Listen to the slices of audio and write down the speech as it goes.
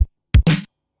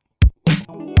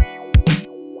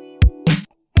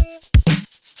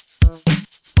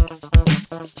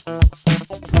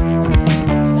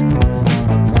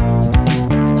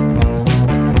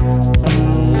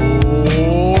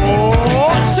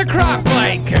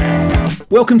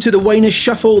Welcome to the Winers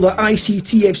Shuffle, the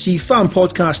ICTFC fan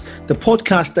podcast, the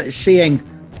podcast that is saying,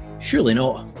 surely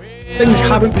not. Things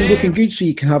haven't been looking good, so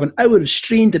you can have an hour of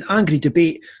strained and angry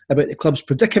debate about the club's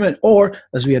predicament, or,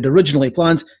 as we had originally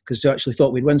planned, because we actually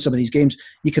thought we'd win some of these games,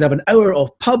 you can have an hour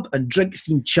of pub and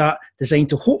drink-themed chat designed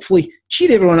to hopefully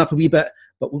cheer everyone up a wee bit,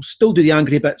 but we'll still do the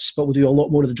angry bits, but we'll do a lot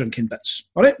more of the drinking bits.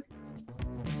 All right?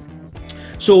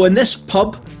 So in this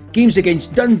pub, games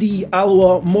against Dundee,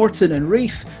 Alloa, Moirtown and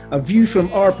Raith, a view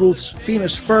from Arbroath's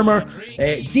famous Fermer,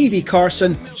 Davie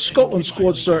Carson, Scotland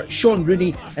squad sir Shaun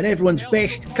Rooney, and everyone's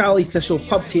best Cali Thistle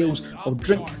pub tales of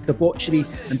drink, debauchery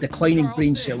and declining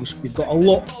brain cells. We've got a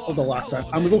lot of the latter,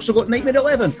 and we've also got Nightmare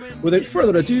 11. Without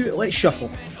further ado, let's shuffle.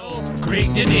 Great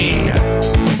Dundee.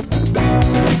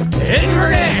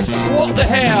 Inverness, what the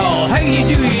hell? How you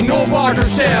doing? No barter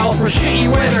sell for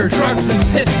shitty weather, drugs and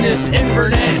business.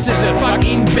 Inverness is a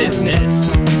fucking business.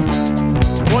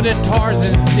 What did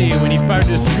Tarzan say when he found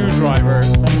a screwdriver?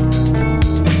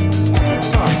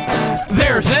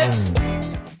 There's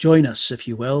it. Join us, if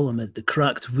you will, amid the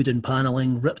cracked wooden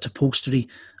panelling, ripped upholstery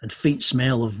and faint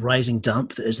smell of rising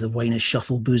damp that is the Winers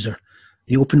Shuffle boozer.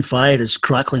 The open fire is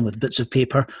crackling with bits of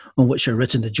paper on which are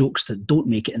written the jokes that don't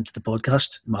make it into the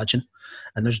podcast, imagine.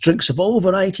 And there's drinks of all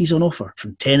varieties on offer,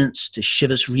 from Tennent's to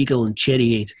Chivas Regal and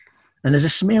Cherryade. And there's a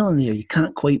smell in there you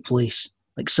can't quite place,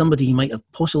 like somebody might have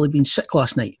possibly been sick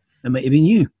last night. It might have been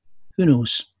you. Who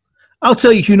knows? I'll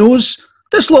tell you who knows.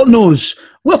 This lot knows.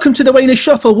 Welcome to the Winers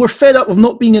Shuffle. We're fed up of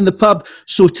not being in the pub,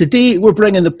 so today we're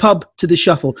bringing the pub to the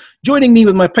shuffle. Joining me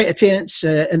with my pint of Tennent's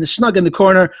in the snug in the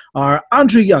corner are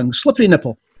Andrew Young, Slippery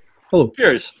Nipple. Hello.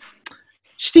 Cheers.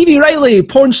 Stevie Riley,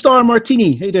 Porn Star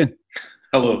Martini. How you doing?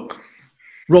 Hello.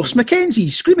 Ross Mackenzie,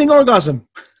 Screaming Orgasm.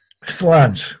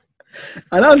 Slange.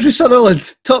 And Andrew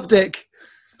Sutherland, Top Deck.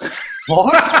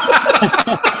 What?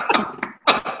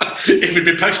 It would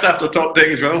be pushed after Top Deck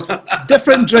as well.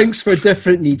 Different drinks for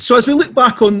different needs. So as we look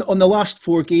back on the last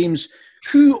four games,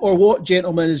 who or what,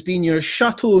 gentlemen, has been your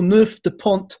Chateau Neuf de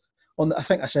Pont, I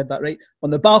think I said that right, on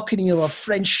the balcony of a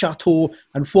French chateau,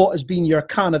 and what has been your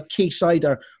can of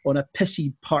K-cider on a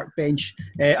pissy park bench?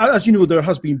 As you know, there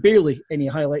has been barely any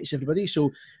highlights, everybody,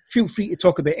 so feel free to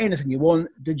talk about anything you want.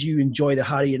 Did you enjoy the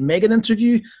Harry and Meghan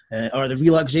interview? Are the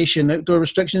relaxation outdoor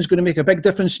restrictions going to make a big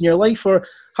difference in your life? Or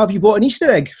have you bought an Easter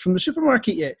egg from the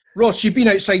supermarket yet? Ross, you've been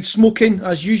outside smoking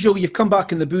as usual. You've come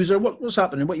back in the boozer. What's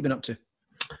happening? What have you been up to?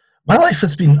 My life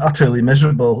has been utterly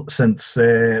miserable since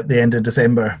the end of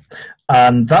December.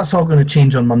 And that's all going to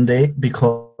change on Monday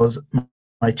because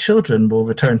my children will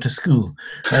return to school.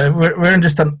 We're in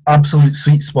just an absolute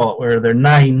sweet spot where they're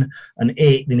 9 and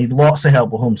 8. They need lots of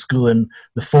help with homeschooling.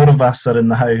 The four of us are in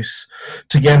the house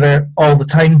together all the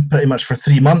time, pretty much for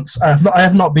 3 months. I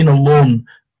have not been alone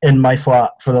in my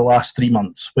flat for the last 3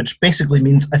 months, which basically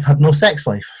means I've had no sex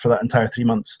life for that entire 3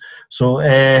 months. So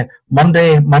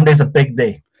Monday's a big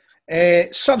day.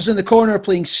 Suv's in the corner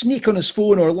playing Snake on his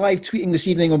phone or live tweeting this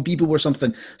evening on Bebo or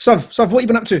something. Suv, what have you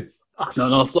been up to?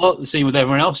 No, thought the same with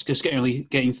everyone else, just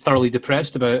getting thoroughly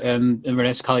depressed about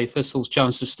Inverness Cali Thistle's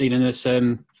chance of staying in this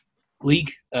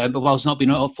league. But whilst not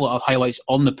being a lot of highlights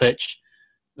on the pitch,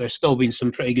 there's still been some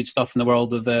pretty good stuff in the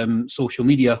world of social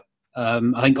media. I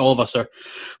think all of us are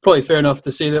probably fair enough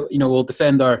to say that we'll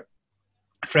defend our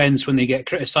friends when they get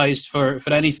criticised for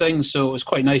anything. So it was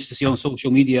quite nice to see on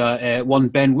social media one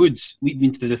Ben Woods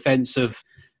leaping to the defence of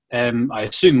I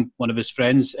assume one of his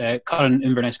friends, current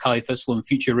Inverness Cali Thistle and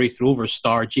future Raith Rovers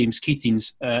star James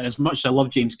Keatings. As much as I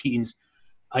love James Keatings,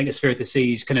 I think it's fair to say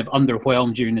he's kind of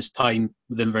underwhelmed during his time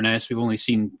with Inverness. We've only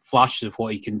seen flashes of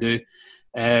what he can do.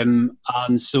 And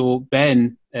so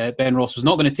Ben Ross was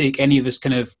not going to take any of his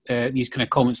these kind of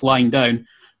comments lying down,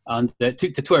 and took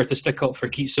to Twitter to stick up for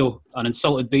Keatso and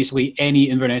insulted basically any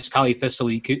Inverness Cali Thistle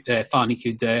fan he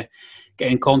could get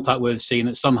in contact with, saying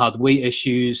that some had weight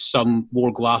issues, some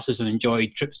wore glasses and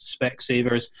enjoyed trips to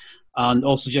Specsavers, and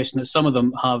also suggesting that some of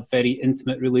them have very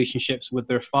intimate relationships with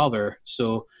their father.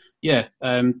 So, yeah,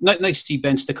 nice to see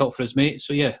Ben stick up for his mate.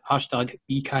 So, yeah, hashtag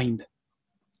be kind.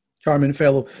 Charming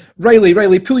fellow.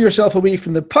 Riley, pull yourself away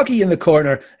from the puggy in the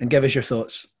corner and give us your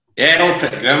thoughts. Yeah, all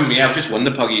pretty grim. Yeah, I've just won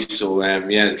the puggy, so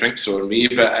the drinks are on me.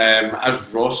 But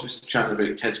as Ross was chatting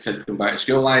about kids going back to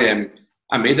school,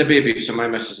 I made a baby, so my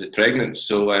missus is pregnant.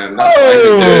 So that's what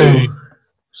I would do.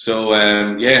 So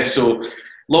so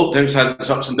lockdown's has its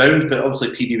ups and downs, but obviously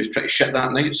TV was pretty shit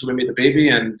that night, so we made a baby,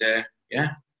 and a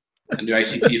new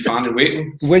ICT fan in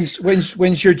waiting.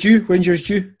 When's yours due?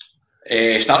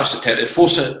 Start of September,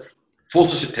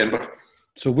 4th of September.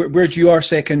 So we're due our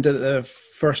second at the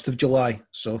 1st of July.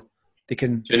 So they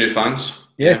can... 2 new fans.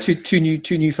 Yeah, two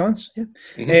new fans. Yeah.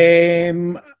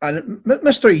 Mm-hmm. And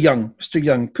Mr.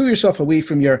 Young, pull yourself away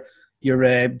from your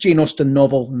Jane Austen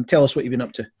novel and tell us what you've been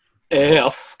up to.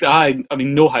 I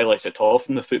mean, no highlights at all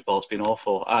from the football. It's been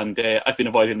awful. And I've been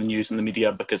avoiding the news and the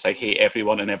media because I hate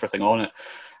everyone and everything on it.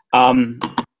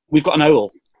 We've got an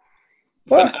owl.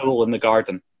 An owl in the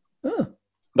garden. Oh.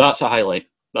 That's a highlight.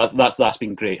 That's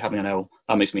been great, having an owl.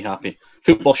 That makes me happy.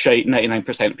 Football shite,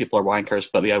 99% of people are wankers,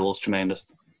 but the owl is tremendous.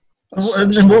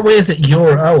 In what way is it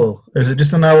your owl? Is it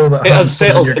just an owl that has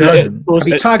settled in your garden?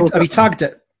 Have you tagged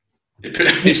it?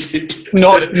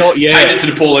 Not yet. Tied it to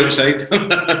the pole outside.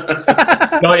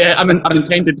 Not yet. I'm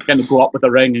intended to kind of go up with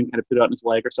a ring and kind of put it on his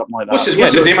leg or something like that. What's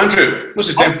his name, Andrew? What's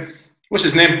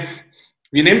his name? Have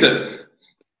you named it?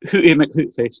 Hootie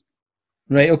McHootface.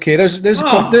 Right. Okay.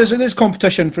 There's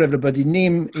competition for everybody.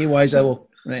 Name AY's owl.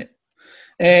 Right.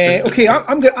 Okay.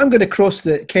 I'm going to cross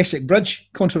the Keswick Bridge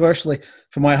controversially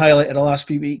for my highlight of the last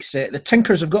few weeks. The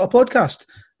Tinkers have got a podcast.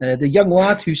 The young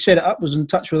lad who set it up was in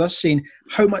touch with us saying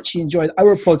how much he enjoyed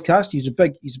our podcast. He's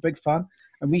a big fan,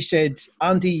 and we said,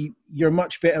 Andy, you're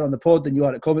much better on the pod than you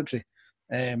are at commentary.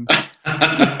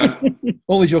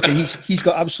 Only joking. He's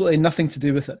got absolutely nothing to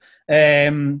do with it.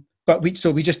 But we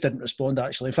just didn't respond.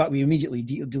 Actually, in fact, we immediately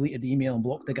deleted the email and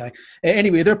blocked the guy.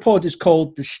 Anyway, their pod is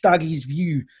called The Staggy's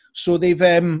View. So they've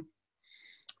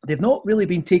not really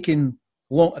been taking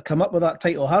long to come up with that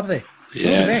title, have they?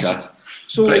 Yeah, exactly.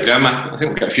 So I think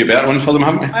we've got a few better ones for them,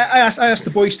 haven't we? I asked the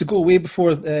boys to go away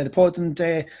before the pod and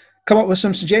come up with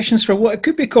some suggestions for what it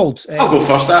could be called. I'll go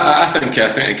first. I think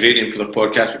a great name for the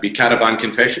podcast would be Caravan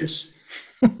Confessions.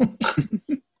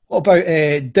 What about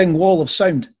Ding Wall of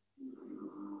Sound?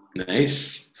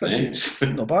 Nice.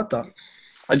 Not bad, that.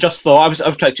 I just thought I was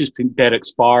trying to choose between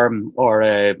Derek's Farm or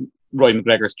Roy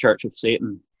McGregor's Church of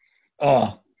Satan.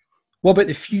 Oh, what about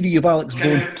the Fury of Alex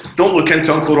Bone? Don't look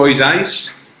into Uncle Roy's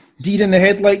eyes. Deer in the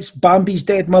Headlights, Bambi's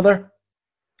Dead Mother.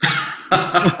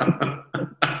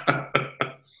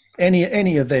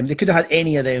 Any of them. They could have had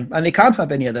any of them, and they can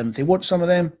have any of them. If they want some of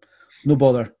them, no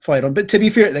bother, fire on. But to be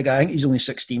fair to the guy, I think he's only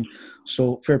 16,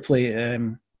 so fair play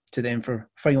to them for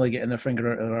finally getting their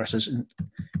finger out of their arses and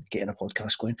getting a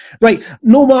podcast going. Right,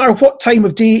 no matter what time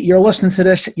of day you're listening to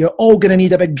this, you're all going to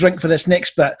need a big drink for this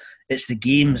next bit. It's the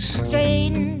games.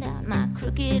 Straightened out my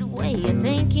crooked way of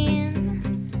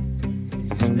thinking,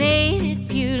 made it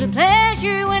pure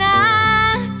pleasure when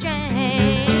I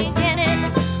drank, and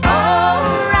it's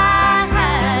alright,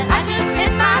 I just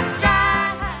hit my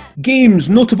stride. Games,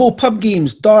 notable pub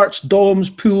games, darts, doms,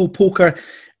 pool, poker.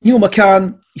 Neil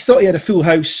McCann, he thought he had a full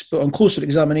house, but on closer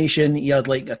examination, he had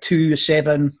like a 2, a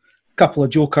 7, a couple of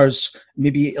jokers,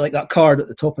 maybe like that card at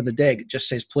the top of the deck. It just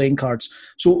says playing cards.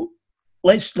 So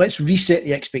let's reset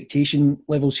the expectation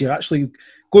levels here. Actually,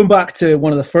 going back to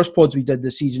one of the first pods we did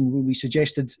this season, where we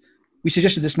suggested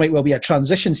this might well be a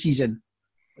transition season.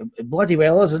 It bloody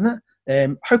well is, isn't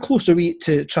it? How close are we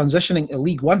to transitioning to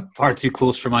League One? Far too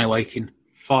close for my liking.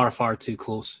 Far too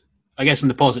close. I guess on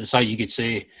the positive side, you could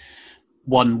say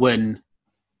 1 win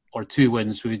or 2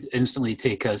 wins would instantly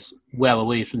take us well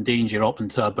away from danger up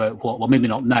into about well, maybe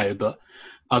not now, but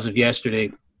as of yesterday,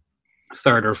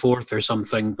 3rd or 4th or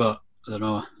something. But I don't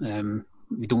know.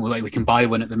 We don't look like we can buy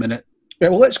one at the minute. Right,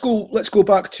 well, let's go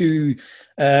back to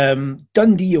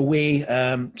Dundee away.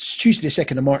 It's Tuesday, the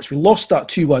 2nd of March. We lost that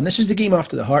 2-1. This is the game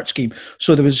after the Hearts game,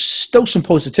 so there was still some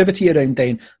positivity around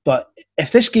then. But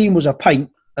if this game was a pint,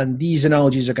 and these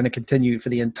analogies are going to continue for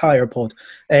the entire pod.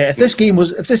 If this game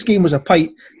was a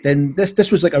pint, then this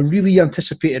was like a really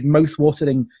anticipated,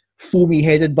 mouth-watering,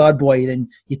 foamy-headed bad boy. Then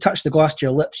you touch the glass to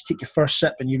your lips, you take your first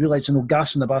sip, and you realise there's no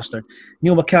gas in the bastard.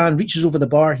 Neil McCann reaches over the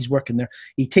bar. He's working there.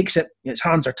 He takes it. His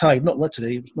hands are tied, not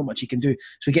literally. There's not much he can do.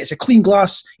 So he gets a clean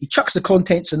glass. He chucks the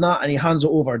contents in that, and he hands it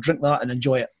over. Drink that and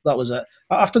enjoy it. That was it.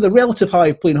 After the relative high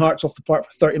of playing Hearts off the park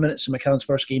for 30 minutes in McCann's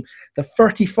first game, the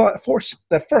first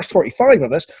 45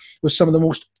 of this was some of the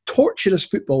most torturous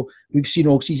football we've seen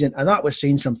all season, and that was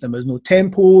saying something. There was no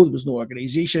tempo, there was no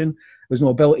organisation, there was no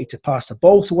ability to pass the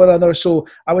ball to one another. So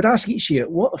I would ask each of you,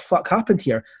 what the fuck happened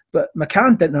here? But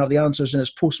McCann didn't have the answers in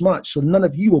his post-match, so none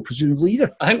of you will presumably either.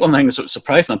 I think one thing that's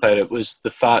surprising about it was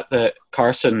the fact that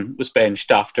Carson was benched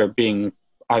after being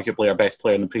arguably our best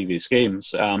player in the previous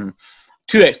games.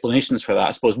 2 explanations for that.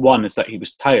 I suppose one is that he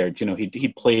was tired.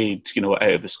 He'd played, out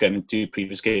of his skin in 2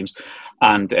 previous games,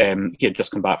 and he had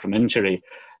just come back from injury.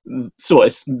 So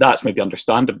that's maybe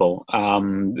understandable.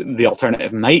 The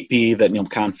alternative might be that Neil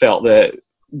McCann felt that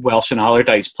Welsh and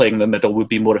Allardyce playing in the middle would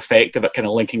be more effective at kind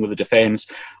of linking with the defence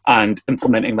and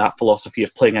implementing that philosophy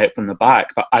of playing out from the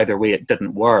back. But either way, it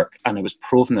didn't work, and it was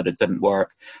proven that it didn't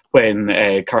work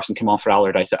when Carson came on for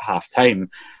Allardyce at half-time.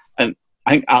 And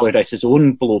I think Allardyce's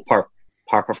own below par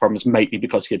performance might be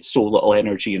because he had so little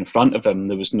energy in front of him.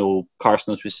 There was no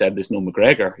Carson, as we said, there's no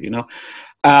McGregor, you know.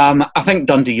 I think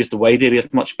Dundee used the wide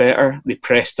areas much better. They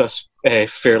pressed us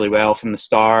fairly well from the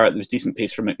start. There was decent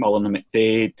pace for McMullen and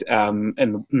McDade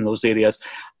in those areas.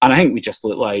 And I think we just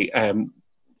looked like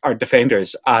our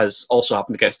defenders, as also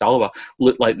happened against Alloa,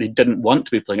 looked like they didn't want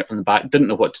to be playing it from the back, didn't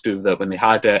know what to do with it when they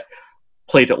had it,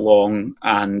 played it long,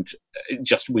 and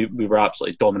just we were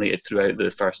absolutely dominated throughout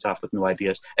the first half with no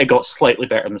ideas. It got slightly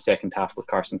better in the second half with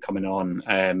Carson coming on,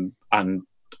 and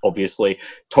obviously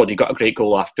Toddy got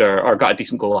a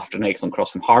decent goal after an excellent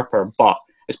cross from Harper, but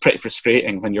it's pretty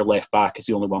frustrating when your left back is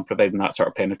the only one providing that sort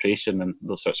of penetration and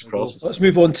those sorts of crosses. Let's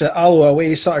move on to Alloa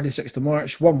away, Saturday 6th of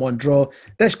March, 1-1 draw.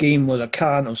 This game was a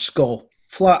can of skull.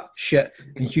 Flat, shit,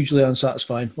 and hugely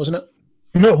unsatisfying, wasn't it?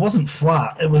 No, it wasn't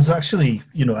flat. It was actually,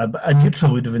 a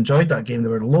neutral would have enjoyed that game.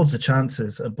 There were loads of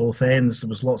chances at both ends. There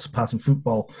was lots of passing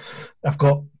football. I've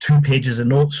got 2 pages of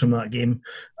notes from that game.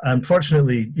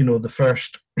 Unfortunately, the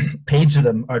first page of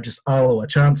them are just Alloa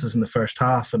chances in the first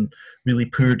half and really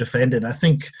poor defending. I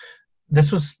think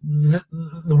this was the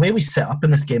way we set up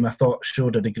in this game, I thought,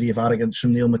 showed a degree of arrogance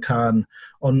from Neil McCann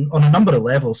on a number of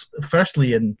levels.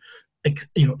 Firstly, in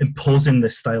imposing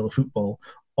this style of football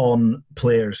on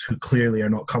players who clearly are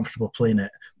not comfortable playing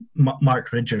it,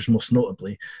 Mark Ridgers most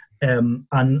notably, and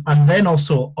then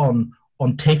also on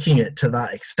taking it to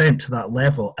that extent, to that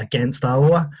level against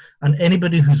Alloa. And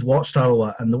anybody who's watched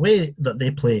Alloa and the way that they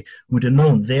play would have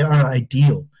known they are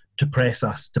ideal to press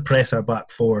us, to press our back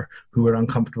four who are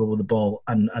uncomfortable with the ball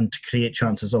and to create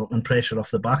chances and pressure off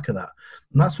the back of that.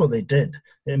 And that's what they did.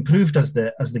 It improved as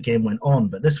the game went on,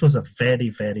 but this was a very,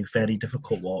 very, very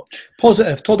difficult watch.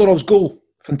 Positive, Todorov's goal.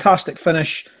 Fantastic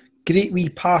finish. Great wee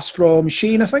pass from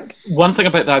Shane, I think. One thing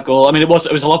about that goal, I mean, it was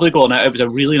a lovely goal, and it was a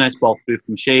really nice ball through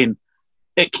from Shane.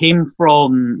 It came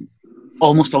from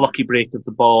almost a lucky break of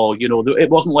the ball. It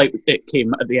wasn't like it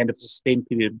came at the end of a sustained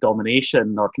period of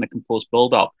domination or kind of composed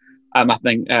build-up. I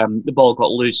think the ball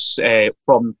got loose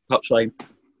from touchline.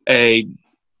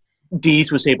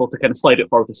 Dees was able to kind of slide it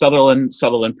forward to Sutherland.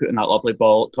 Sutherland put in that lovely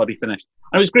ball. Toddy finished.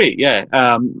 And it was great, yeah.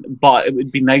 But it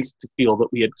would be nice to feel that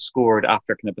we had scored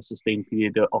after kind of a sustained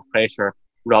period of pressure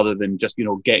rather than just,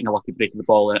 getting a lucky break of the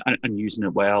ball and using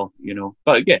it well,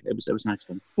 But yeah, it was a nice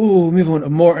one. Oh, move on to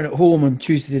Morton at home on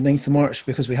Tuesday the 9th of March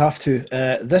because we have to.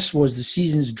 This was the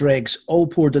season's dregs all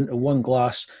poured into one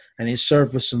glass and is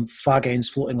served with some fag ends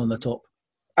floating on the top.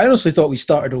 I honestly thought we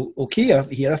started okay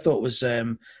here. I thought it was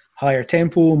higher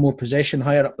tempo, more possession,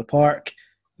 higher up the park.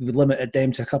 We limited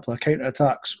them to a couple of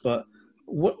counter-attacks, but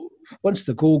once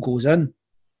the goal goes in,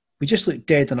 we just look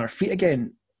dead on our feet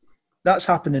again. That's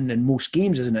happening in most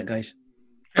games, isn't it, guys?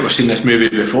 Yeah, we've seen this movie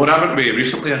before, haven't we?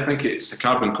 Recently, I think it's a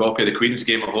carbon copy of the Queen's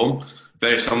game at home.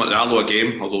 Very similar to the Alloa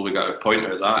game, although we got a point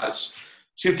out of that. It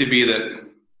seems to be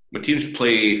that when teams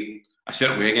play a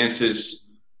certain way against us,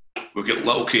 we've got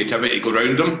little creativity to go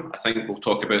around them. I think we'll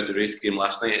talk about the Raith game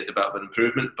last night as a bit of an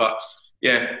improvement. But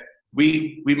yeah,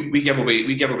 we give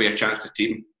away a chance to the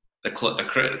team. The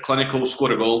clinical,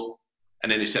 score a goal,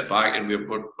 and then they sit back and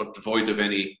we're devoid of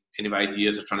any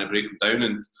ideas of trying to break them down.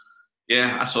 And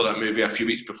yeah, I saw that movie a few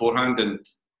weeks beforehand, and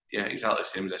yeah, exactly the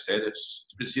same as I said. It's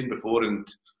been seen before, and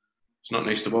it's not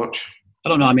nice to watch. I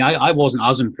don't know. I mean, I wasn't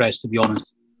as impressed, to be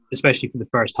honest, especially for the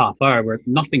first half hour, where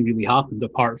nothing really happened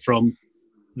apart from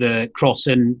the cross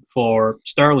in for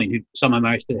Sterling, who somehow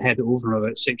managed to head it over from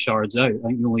about 6 yards out. I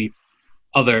think the only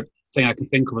other thing I can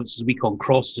think of as we call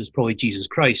crosses is probably Jesus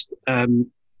Christ. I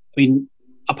mean,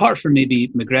 apart from maybe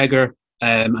McGregor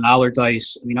and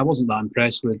Allardyce, I mean, I wasn't that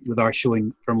impressed with our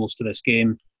showing for most of this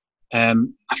game. I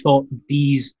thought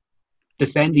Dees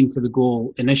defending for the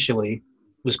goal initially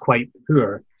was quite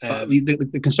poor.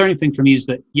 The concerning thing for me is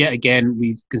that, yet again,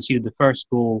 we've conceded the first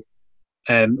goal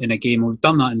in a game. We've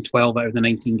done that in 12 out of the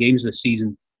 19 games this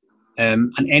season.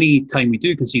 And any time we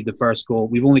do concede the first goal,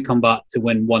 we've only come back to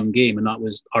win one game, and that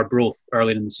was Arbroath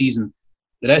earlier in the season.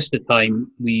 The rest of the time,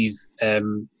 we've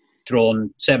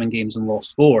drawn 7 games and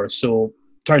lost 4. So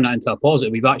turn that into a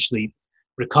positive. We've actually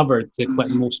recovered to quite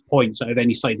the most points out of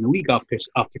any side in the league after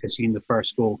conceding the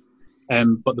first goal.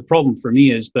 But the problem for me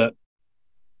is that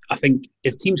I think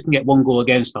if teams can get 1 goal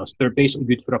against us, they're basically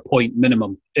good for a point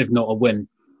minimum, if not a win.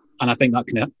 And I think that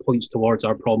kind of points towards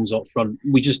our problems up front.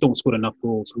 We just don't score enough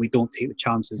goals. We don't take the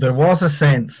chances. There was a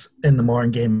sense in the Morton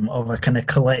game of a kind of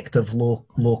collective low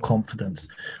confidence.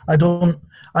 I don't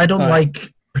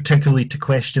like particularly to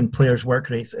question players' work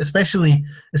rates, especially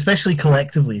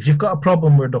collectively. If you've got a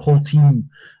problem where the whole team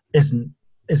isn't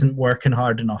working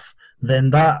hard enough,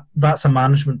 then that's a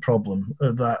management problem.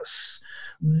 That's,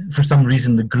 for some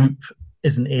reason, the group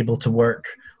isn't able to work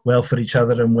well for each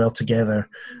other and well together.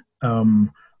 And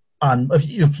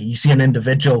if you see an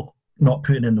individual not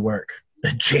putting in the work,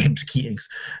 James Keatings,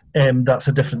 that's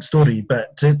a different story.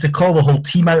 But to call the whole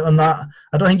team out on that,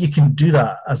 I don't think you can do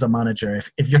that as a manager.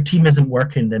 If your team isn't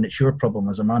working, then it's your problem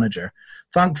as a manager.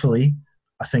 Thankfully,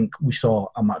 I think we saw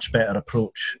a much better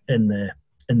approach in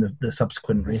the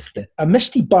subsequent Raith game. A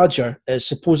Misty Badger is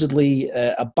supposedly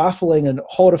a baffling and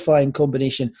horrifying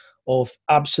combination of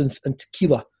absinthe and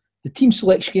tequila. The team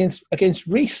selection against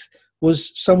Raith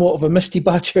was somewhat of a Misty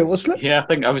Badger, wasn't it? Yeah, I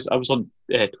think I was on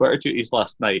Twitter duties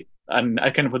last night, and I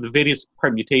kind of, with the various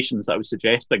permutations that I was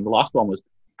suggesting, the last one was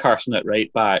Carson at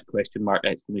right back, question mark,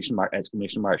 exclamation mark,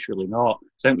 exclamation mark, surely not.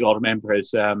 So I think we all remember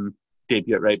his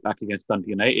debut at right back against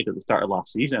Dundee United at the start of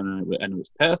last season, and it was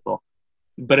pitiful.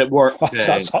 But it worked.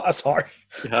 That's harsh.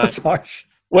 That's harsh.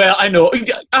 Well, I know.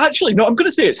 Actually, no, I'm going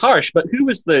to say it's harsh, but who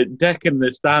was the dick in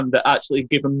the stand that actually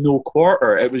gave him no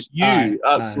quarter? It was you,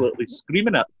 absolutely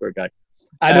screaming at the poor guy.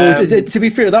 I know. To be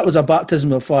fair, that was a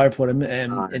baptism of fire for him,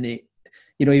 and he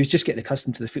was just getting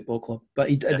accustomed to the football club. But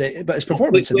his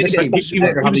performance in this game,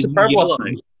 he was superb last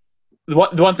night. The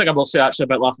one thing I will say actually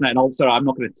about last night, and also I'm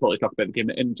not going to totally talk about the game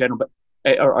in general, but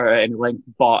or any length,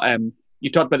 but you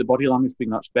talked about the body language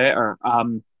being much better.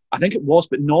 I think it was,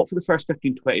 but not for the first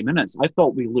 15-20 minutes. I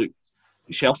thought we looked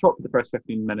shell-shocked for the first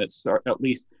 15 minutes, or at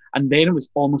least. And then it was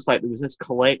almost like there was this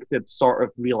collective sort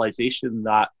of realisation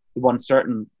that the one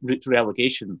certain route to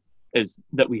relegation is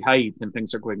that we hide when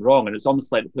things are going wrong. And it's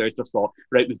almost like the players just thought,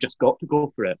 right, we've just got to go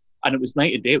for it. And it was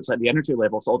night and day. It was like the energy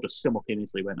levels all just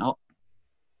simultaneously went up.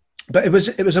 But it was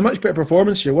a much better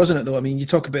performance here, wasn't it? Though I mean, you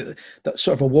talk about that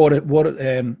sort of a war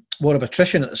of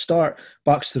attrition at the start,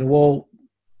 backs to the wall.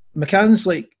 McCann's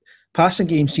passing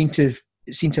game seemed to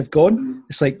have gone.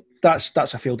 It's like that's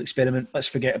a failed experiment. Let's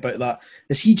forget about that.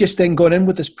 Has he just then gone in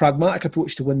with this pragmatic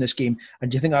approach to win this game?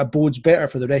 And do you think that bodes better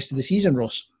for the rest of the season,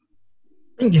 Ross?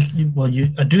 I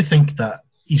do think that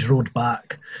he's rowed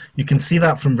back. You can see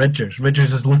that from Ridgers.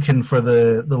 Ridgers is looking for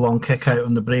the long kick out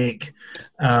on the break,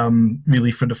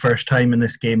 really for the first time in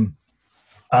this game.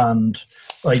 And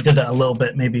he did it a little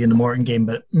bit maybe in the Morton game,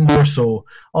 but more so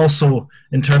also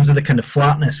in terms of the kind of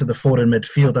flatness of the four in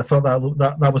midfield. I thought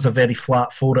that was a very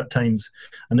flat four at times,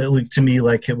 and it looked to me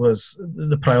like it was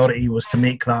the priority was to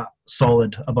make that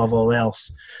solid above all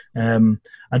else.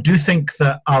 I do think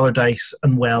that Allardyce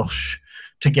and Welsh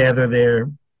together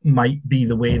there might be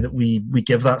the way that we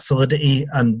give that solidity,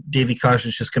 and Davie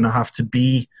Carson's just going to have to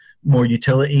be more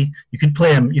utility. You could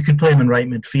play him in right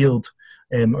midfield.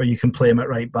 Or you can play him at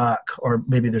right back, or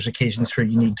maybe there's occasions where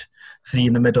you need three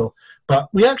in the middle. But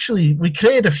we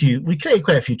created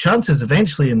quite a few chances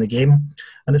eventually in the game,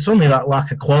 and it's only that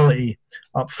lack of quality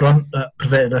up front that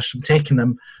prevented us from taking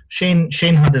them. Shane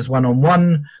had his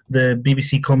one-on-one. The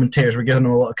BBC commentators were giving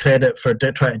him a lot of credit for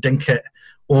trying to dink it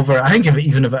over. I think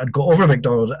even if it had got over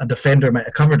McDonald, a defender might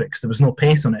have covered it because there was no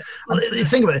pace on it. And the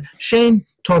thing about it, Shane,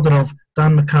 Todorov,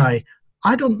 Dan Mackay,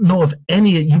 I don't know of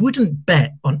any. You wouldn't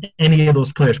bet on any of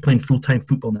those players playing full-time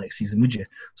football next season, would you?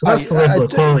 So that's the level of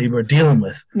quality we're dealing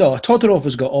with. No, Todorov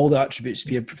has got all the attributes to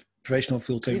be a professional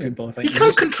full-time footballer. I think he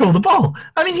can't control the ball.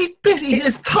 I mean,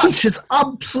 his touch is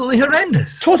absolutely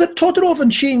horrendous. Todorov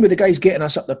and Shane were the guys getting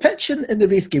us up the pitch in the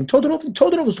Raith game.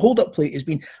 Todorov's hold-up play has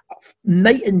been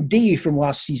night and day from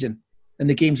last season. In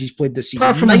the games he's played this season.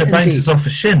 Apart from when it bounces off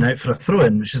his shin out for a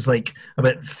throw-in, which is like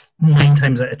about 9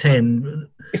 times out of 10.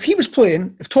 If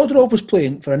Todorov was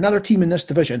playing for another team in this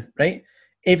division, right,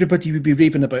 everybody would be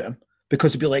raving about him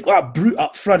because it'd be like, brute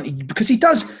up front. Because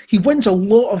he wins a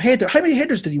lot of headers. How many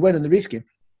headers did he win in the race game?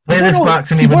 Play this back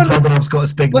to me when Todorov's got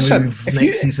his big move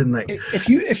next season.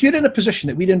 If you're in a position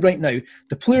that we're in right now,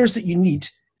 the players that you need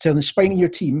to inspire your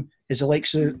team is the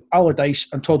likes of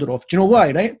Allardyce and Todorov. Do you know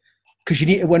why, right? Because you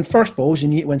need to win first balls, you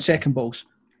need to win second balls.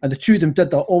 And the two of them did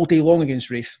that all day long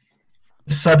against Raith.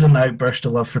 The sudden outburst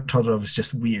of love for Todorov is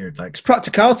just weird. It's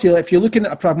practicality. If you're looking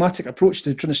at a pragmatic approach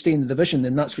to trying to stay in the division,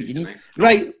 then that's what you need.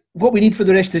 Right, what we need for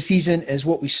the rest of the season is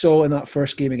what we saw in that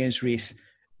first game against Raith.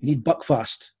 You need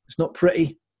buckfast. It's not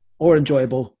pretty or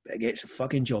enjoyable, but it gets the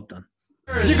fucking job done.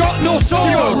 You got no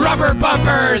soul, rubber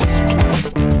bumpers!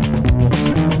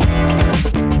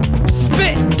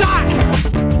 Spit that!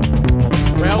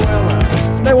 Well.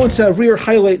 Now on to a rare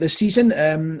highlight this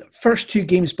season. First 2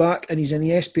 games back, and he's in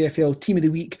the SPFL Team of the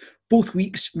Week, both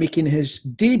weeks, making his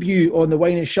debut on the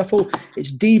Wine and Shuffle.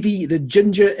 It's Davie the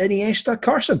Ginger Iniesta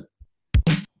Carson.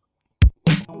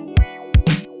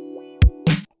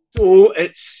 So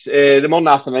it's the morning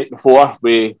after the night before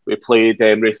we played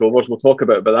Raith Rovers. We'll talk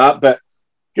about that. But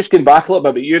just going back a little bit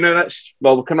about you now,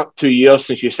 we're coming up 2 years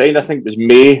since you signed. I think it was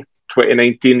May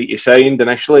 2019 that you signed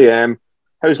initially.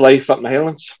 How's life up in the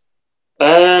Highlands?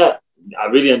 I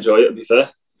really enjoy it, to be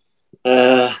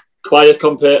fair. Quiet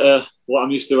compared to what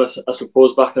I'm used to, I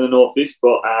suppose, back in the northeast,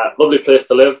 but lovely place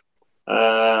to live.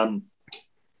 I'm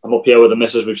up here with the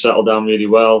missus. We've settled down really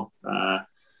well.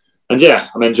 And yeah,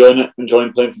 I'm enjoying it,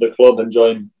 enjoying playing for the club,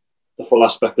 enjoying the full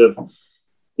aspect of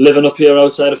living up here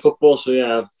outside of football. So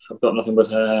yeah, I've got nothing but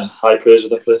high praise of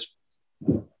the place.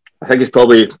 I think it's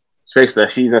probably, especially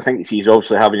this season, I think it's easy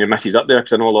obviously having your missus up there,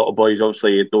 because I know a lot of boys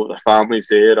obviously don't have their families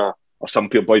there, or some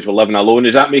people boys were living alone.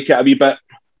 Does that make it a wee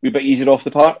bit easier off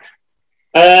the park?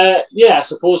 Yeah, I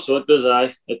suppose so. It does.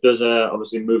 It does.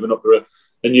 Obviously, moving up to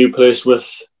a new place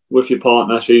with your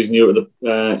partner. She's new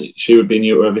to she would be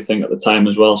new to everything at the time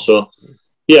as well. So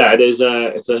yeah, it is.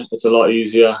 It's a lot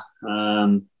easier.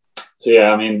 So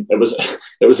yeah, I mean, it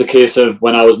was a case of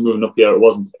when I was moving up here, it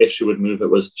wasn't if she would move, it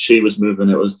was she was moving.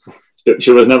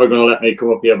 She was never going to let me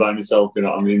come up here by myself. You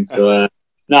know what I mean? So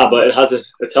but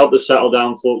it's helped us settle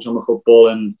down, focus on the football,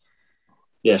 and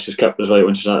yeah, she's kept us right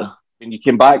when she's at it. When you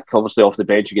came back, obviously off the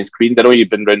bench against Queen, I know you've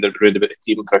been round and round about the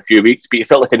team for a few weeks, but you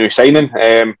felt like a new signing.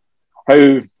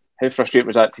 How frustrating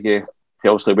was that to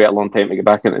obviously wait a long time to get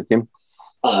back into the team?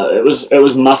 It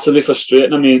was massively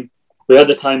frustrating. I mean, we had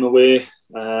the time away.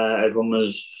 Everyone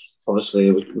was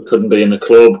obviously we couldn't be in the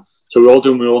club, so we were all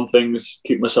doing our own things,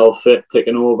 keep myself fit,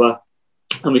 taking over,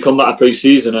 and we come back to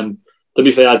pre-season. And to be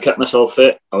fair, I'd kept myself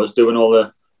fit. I was doing all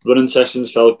the running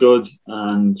sessions, felt good,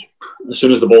 and as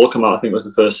soon as the ball came out, I think it was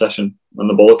the first session when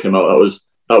the ball came out,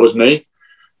 that was me.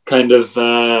 Kind of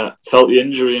felt the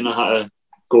injury, and I had to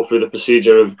go through the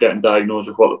procedure of getting diagnosed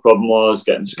with what the problem was,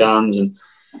 getting scans, and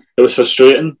it was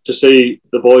frustrating to see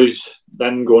the boys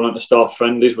then going on to staff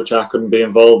friendlies, which I couldn't be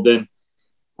involved in.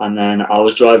 And then I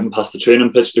was driving past the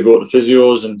training pitch to go to the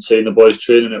physios and seeing the boys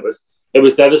training. It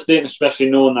was devastating, especially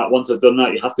knowing that once I've done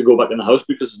that, you have to go back in the house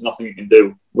because there's nothing you can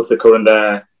do with the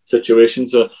current situation.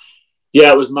 So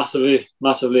yeah, it was massively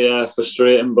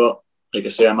frustrating. But like I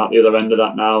say, I'm at the other end of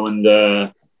that now, and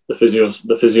the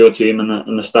physio team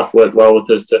and the staff worked well with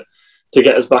us to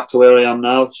get us back to where I am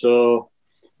now. So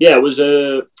yeah, there was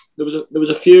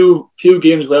a few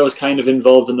games where I was kind of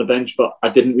involved on the bench, but I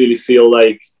didn't really feel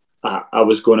like I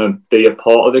was going to be a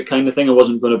part of it, kind of thing. I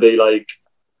wasn't going to be like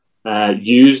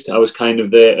used. I was kind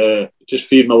of there to just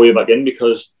feed my way back in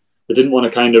because they didn't want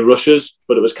to kind of rush us,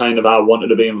 but it was kind of I wanted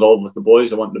to be involved with the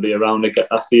boys. I wanted to be around to get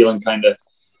that feeling kind of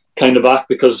back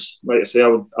because, like I say, I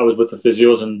was with the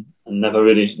physios and never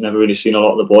really seen a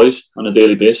lot of the boys on a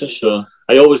daily basis. So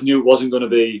I always knew it wasn't going to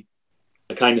be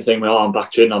a kind of thing where I'm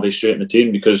back in, I'll be straight in the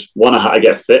team, because one, I had to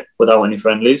get fit without any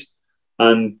friendlies,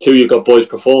 and two, you've got boys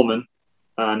performing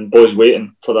and boys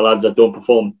waiting for the lads that don't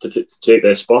perform to take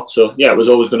their spot. So yeah, it was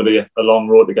always going to be a long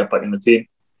road to get back in the team,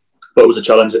 but it was a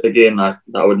challenge again that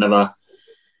I would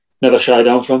never shy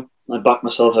down from. I backed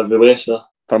myself every way. So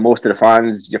for most of the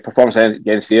fans, your performance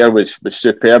against the air was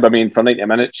superb. I mean, for 90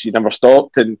 minutes, you never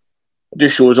stopped, and it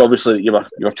just shows obviously that you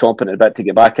were chomping at a bit to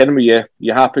get back in. Were you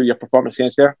happy with your performance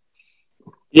against the air?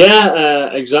 Yeah,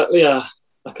 exactly. I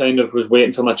kind of was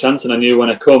waiting for my chance, and I knew when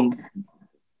I come.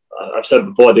 I've said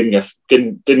before, I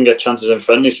didn't get chances in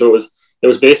friendly, so it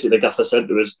was basically the gaffer said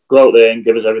to us, go out there and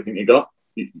give us everything you got.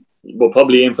 We'll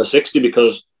probably aim for 60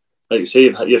 because, like you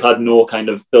say, you've had no kind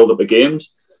of build up of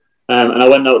games. And I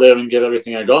went out there and gave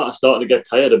everything I got. I started to get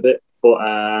tired a bit, but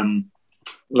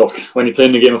look, when you're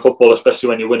playing the game of football, especially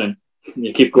when you're winning,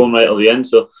 you keep going right till the end.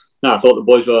 So, I thought the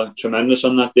boys were tremendous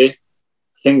on that day.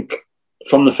 I think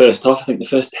from the first half, the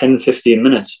first 10, 15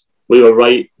 minutes, we were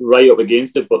right up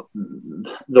against it. But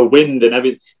the wind and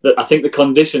everything, I think the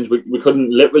conditions, we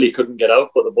couldn't get out,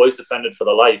 but the boys defended for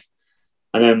their life.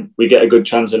 And then we get a good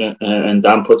chance in it, and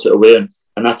Dan puts it away,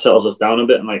 and that settles us down a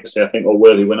bit. And like I say, I think we're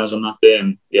worthy winners on that day.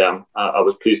 And yeah, I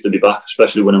was pleased to be back,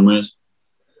 especially winning ways.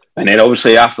 And then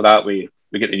obviously after that, we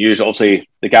get the news. Obviously,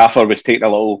 the gaffer was taking a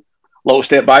little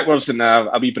step backwards and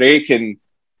a wee break, and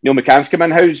Neil McCann's come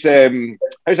in. How's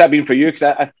that been for you? Because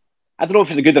I don't know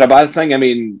if it's a good or a bad thing. I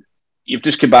mean, you've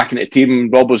just come back into the team.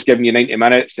 Rob was giving you 90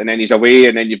 minutes, and then he's away,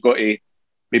 and then you've got to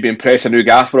maybe impress a new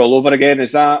gaffer all over again.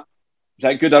 Is that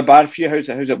good or bad for you? How's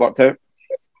it worked out?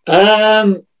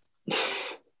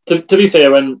 To be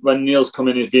fair, when Neil's come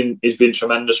in, he's been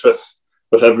tremendous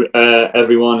with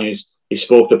everyone. He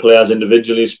spoke to players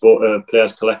individually, spoke to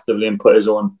players collectively, and put his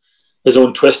own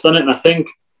twist on it. And I think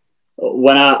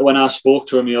when I spoke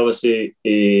to him,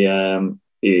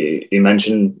 he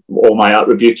mentioned all my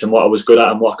attributes and what I was good at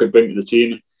and what I could bring to the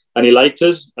team, and he liked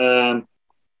us.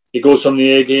 he goes from the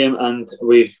A game, and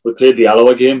we played the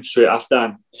Alloa game straight after,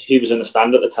 and he was in the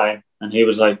stand at the time, and he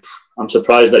was like, I'm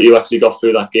surprised that you actually got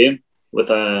through that game with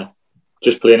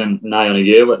just playing in nigh on a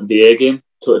year with the A game.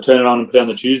 So to turn around and play on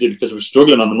the Tuesday, because we were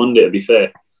struggling on the Monday, to be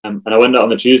fair. And I went out on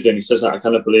the Tuesday, and he says that I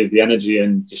cannot believe the energy,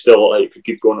 and you still look like you could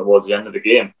keep going towards the end of the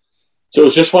game. So it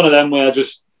was just one of them where I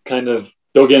just kind of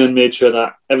dug in and made sure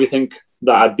that everything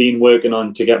that I'd been working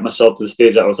on to get myself to the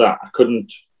stage that I was at, I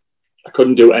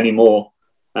couldn't do any more.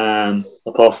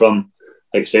 Apart from,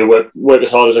 like I say, work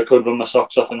as hard as I could, run my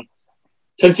socks off. And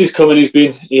since he's come in, he's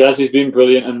been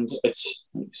brilliant. And it's,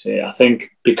 like I say, I think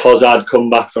because I'd come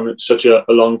back from such a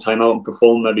long time out and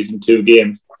performed maybe in 2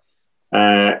 games,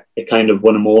 it kind of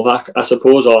won him over, I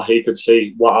suppose, or he could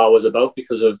see what I was about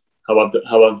because of how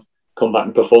I've come back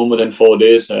and performed within 4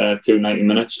 days, 90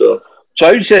 minutes. So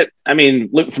how's it? I mean,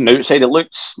 looking from the outside, it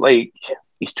looks like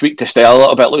he's tweaked his style a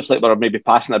little bit. It looks like we're maybe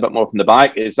passing a bit more from the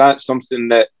back. Is that something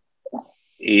that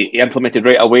he implemented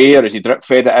right away, or is he drip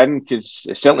fed it in? Because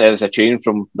it certainly is a change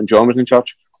from when John was in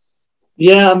charge.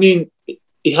 Yeah, I mean,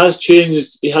 he has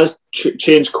changed. He has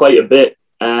changed quite a bit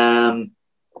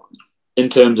in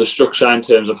terms of structure, in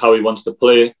terms of how he wants to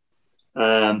play.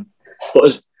 But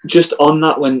as just on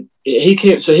that, when he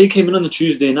came in on the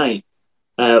Tuesday night,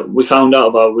 we found out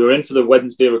about, we were in for the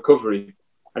Wednesday recovery,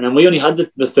 and then we only had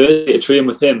the Thursday to train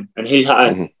with him, and he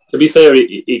had, to be fair,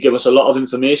 he gave us a lot of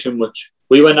information, which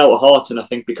we went out of heart, and I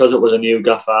think because it was a new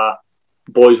gaffer,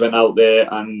 boys went out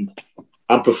there and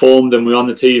performed, and we were on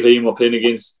the TV and we're playing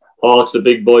against Hearts, the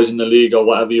big boys in the league, or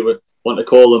whatever you would want to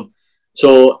call them.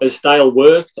 So his style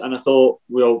worked, and I thought,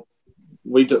 well,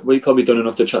 we probably done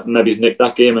enough to maybe nick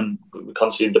that game, and we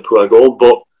conceded a poor goal,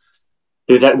 but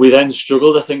we then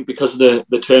struggled, I think, because of the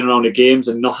turnaround of games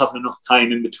and not having enough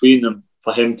time in between them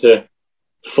for him to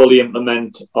fully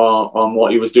implement on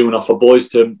what he was doing, or for boys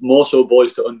to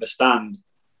understand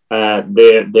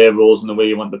their roles and the way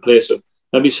you want to play. So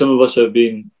maybe some of us have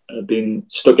been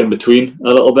stuck in between a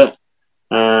little bit,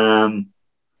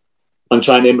 on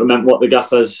trying to implement what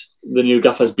the new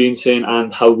gaffer's been saying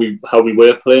and how we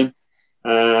were playing.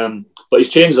 But he's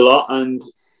changed a lot, and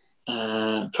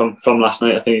from last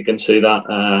night, I think you can see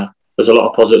that there's a lot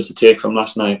of positives to take from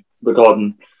last night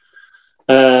regarding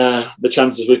the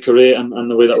chances we create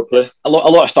and the way that we play. A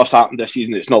lot of stuff's happened this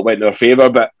season that's not went in our favour,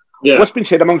 but what's been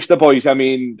said amongst the boys? I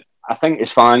mean, I think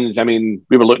as fans, I mean,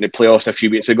 we were looking at playoffs a few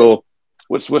weeks ago.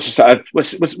 What's the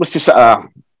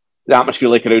atmosphere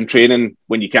like around training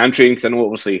when you can train? Because I know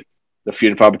obviously they're few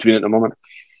and far between at the moment.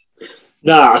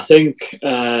 I think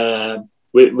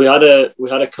we had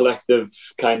a collective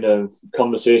kind of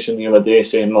conversation the other day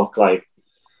saying, look, like,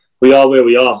 we are where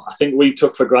we are. I think we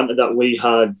took for granted that we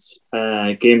had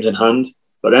games in hand,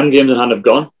 but them games in hand have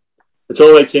gone. It's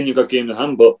all right saying you've got games in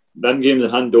hand, but them games in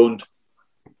hand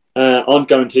aren't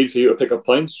guaranteed for you to pick up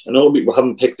points. I know we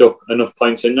haven't picked up enough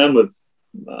points in them.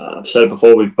 I've said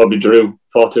before, we've probably drew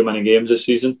far too many games this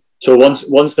season. So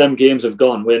once them games have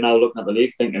gone, we're now looking at the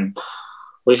league thinking,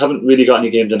 we haven't really got any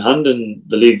games in hand, and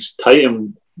the league's tight,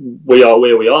 and we are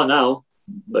where we are now.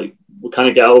 Like, we kind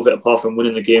of get out of it, apart from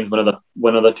winning the games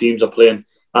when other teams are playing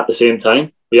at the same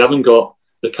time. We haven't got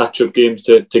the catch-up games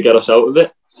to get us out of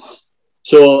it.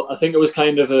 So I think it was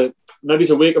kind of maybe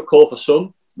it's a wake-up call for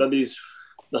some. Maybe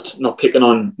that's not picking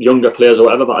on younger players or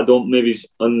whatever, but I don't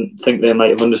think they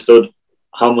might have understood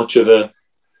how much of a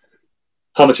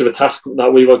task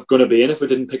that we were going to be in if we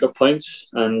didn't pick up points.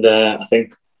 And I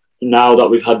think now that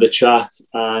we've had the chat,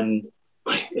 and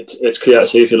it's clear to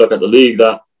see if you look at the league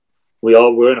that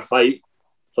we're in a fight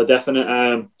for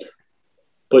definite.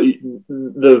 But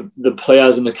the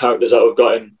players and the characters that we've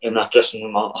got in that dressing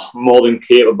room are more than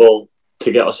capable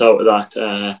to get us out of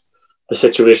that the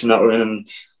situation that we're in.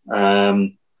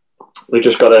 And we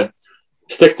just got to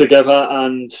stick together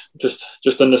and just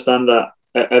understand that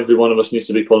every one of us needs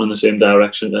to be pulling in the same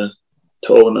direction to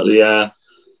ultimately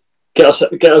get us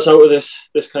out of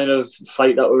this kind of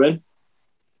fight that we're in.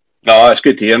 No, it's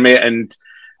good to hear, mate. And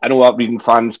I know I've reading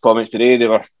fans' comments today. You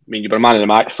were man of the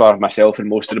match for myself and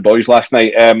most of the boys last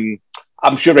night.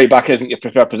 I'm sure right back isn't your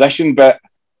preferred position, but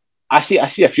I see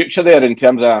a future there in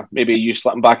terms of maybe you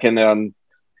slipping back in there and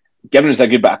giving us a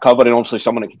good bit of cover, and obviously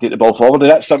someone that can take the ball forward. Is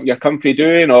that something you're comfy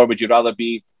doing, or would you rather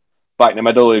be back in the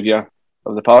middle of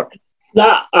the park?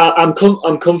 I'm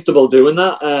comfortable doing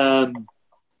that.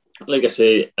 Like I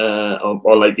say,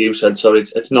 or like you said, sorry,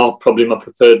 it's not probably my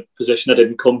preferred position. I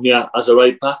didn't come here as a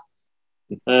right back.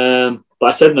 But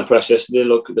I said in the press yesterday,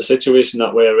 look, the situation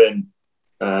that we're in,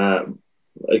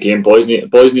 again, boys need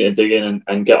to dig in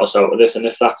and get us out of this. And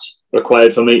if that's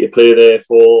required for me to play there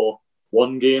for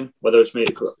one game, whether it's me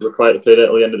required to play there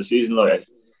till the end of the season, like,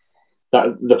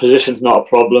 that the position's not a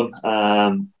problem.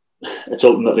 It's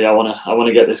ultimately I want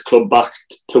to get this club back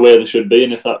to where they should be,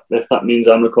 and if that means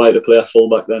I'm required to play a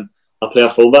fullback, then I'll play a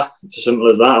fullback. It's as simple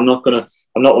as that. I'm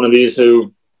not one of these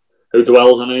who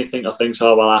dwells on anything or thinks,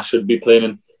 oh well, I should be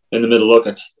playing in the middle. Look,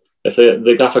 if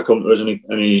the gaffer come to us and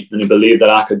he believed that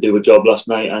I could do a job last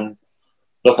night, and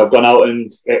look, I've gone out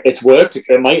and it's worked.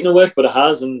 It might not work, but it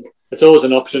has, and it's always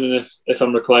an option. And if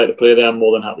I'm required to play there, I'm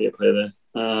more than happy to play there.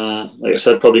 Like I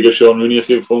said, probably give Shaun Rooney a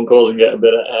few phone calls and get a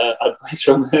bit of advice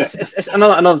from there. It's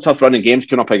another tough running games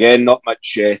coming up again. Not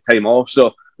much time off,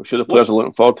 so I'm sure the players are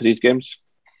looking forward to these games.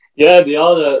 Yeah, they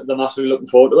are. They're massively looking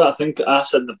forward to it. I think I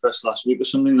said in the press last week or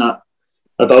something that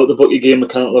about the Bucky game, we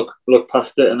can't look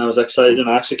past it, and I was excited. And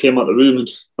I actually came out the room, and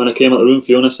when I came out the room,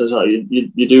 Fiona says, oh,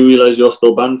 "You do realise you're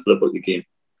still banned for the Bucky game?"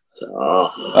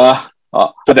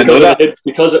 I said,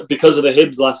 because of the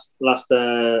Hibs last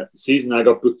season, I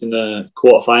got booked in the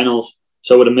quarterfinals,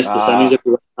 so I would have missed the semis if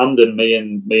we were Hamden, me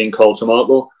and Cole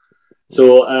Tomarco.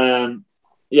 So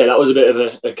yeah, that was a bit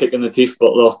of a kick in the teeth.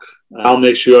 But look, I'll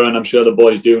make sure, and I'm sure the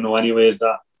boys do know anyways,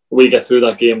 that we get through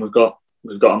that game. We've got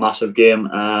a massive game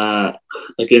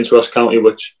against Ross County,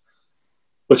 which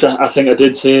I think I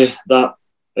did say that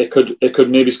it could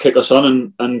maybe kick us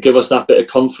on and give us that bit of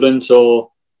confidence, or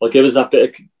give us that bit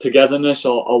of togetherness,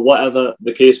 or whatever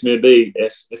the case may be.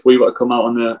 If we were to come out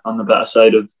on the better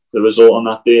side of the result on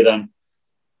that day, then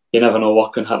you never know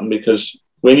what can happen, because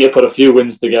we need to put a few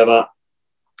wins together,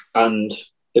 and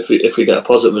if we get a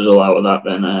positive result out of that,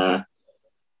 then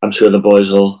I'm sure the boys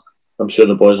will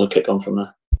kick on from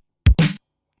there.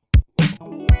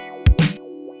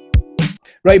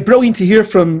 Right, brilliant to hear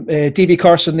from Davie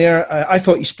Carson there. I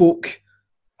thought he spoke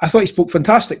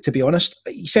fantastic, to be honest.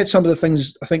 He said some of the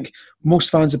things I think most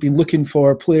fans have been looking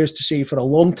for players to say for a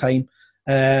long time.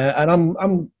 And I'm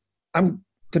going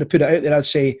to put it out there. I'd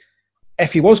say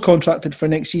if he was contracted for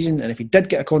next season, and if he did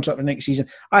get a contract for next season,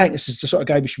 I think this is the sort of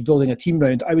guy we should be building a team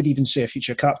around. I would even say a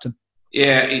future captain.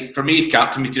 Yeah, for me, he's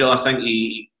captain material. I think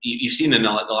you've seen in the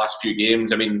last few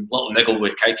games. I mean, little niggle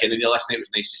with Kai Kennedy last night was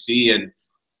nice to see, and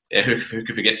who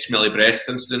could forget smelly breath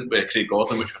incident with Craig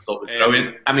Gordon, which I thought was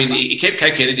brilliant. I mean, he kept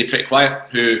Kai Kennedy pretty quiet,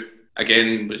 who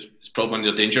again was probably one of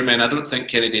their danger men. I don't think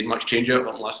Kennedy had much change out of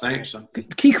him last night. So,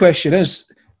 key question is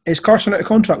Carson out of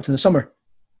contract in the summer?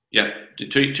 Yeah, the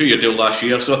 2-year deal last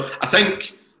year. So I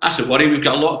think that's the worry. We've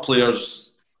got a lot of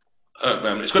players.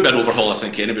 It's going to be an overhaul, I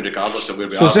think, anyway, regardless of where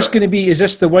we are. So is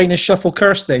this the wine is shuffle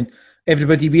curse then?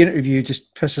 Everybody we interview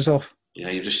just pisses off. Yeah,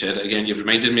 you just said it again. You've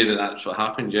reminded me that that's what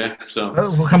happened. Yeah, so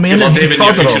well, can we interview David,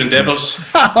 your future endeavours?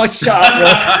 Oh, shut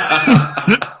up,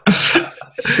 Ross!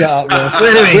 Shut up, Ross.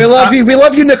 Well, anyway, we love you. We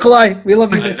love you, Nikolay. We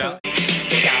love you, Nikolay.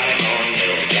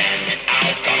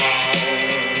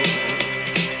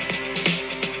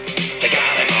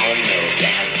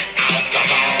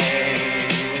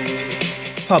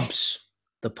 Pubs,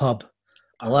 the pub.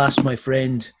 Alas, my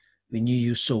friend, we knew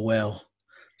you so well.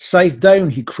 Scythe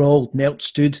down, he crawled, knelt,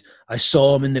 stood. I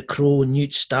saw him in the crow,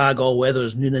 newt, stag, all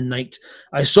weathers, noon and night.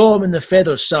 I saw him in the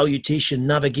feathers, salutation,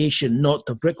 navigation, not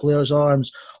the bricklayer's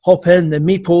arms. Hop in, the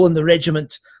maypole and the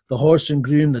regiment, the horse and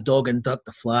groom, the dog and duck,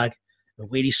 the flag. And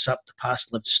where he supped, the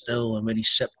past lived still, and where he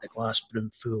sipped, the glass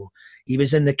brimmed full. He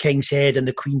was in the king's head and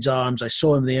the queen's arms. I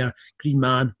saw him there, green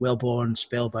man, well-born,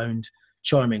 spellbound.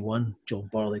 Charming one,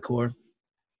 John Barleycorn.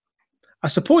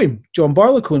 That's a poem, John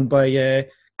Barleycorn, by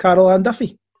Carol Ann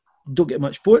Duffy. Don't get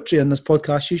much poetry on this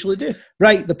podcast, usually do.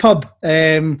 Right, the pub.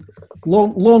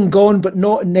 Long gone, but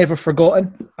not never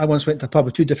forgotten. I once went to a pub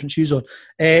with 2 different shoes on.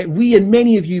 We and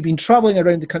many of you have been travelling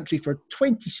around the country for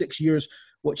 26 years,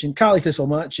 watching Cali Thistle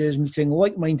matches, meeting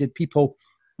like-minded people,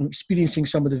 and experiencing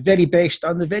some of the very best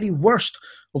and the very worst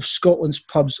of Scotland's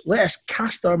pubs. Let us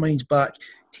cast our minds back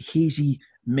to hazy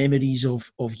memories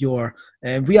of yore.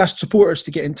 We asked supporters to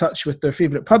get in touch with their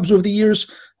favourite pubs over the years,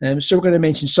 so we're going to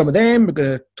mention some of them. We're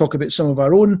going to talk about some of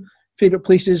our own favourite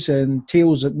places and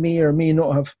tales that may or may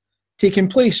not have taken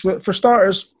place. For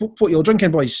starters, what you're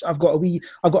drinking, boys? I've got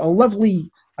a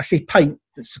lovely, I say pint,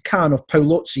 it's a can of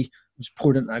Paolozzi. It's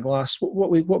poured into a glass.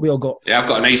 What we all got? Yeah, I've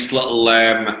got a nice little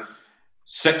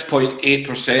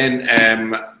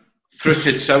 6.8%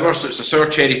 fruited sour, so it's a sour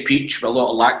cherry peach with a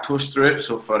lot of lactose through it.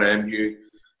 So for you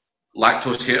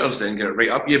lactose haters, then get it right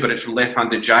up you. But it's from Left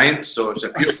Handed Giant, so it's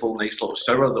a beautiful, nice little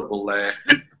sour that will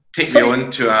take me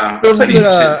on to a.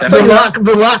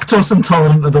 The lactose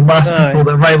intolerant are the last people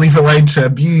that Riley's allowed to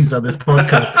abuse on this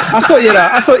podcast. I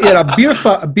thought you're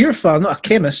a beer fan, not a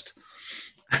chemist.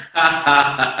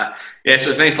 Yeah, so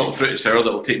it's a nice little fruited sour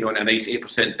that will take me on a nice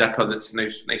 8% dipper that's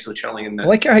nicely chilling in there. I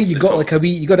like it how you got like a wee.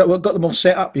 You got them all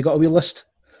set up. You got a wee list.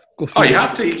 Go through you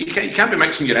have to. You can't be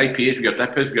mixing your IPAs with your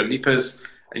dippers, with your NEPAs,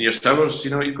 and your sours.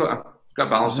 You've got to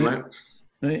balance them out.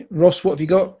 Right, Ross, what have you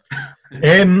got?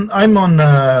 I'm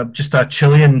on just a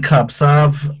Chilean Cab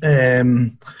Sav.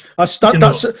 That's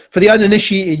for the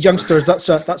uninitiated youngsters.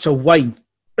 That's a wine.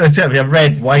 It's a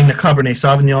red wine, a Cabernet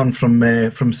Sauvignon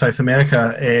from South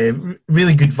America.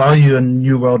 Really good value in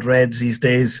New World Reds these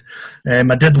days.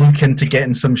 I did look into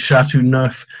getting some Chateau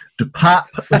Neuf du Pape,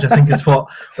 which I think is what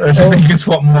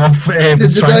Moff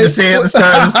was trying to say at the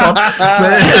start of this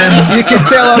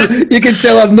podcast. You can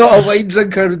tell I'm not a wine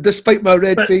drinker, despite my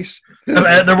red face.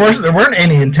 There weren't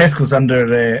any in Tesco's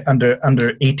under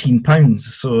 £18.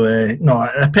 So no,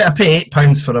 I pay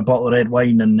 £8 for a bottle of red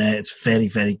wine, and it's very,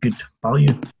 very good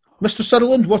value. Mr.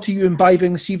 Sutherland, what are you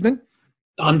imbibing this evening?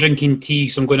 I'm drinking tea,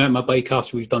 so I'm going out on my bike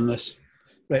after we've done this.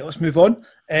 Right, let's move on.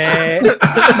 Mr.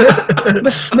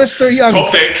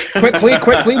 Young,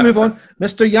 quickly move on.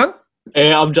 Mr. Young?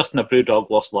 I'm just in a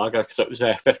Brewdog Lost Lager because it was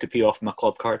 50p off my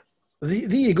club card. There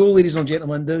you go, ladies and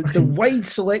gentlemen. The wide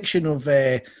selection of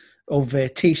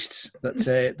tastes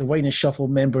that the Wine and Shuffle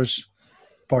members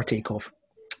partake of.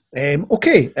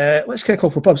 Let's kick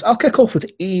off with pubs. I'll kick off with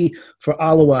A for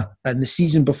Alloa and the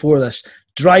season before this,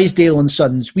 Drysdale and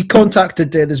Sons. We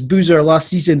contacted this boozer last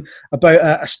season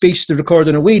about a space to record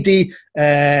an away day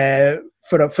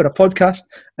for a podcast.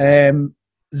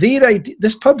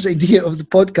 This pub's idea of the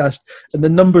podcast and the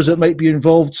numbers that might be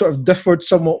involved sort of differed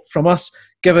somewhat from us,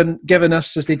 given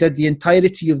us, as they did, the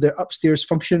entirety of their upstairs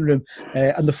function room,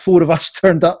 and the four of us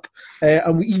turned up,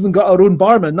 and we even got our own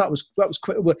barman. That was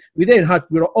quite. We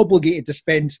were obligated to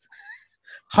spend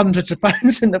hundreds of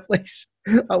pounds in the place.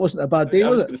 That wasn't a bad day,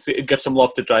 was it? Give some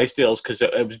love to Drysdales because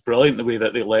it was brilliant the way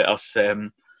that they let us. They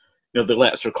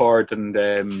let us record, and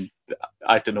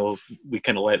I don't know, we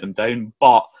kind of let them down,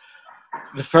 but.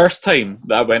 The first time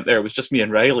that I went there was just me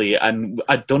and Riley, and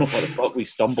I don't know what the fuck we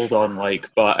stumbled on,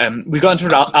 but we got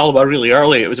into Alamo really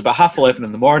early. It was about 11:30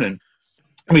 in the morning,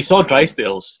 and we saw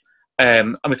Drysdales,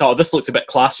 and we thought, this looked a bit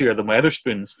classier than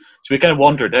Wetherspoons. So we kind of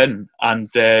wandered in, and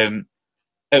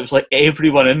it was like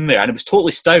everyone in there, and it was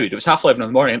totally stout. It was 11:30 in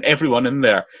the morning, and everyone in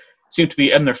there seemed to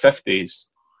be in their 50s,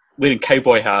 wearing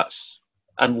cowboy hats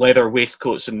and leather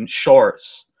waistcoats and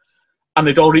shorts. And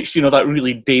they'd all reached, that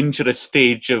really dangerous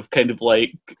stage of kind of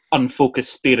like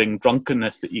unfocused staring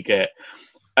drunkenness that you get,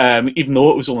 even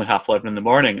though it was only 11:30 in the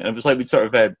morning. And it was like we'd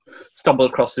sort of stumbled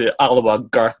across the Alloa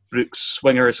Garth Brooks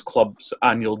Swingers Club's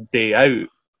annual day out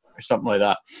or something like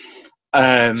that.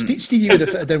 Stevie would have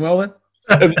fitted in well then.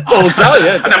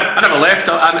 Yeah. I never left.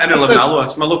 I never lived in Alloa.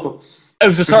 It's my local. It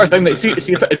was the sort of thing that, see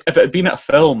if it had been a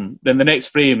film, then the next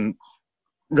frame,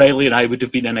 Riley and I would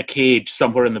have been in a cage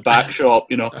somewhere in the back shop,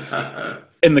 in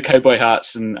the cowboy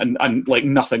hats and like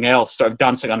nothing else, sort of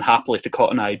dancing unhappily to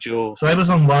Cotton Eye Joe. So I was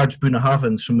on large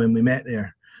Bunnahavens from when we met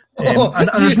there. And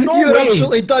there's no way,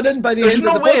 absolutely done in by the end of the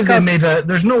podcast.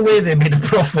 There's no way they made a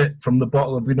profit from the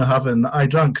bottle of Bunnahaven that I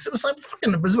drank, because it was like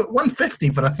it was about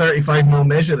 $1.50 for a 35ml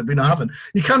measure of Bunnahaven.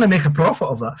 You can't make a profit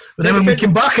of that. But then when we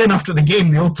came back in after the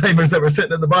game, the old timers that were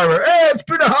sitting at the bar were, "Hey, it's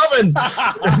Bunnahaven!"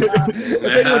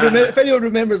 If anyone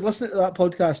remembers listening to that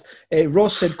podcast,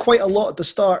 Ross said quite a lot at the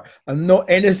start and not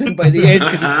anything by the end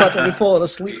because he practically fallen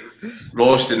asleep.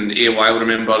 Ross and AY will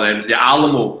remember the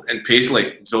Alamo in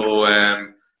Paisley. So.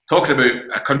 Talking about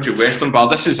a country western bar,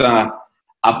 this is a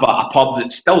pub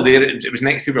that's still there. It was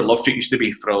next to where Love Street used to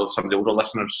be for some of the older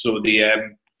listeners. So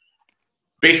it's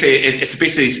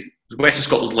basically West of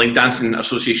Scotland Line Dancing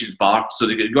Association's bar. So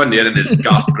they go in there and there's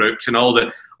Garth Brooks and all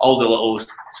the little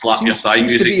slap your thigh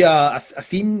music. Seems to be a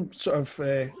theme sort of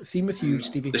theme with you,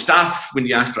 Stevie. The staff, when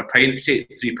you ask for a pint, say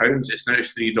it's £3. It's now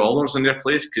 $3 in their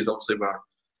place because obviously we're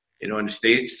in the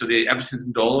States, so everything's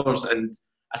in dollars. And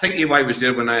I think AY was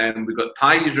there when we got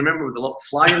pies, remember, with the little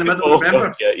fly in the middle,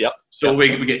 remember? Yeah. So we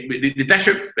get the dish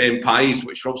out pies,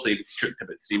 which were obviously cooked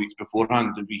about 3 weeks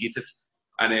beforehand and reheated.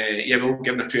 And we'll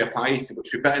give them a tray of pies,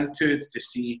 which we bit into to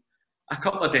see a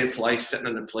couple of dead flies sitting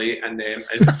on the plate. And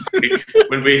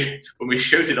when we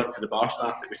shouted up to the bar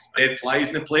staff that was dead flies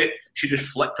in the plate, she just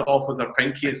flicked it off with her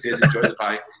pinky and says, "Enjoy the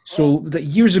pie." So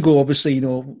years ago, obviously,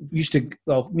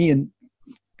 me and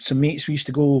some mates, we used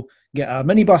to go get a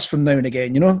minibus from now and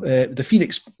again, the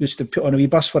Phoenix used to put on a wee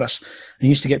bus for us and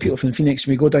used to get people from the Phoenix,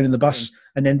 and we go down in the bus,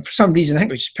 and then for some reason I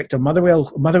think we just picked a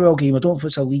Motherwell game. I don't know if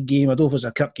it's a league game, I don't know if it's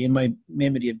a cup game, my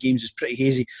memory of games is pretty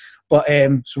hazy, but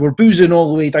so we're boozing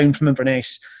all the way down from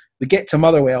Inverness. We get to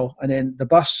Motherwell and then the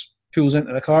bus pulls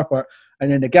into the car park, and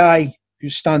then the guy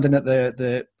who's standing at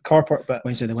the car park bit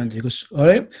points out the window, he goes, "All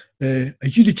right, are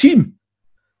you the team?"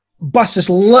 buses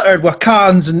littered with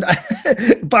cans and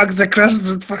bags of crisps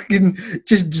and fucking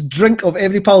just drink of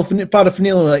every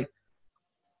paraphernalia. Like,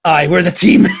 aye, we're the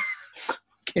team.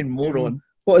 Fucking moron.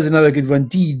 What is another good one?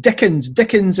 Dickens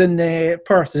in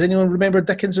Perth. Does anyone remember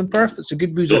Dickens in Perth? It's a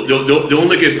good boozer. The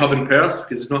only good pub in Perth,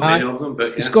 because there's not many of them.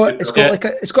 But yeah,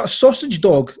 it's got a sausage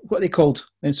dog. What are they called?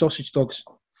 Sausage dogs.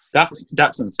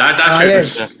 Dachshunds.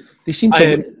 Yes. They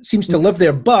seems to live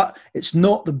there, but it's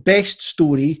not the best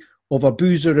story of a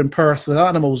boozer in Perth with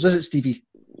animals, is it, Stevie?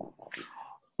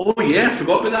 Oh yeah, I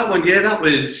forgot about that one. Yeah, that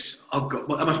was,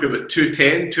 that must be about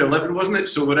 2:10, 2:11, wasn't it?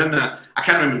 So we're in I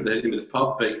can't remember the name of the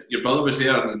pub, but your brother was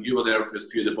there and you were there with a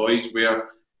few of the boys, where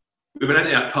we went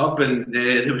into a pub and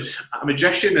there was a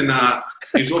magician and an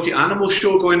exotic animal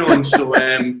show going on. So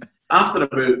after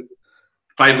about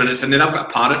 5 minutes, and then I've got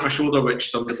a parrot on my shoulder, which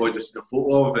some of the boys just took a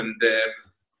photo of, and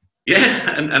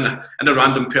and a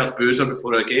random Perth boozer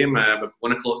before a game, about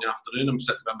 1 o'clock in the afternoon, I'm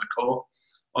sitting by my car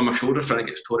on my shoulder trying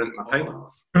to get torn into my pint.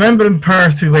 Remember in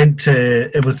Perth we went to,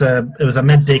 it was a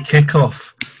midday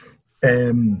kickoff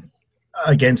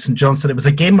against St Johnstone. It was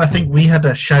a game I think we had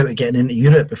a shout at getting into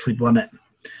Europe if we'd won it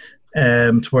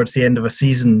towards the end of a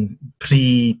season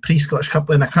pre Scottish Cup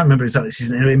win. I can't remember exactly the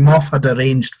season. Anyway, Moff had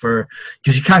arranged for,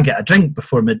 because you can't get a drink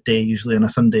before midday usually on a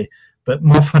Sunday, but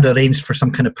Moff had arranged for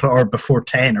some kind of, or before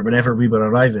 10 or whenever we were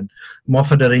arriving, Moff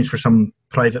had arranged for some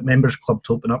private members club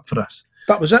to open up for us.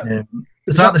 That was it.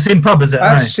 Is that the same pub, is it?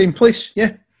 That's the same place,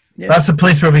 yeah. That's the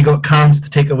place where we got cans to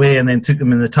take away and then took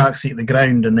them in the taxi at the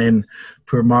ground, and then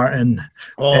poor Martin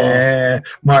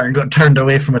got turned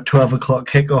away from a 12 o'clock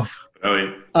kickoff.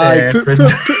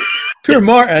 Poor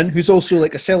Martin, who's also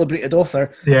like a celebrated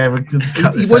author. Yeah,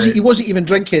 he wasn't even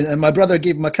drinking, and my brother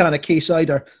gave him a can of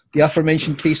K-cider, the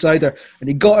aforementioned K-cider, and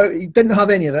he got out. He didn't have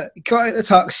any of it. He got out of the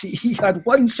taxi. He had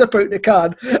one sip out of the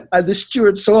can, and the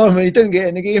steward saw him, and he didn't get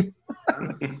in the game.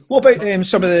 What about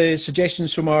some of the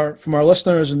suggestions from our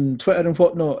listeners and Twitter and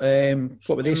whatnot?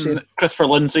 What were they saying? Christopher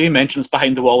Lindsay mentions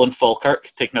Behind the Wall in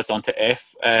Falkirk, taking us on to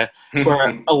F,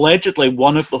 where allegedly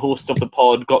one of the hosts of the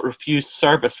pod got refused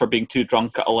service for being too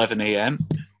drunk at 11 a.m.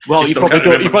 Well, you probably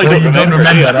don't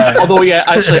remember that. Although, yeah,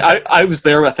 actually, I was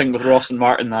there, I think, with Ross and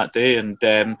Martin that day, and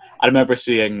I remember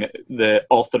seeing the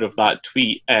author of that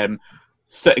tweet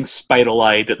sitting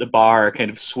spiral-eyed at the bar,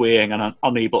 kind of swaying and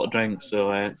unable to drink,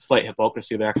 so slight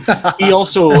hypocrisy there. He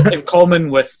also, in common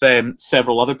with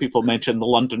several other people, mentioned the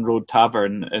London Road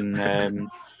Tavern in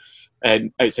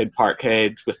outside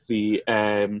Parkhead with the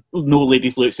no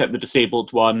ladies loo except the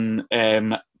disabled one,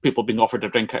 people being offered a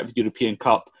drink out of the European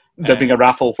Cup. There being a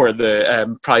raffle where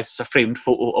the prize is a framed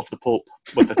photo of the Pope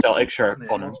with a Celtic shirt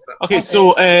on him. Okay,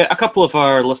 so a couple of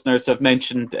our listeners have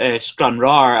mentioned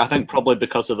Stranraer, I think probably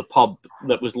because of the pub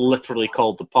that was literally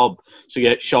called the pub. So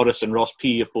yeah, Shoris and Ross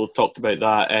P have both talked about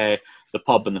that, the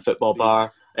pub and the football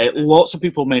bar. Lots of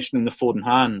people mentioning the Four in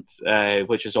Hand,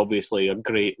 which is obviously a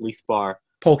great Leith bar.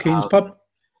 Paul Kane's pub?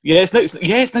 Yeah,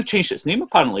 it's now changed its name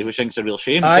apparently, which I think is a real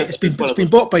shame. It's been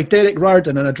bought by Derek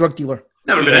Riordan and a drug dealer.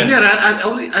 Never been in there.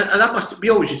 We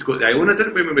always used to go to the Iona,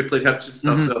 didn't we, when we played Hibs and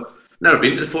stuff? So never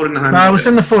been to the Four in Hand. No, I was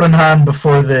in the Four in Hand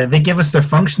before they gave us their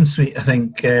function suite. I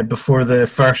think before the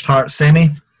first Hearts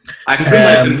semi. I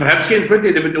couldn't for Hibs games, would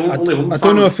they? They would only home. I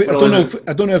don't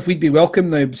know if we'd be welcome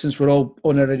now since we're all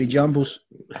honorary Jambos.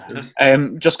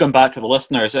 Just going back to the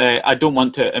listeners, I don't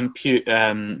want to impute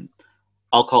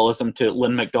alcoholism to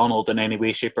Lynn MacDonald in any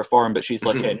way, shape or form, but she's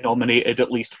nominated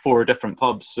at least 4 different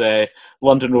pubs.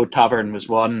 London Road Tavern was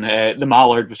one, the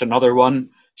Mallard was another one.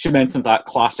 She mentioned that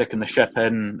classic in the Ship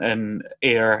in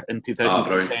Ayr in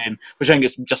 2010, which I think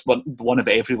is just one of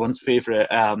everyone's favourite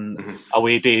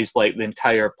away days, like the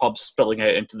entire pub spilling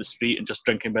out into the street and just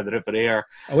drinking by the River Ayr.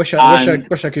 I wish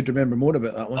I could remember more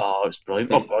about that one. Oh, it's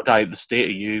brilliant. Oh God, the state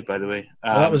of you, by the way.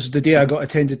 That was the day I got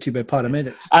attended to by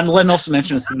paramedics. And Lynn also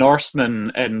mentions the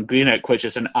Norseman in Greenock, which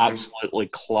is an absolutely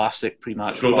classic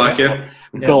pre-match throwback,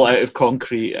 built out of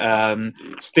concrete,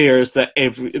 stairs that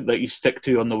you stick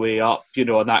to on the way up,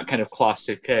 and that kind of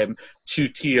classic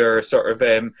 2-tier sort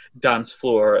of dance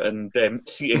floor and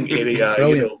seating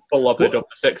area, beloved of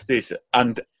the 60s,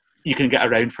 and you can get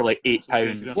around for like £8.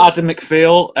 Adam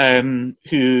McPhail,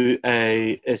 who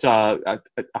is a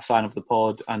fan of the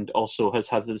pod and also has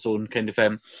had his own kind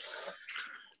of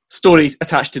story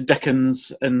attached to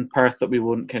Dickens in Perth that we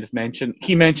won't kind of mention.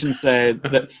 He mentions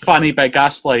that Fanny by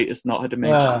Gaslight is not had to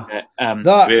mention it.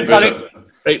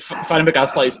 Fanny by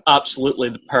Gaslight is absolutely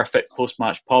the perfect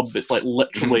post-match pub. It's like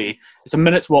literally, it's a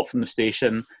minute's walk from the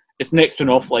station. It's next to an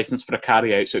off-licence for a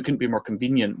carry-out, so it couldn't be more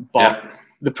convenient. But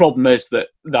the problem is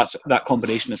that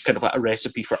combination is kind of like a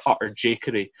recipe for utter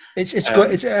jakery. It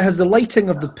has the lighting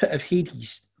of the Pit of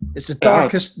Hades. It's the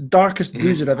darkest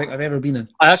boozer I think I've ever been in.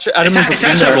 I remember. It's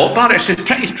actually a rock bar. It's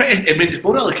pretty. I mean, it's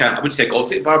more like I wouldn't say a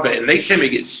gothic bar, but at night time it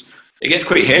gets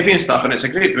quite heavy and stuff, and it's a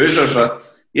great boozer. But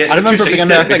yeah, I remember being in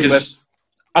there.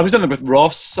 I was in there with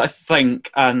Ross, I think,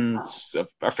 and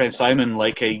our friend Simon,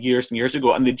 like years and years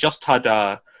ago, and they just had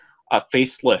a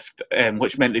facelift,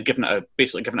 which meant they'd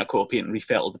basically given a coat of paint and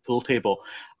refettled the pool table,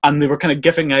 and they were kind of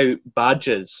giving out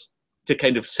badges to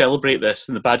kind of celebrate this,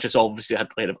 and the badges obviously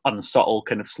had kind of unsubtle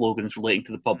kind of slogans relating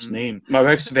to the pub's name. My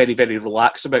wife's very, very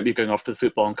relaxed about me going off to the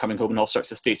football and coming home in all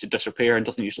sorts of states of disrepair and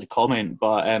doesn't usually comment,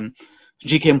 but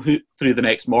she came through the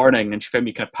next morning and she found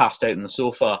me kind of passed out on the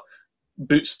sofa,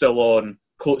 boots still on,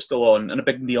 coat still on, and a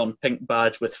big neon pink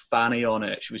badge with Fanny on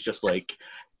it. She was just like,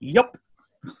 yup.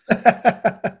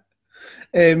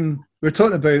 We're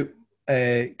talking about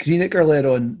Greenock earlier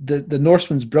on. The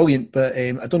Norseman's brilliant, but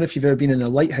I don't know if you've ever been in a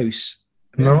Lighthouse.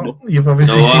 No, you've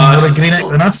obviously seen more of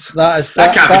Greenock than us.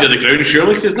 That can't be near the ground,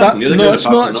 surely. It's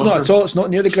not at all. It's not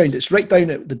near the ground. It's right down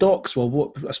at the docks. Well,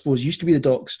 what I suppose used to be the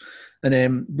docks.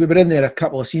 And we were in there a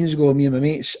couple of seasons ago, me and my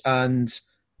mates, and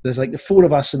there's like four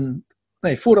of us in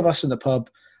the pub,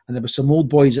 and there was some old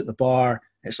boys at the bar.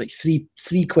 It's like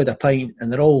three quid a pint,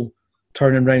 and they're all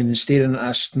turning around and staring at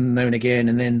us now and again,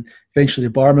 and then eventually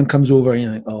the barman comes over and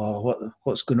you're like, oh,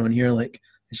 what's going on here? Like,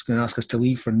 he's going to ask us to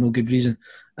leave for no good reason.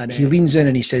 And he leans in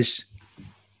and he says,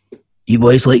 you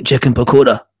boys like chicken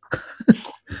pakora?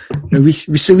 And we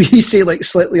say like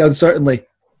slightly uncertainly,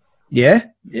 yeah,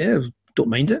 don't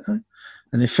mind it. And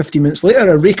then 50 minutes later,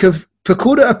 a rake of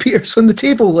pakora appears on the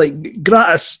table, like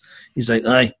gratis. He's like,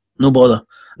 aye, no bother.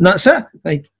 And that's it.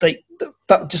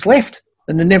 That just left.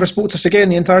 And they never spoke to us again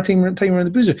the entire time around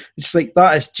the boozer. It's like,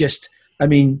 that is just, I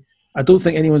mean, I don't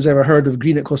think anyone's ever heard of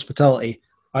Greenock hospitality.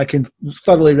 I can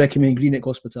thoroughly recommend Greenock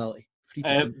hospitality.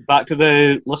 Back to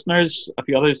the listeners, a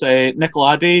few others.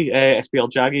 Nikolay D, SPL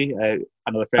Jaggy,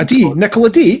 another friend. Nikolay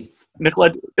D?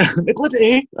 Nikolay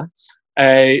D.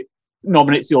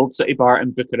 Nominates the Old City Bar in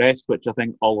Bucharest, which I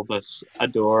think all of us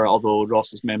adore, although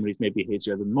Ross's memories may be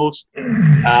hazier than most.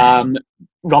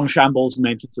 Rum Shambles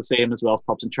mentions the same, as well as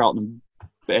pubs in Charlton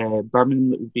and Birmingham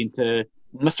that we've been to.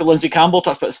 Mr. Lindsay Campbell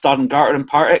talks about the Star Garter in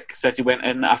Partick, says he went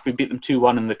in after we beat them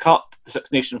 2-1 in the Cup. The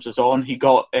Six Nations was on. He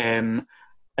got into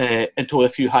a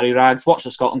few Harry Rags, watched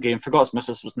the Scotland game, forgot his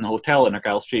missus was in the hotel in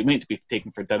Argyle Street, went to be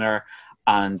taken for dinner,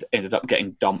 and ended up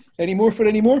getting dumped. Any more?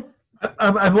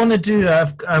 I want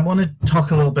to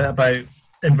talk a little bit about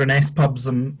Inverness pubs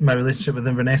and my relationship with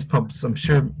Inverness pubs. I'm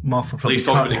sure Moff will probably please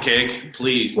talk about the keg,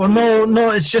 please. Well,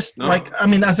 no, it's just like, I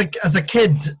mean, as a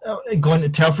kid going to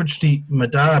Telford Street, my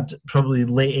dad, probably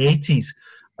late 80s,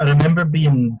 I remember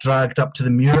being dragged up to the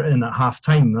Muirtown at half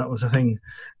time. That was a thing.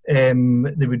 They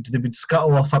would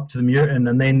scuttle off up to the Muirtown,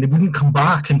 and then they wouldn't come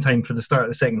back in time for the start of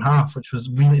the second half, which was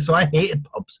really, so I hated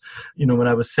pubs, when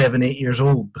I was 7-8 years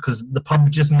old, because the pub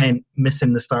just meant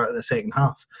missing the start of the second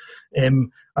half.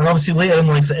 And obviously later in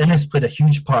life, the Innis played a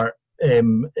huge part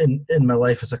in my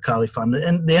life as a Cali fan.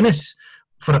 And the Innis,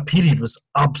 for a period, was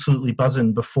absolutely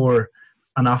buzzing before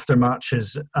and after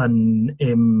matches, and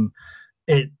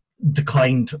it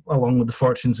declined along with the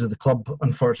fortunes of the club,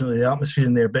 unfortunately, the atmosphere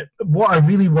in there. But what I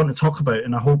really want to talk about,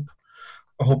 and I hope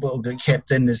it'll get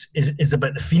kept in, is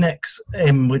about the Phoenix,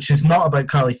 which is not about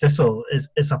Cali Thistle.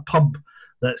 It's a pub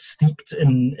that's steeped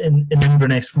in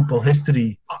Inverness football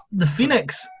history. The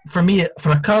Phoenix, for me,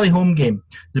 for a Cali home game,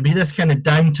 there'd be this kind of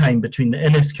downtime between the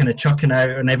Innis kind of chucking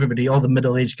out and everybody, all the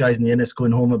middle-aged guys in the Innis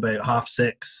going home about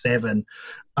 6:30, 7,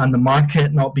 and the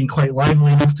market not being quite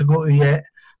lively enough to go to yet.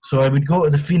 So I would go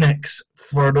to the Phoenix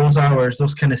for those hours,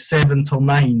 those kind of 7 till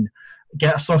 9,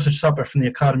 get a sausage supper from the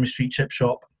Academy Street chip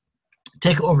shop,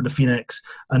 take it over to Phoenix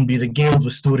and be regaled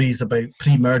with stories about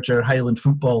pre-merger Highland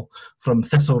football from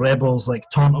Thistle rebels like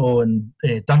Tonto and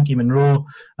Dunky Monroe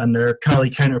and their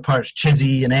Cali counterparts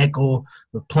Chizzy and Echo,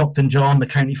 with Plockton John, the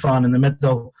county fan in the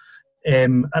middle.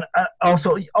 And I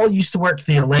also used to work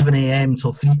the 11 a.m.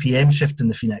 till 3 p.m. shift in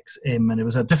the Phoenix, and it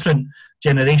was a different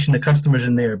generation of customers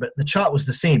in there, but the chat was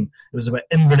the same. It was about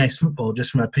Inverness football,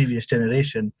 just from my previous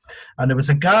generation. And there was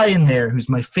a guy in there who's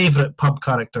my favourite pub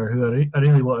character, who I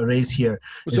really want to raise here.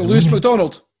 Was it Lewis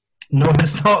McDonald? No,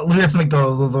 it's not Lewis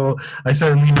McDonald, although I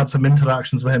certainly had some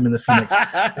interactions with him in the Phoenix.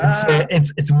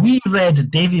 It's wee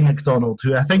red Davie McDonald,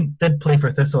 who I think did play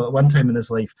for Thistle at one time in his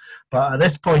life, but at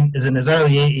this point is in his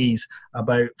early 80s,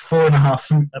 about 4.5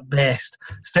 foot at best,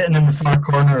 sitting in the far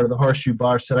corner of the Horseshoe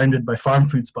Bar, surrounded by farm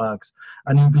foods bags.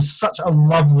 And he was such a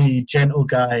lovely, gentle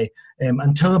guy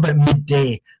until about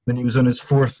midday, when he was on his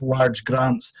 4th large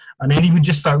grants. And then he would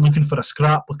just start looking for a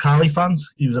scrap with Cali fans.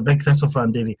 He was a big Thistle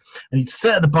fan, Davie. And he'd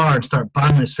sit at the bar and start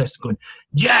banging his fist going,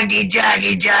 Jaggy,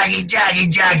 Jaggy, Jaggy, Jaggy,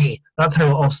 Jaggy. That's how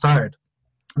it all started.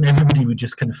 And everybody would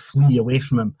just kind of flee away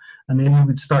from him. And then he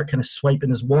would start kind of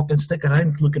swiping his walking stick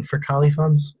around, looking for Cali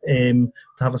fans to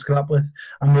have a scrap with.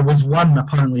 And there was one,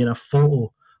 apparently, in a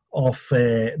photo of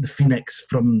the Phoenix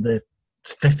from the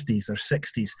 50s or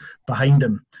 60s behind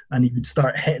him. And he would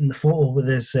start hitting the photo with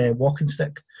his walking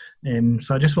stick.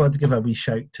 So I just wanted to give a wee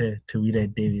shout to wee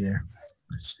Red Davie there.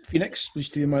 Phoenix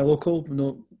used to be my local,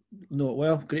 know it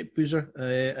well, great boozer.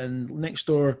 And next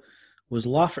door was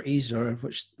Lafferty's,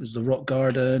 which was the Rock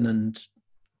Garden and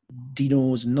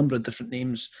Dino's, a number of different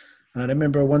names. And I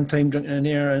remember one time drinking in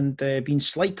there and being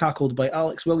slide tackled by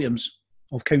Alex Williams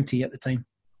of County at the time.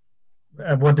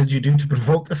 What did you do to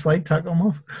provoke the slide tackle,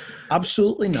 Moff?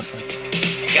 Absolutely nothing.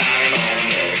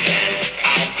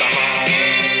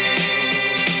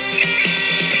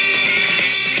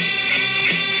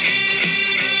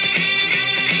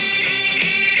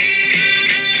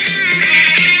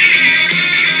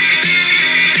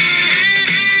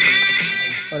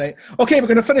 All right. Okay, we're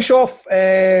going to finish off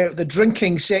the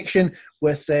drinking section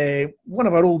with one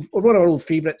of our old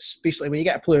favourites. Basically, where you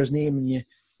get a player's name and you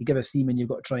give a theme and you've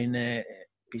got to try and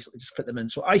basically just fit them in.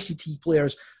 So ICT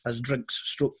players as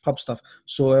drinks, pub stuff.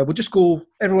 So we'll just go.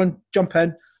 Everyone, jump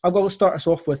in. I've got to start us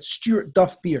off with Stuart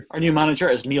Duff beer. Our new manager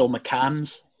is Neil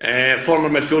McCann's. Former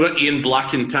midfielder Ian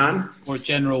Black and Tan. Or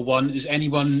General One. Is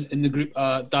anyone in the group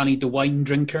Danny the wine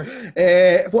drinker?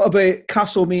 What about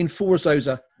Castlemaine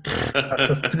Forzauser?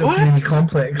 That's really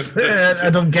complex. I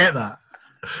don't get that.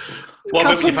 What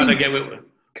about you've had a get with?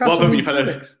 What about you've had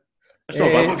a? It's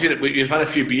not bad. You've had a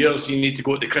few beers. You need to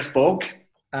go to the Chris Bog,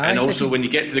 and also when you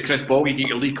get to the Chris Bog, you get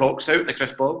your Lee Cox out in the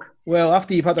Chris Bog. Well,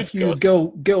 after you've had a few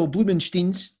Gil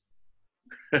Blumensteins.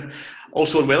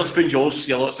 Also in Wetherspoons, you also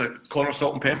see lots of corner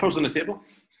salt and peppers on the table.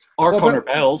 Or corner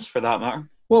bells, for that matter.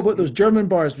 What about those German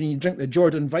bars when you drink the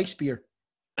Jordan Weiss beer?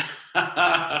 Do you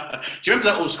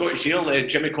remember that old Scottish ale,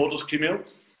 Jimmy Calder's cream ale?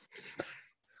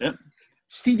 Yeah.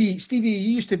 Stevie,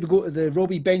 you used to go to the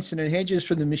Robbie Benson and Hedges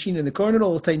from the machine in the corner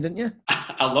all the time, didn't you?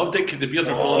 I loved it because the beers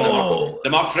were full. The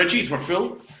Mark Fridges were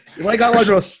full. You like that one,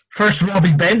 Ross? First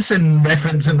Robbie Benson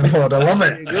reference in the pod. I love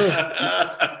it.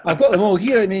 I've got them all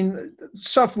here. I mean,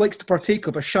 Suff likes to partake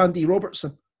of a Shandy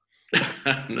Robertson.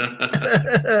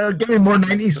 Give me more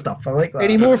 90s stuff. I like that.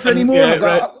 Any more?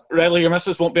 Yeah, Riley, your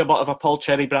missus won't be a bit of a Paul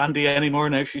Cherry brandy anymore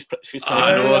now. She's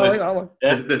I know. I like that one.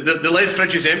 Yeah. The lead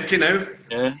fridge is empty now.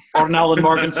 Yeah. Or an Alan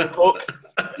Morganson Coke.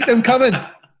 Keep them coming.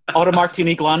 Or a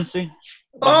Martini Glancy.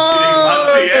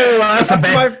 That's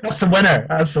the winner.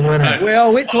 That's the winner.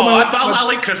 Well, wait till I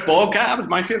like Chris Bog. That was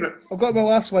my favourite. I've got my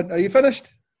last one. Are you finished?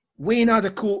 Wayne had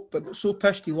a coat, but got so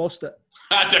pissed he lost it.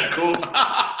 Had a coat.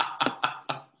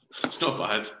 It's not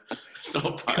bad. It's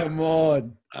not bad. Come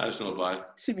on. That's not bad.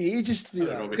 Took me ages to do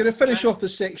that. We're going to finish off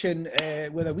this section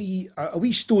with a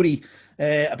wee story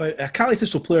about a Cali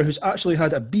Thistle player who's actually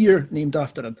had a beer named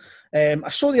after him. I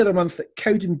saw the other month that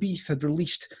Cowdenbeath had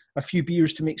released a few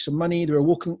beers to make some money. They were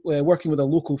working with a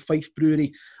local Fife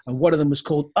brewery, and one of them was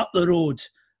called Up the Road.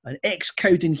 An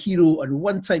ex-Cowden hero and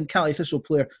one-time Cali Thistle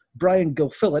player, Brian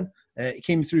Gilfillan, he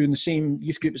came through in the same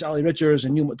youth group as Ali Ridgers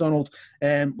and Neil McDonald,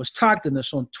 was tagged in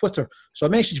this on Twitter. So I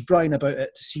messaged Brian about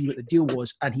it to see what the deal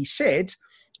was, and he said,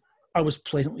 I was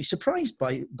pleasantly surprised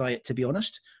by it, to be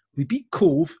honest. We beat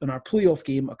Cove in our playoff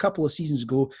game a couple of seasons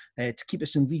ago to keep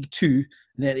us in League Two,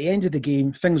 and at the end of the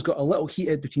game, things got a little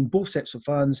heated between both sets of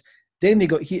fans. Then they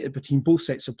got heated between both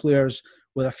sets of players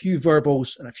with a few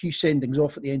verbals and a few sendings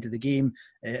off at the end of the game.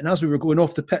 And as we were going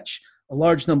off the pitch, a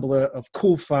large number of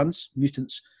Cove fans,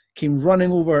 mutants, came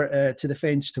running over to the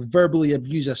fence to verbally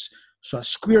abuse us. So I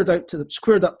squared up to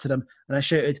them and I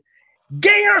shouted,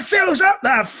 "Get yourselves up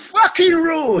that fucking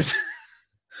road!"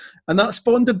 And that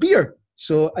spawned a beer.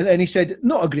 So, and he said,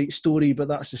 not a great story, but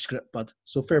that's the script, bud.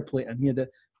 So fair play to him. He had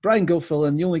Brian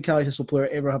Gilfillan, the only Cali Thistle player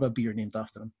ever have a beer named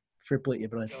after him. Fair play to you,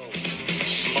 Brian. More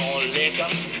liquor,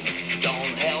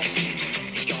 don't help.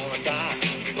 It's gonna die,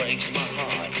 breaks my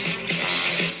heart. I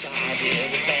decided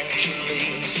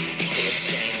eventually this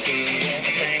ain't doing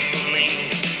anything for me.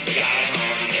 Got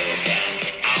on milk and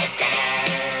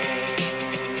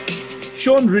alcohol.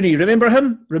 Shaun Rooney, remember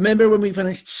him? Remember when we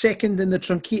finished second in the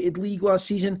truncated league last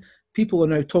season? People are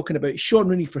now talking about Shaun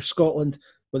Rooney for Scotland,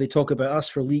 where they talk about us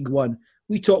for League One.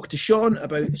 We talked to Shaun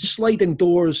about sliding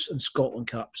doors and Scotland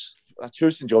caps. I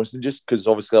chose St Johnstone just because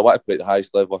obviously I want to play at the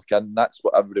highest level I can. That's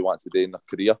what everybody wants to do in their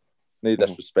career. No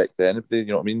disrespect to anybody, you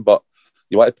know what I mean? But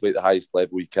you want to play at the highest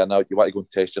level you can. You want to go and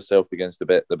test yourself against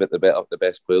the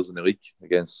best players in the league,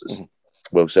 against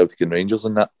Celtic and Rangers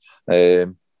and that.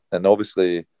 And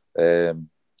obviously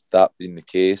that being the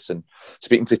case, and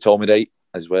speaking to Tommy Wright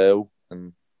as well,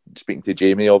 and speaking to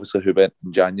Jamie, obviously, who went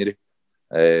in January,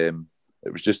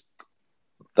 it was just,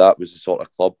 that was the sort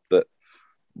of club that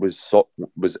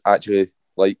was actually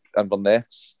like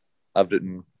Inverness.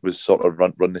 Everything was sort of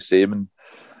run the same,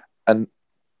 and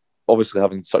obviously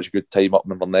having such a good time up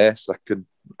in Inverness, I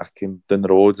came down the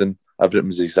road and everything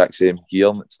was the exact same here,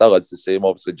 and it still is the same.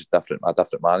 Obviously, just a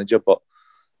different manager, but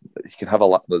you can have a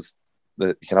laugh.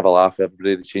 You can have a laugh.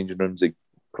 Everybody, the changing rooms are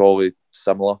probably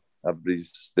similar.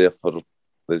 Everybody's there for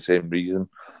the same reason,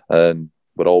 and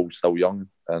we're all still young,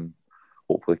 and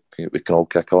hopefully we can all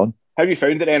kick on. How have you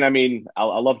found it then? I mean, I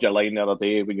loved your line the other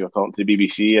day when you were talking to the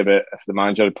BBC about if the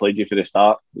manager had played you for the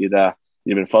start, you'd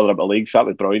been further up the league, so that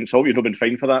was brilliant. So I hope you've not been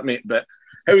fine for that, mate. But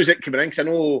how was it coming in? Because I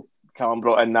know Callum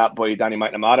brought in that boy, Danny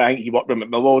McNamara. I think he worked with him at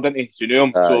Millwall, didn't he? So you knew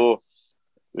him. So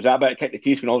was that a bit of kick the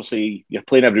teeth when obviously you're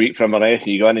playing every week for Inverness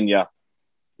and you go in and you're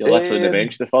literally on the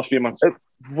bench the first few months?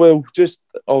 Well, just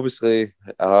obviously,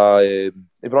 he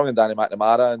brought in Danny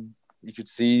McNamara, and you could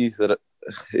see that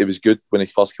it was good when he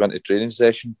first came into the training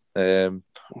session.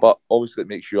 But obviously, it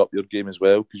makes you up your game as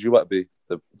well, because you want to be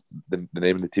the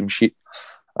name in the team sheet.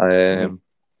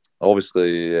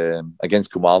 Obviously,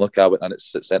 against Kilmarnock, I went in at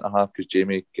centre half because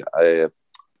Jamie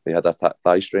he had a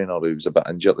thigh strain, or he was a bit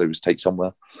injured, he was tight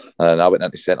somewhere, and I went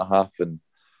into centre half, and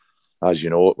as you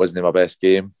know, it wasn't my best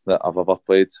game that I've ever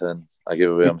played, and I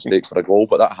gave away a mistake for a goal,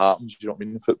 but that happens, you know what I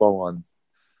mean, in football, and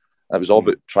it was all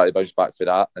about trying to bounce back for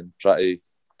that and try to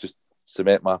just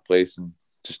cement my place and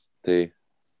just to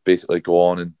basically go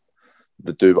on and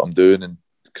do what I'm doing, and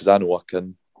because I know I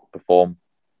can perform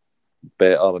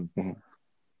better and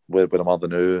where I'm at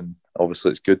now, and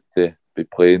obviously it's good to be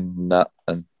playing that.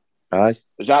 And aye,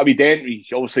 was that a wee dent? Were you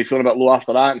obviously feeling a bit low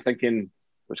after that and thinking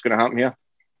what's going to happen here?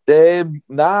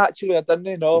 Nah, actually I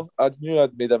didn't know. I knew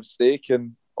I'd made a mistake,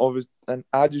 and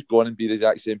I just go on and be the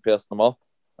exact same person I'm up.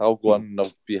 I'll go on and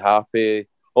I'll be happy.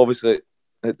 Obviously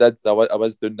it did. I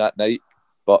was doing that night,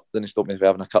 but then it stopped me from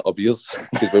having a couple of beers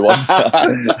because we won.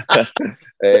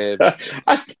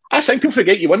 I think people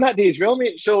forget you won that day as well,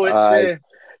 mate. So it's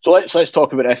so let's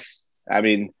talk about this. I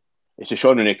mean, it's the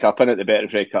Shaun Rooney Cup, isn't it? The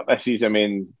Betfred Cup this season. I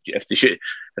mean, if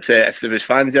there was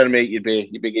fans there, mate, you'd be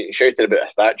getting shouted about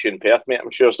a statue in Perth, mate, I'm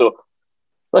sure. So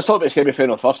let's talk about the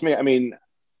semi-final first, mate. I mean,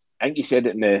 I think you said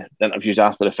it in the interviews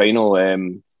after the final.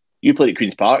 You played at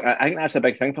Queen's Park. I think that's a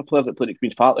big thing for players that played at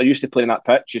Queen's Park. They're used to playing that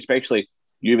pitch, especially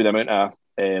you with the amount of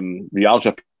yards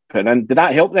you're putting in. Did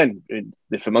that help then?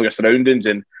 The familiar surroundings,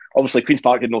 and obviously Queen's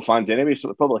Park had no fans anyway, so it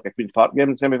was probably like a Queen's Park game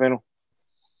in the semi-final.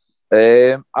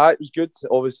 It was good.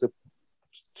 Obviously,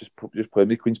 just playing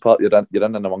with Queen's Park, you're in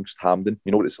and amongst Hampden.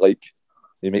 You know what it's like.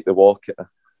 You make the walk.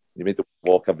 You made the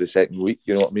walk every second week.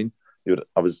 You know what I mean.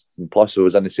 Plus I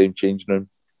was in the same changing room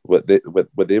what they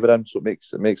were in, so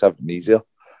it makes everything easier.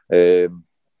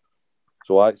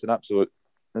 So it's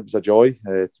it was a joy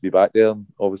to be back there, and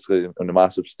obviously on the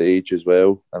massive stage as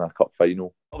well, in a cup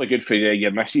final. Probably good for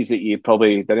your missus that you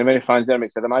probably didn't have any fans there,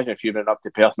 mate. I'd imagine if you went up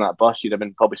to Perth on that bus, you'd have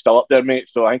been probably still up there, mate.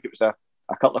 So I think it was a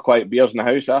couple of quiet beers in the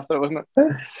house after, wasn't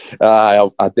it?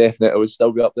 I definitely would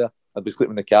still be up there. I'd be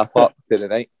sleeping in the car park for the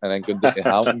night and then going down to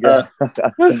Hamilton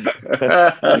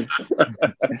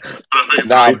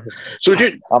again. So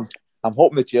I'm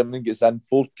hoping the chairman gets in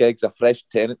 4 kegs of fresh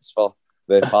tenants for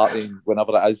the party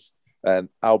whenever it is, and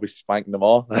I'll be spanking them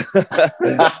all.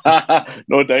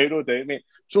 No doubt, mate.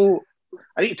 So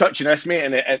I need to touch on this, mate,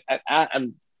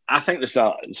 and I think there's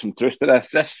some truth to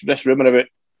this. This rumour about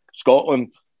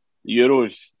Scotland, the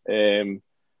Euros.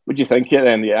 What do you think here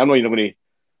then? I know you're not going to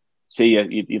say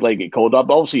you'd like to get called up,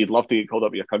 but obviously you'd love to get called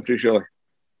up with your country, surely.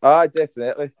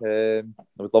 Definitely. I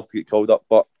would love to get called up,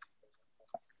 but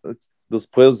there's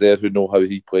players there who know how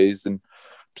he plays, and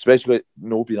especially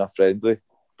being a friendly,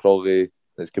 probably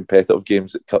there's competitive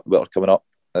games that are coming up.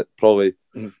 It probably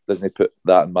doesn't put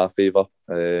that in my favour.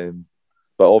 But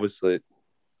obviously,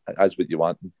 that's what you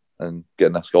want, and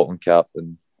getting a Scotland cap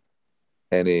in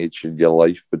any age in your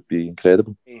life would be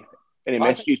incredible. Any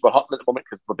messages? We're hurting at the moment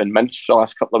because we've been minced for the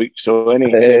last couple of weeks. So any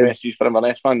messages for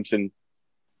Inverness fans and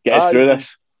get us through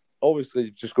this? Obviously,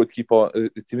 you've just got to keep on.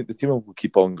 The team will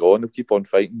keep on going. They'll keep on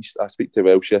fighting. I speak to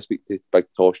Welsh. I speak to Big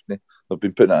Toshny. They've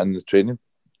been putting it in the training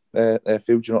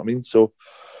field. You know what I mean? So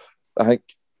I think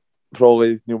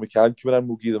probably Neil McCann coming in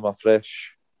will give them a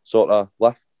fresh sort of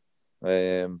lift.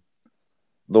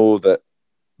 Know that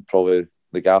probably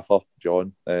the gaffer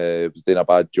John was doing a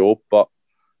bad job, but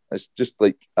it's just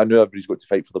like I know everybody's got to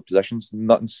fight for their positions.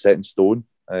 Nothing's set in stone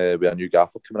with a new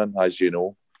gaffer coming in, as you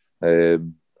know.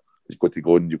 he's got to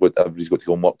go and everybody's got to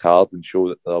go and work hard and show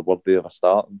that they're worthy of a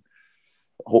start. And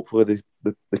hopefully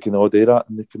they can all do that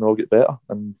and they can all get better.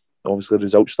 And obviously the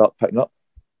results start picking up.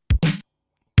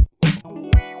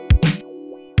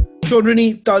 Shaun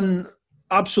Rooney done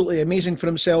absolutely amazing for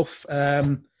himself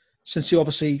since he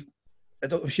obviously,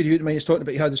 I'm sure you wouldn't mind us talking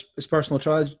about, he had his personal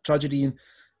tragedy, and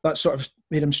that sort of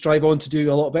made him strive on to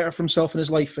do a lot better for himself in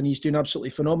his life, and he's doing absolutely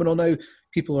phenomenal now.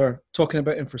 People are talking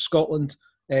about him for Scotland.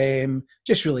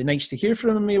 Just really nice to hear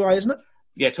from him, Mayway, isn't it?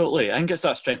 Yeah, totally. I think it's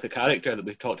that strength of character that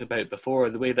we've talked about before,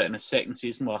 the way that in his second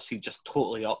season last, he just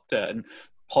totally upped it, and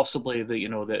possibly the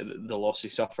loss he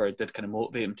suffered did kind of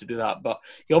motivate him to do that. But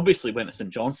he obviously went to St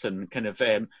Johnstone, kind of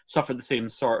suffered the same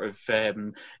sort of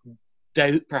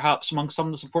doubt perhaps among some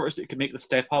of the supporters that he could make the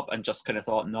step up, and just kind of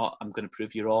thought, no, I'm going to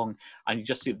prove you wrong. And you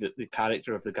just see the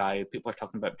character of the guy. People are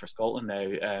talking about him for Scotland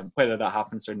now. Whether that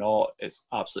happens or not, it's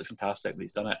absolutely fantastic that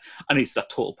he's done it, and he's a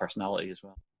total personality as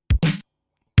well.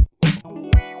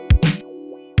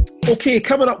 Okay,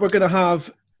 coming up, we're going to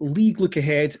have League Look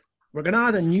Ahead. We're going to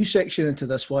add a new section into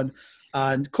this one,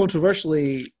 and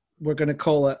controversially, we're going to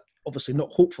call it, obviously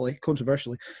not hopefully,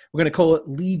 controversially, we're going to call it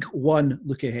League One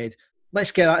Look Ahead.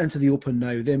 Let's get that into the open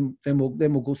now. Then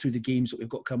we'll go through the games that we've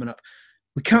got coming up.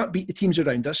 We can't beat the teams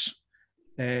around us.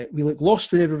 We look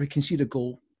lost whenever we concede a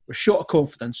goal. We're short of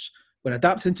confidence. We're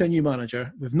adapting to a new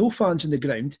manager. We've no fans in the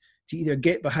ground to either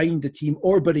get behind the team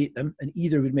or berate them, and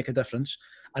either would make a difference.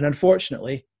 And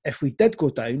unfortunately, if we did go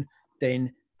down,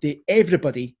 then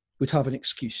everybody would have an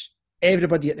excuse.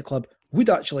 Everybody at the club would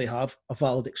actually have a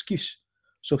valid excuse.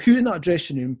 So who in that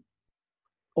dressing room,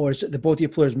 or is it the body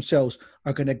of players themselves,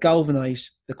 are going to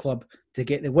galvanise the club to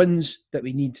get the wins that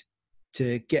we need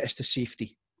to get us to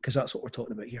safety? Because that's what we're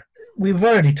talking about here. We've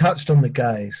already touched on the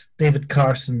guys. Davie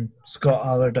Carson, Scott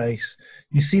Allardyce.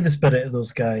 You see the spirit of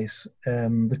those guys.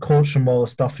 The coach from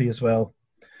Wallace Duffy as well.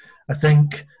 I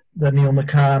think that Neil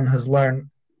McCann has learned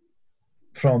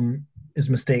from his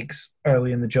mistakes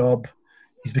early in the job.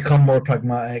 He's become more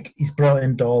pragmatic. He's brought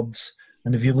in Dobbs.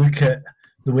 And if you look at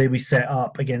the way we set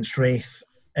up against Raith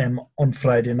on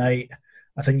Friday night,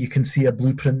 I think you can see a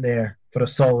blueprint there for a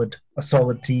solid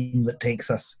team that takes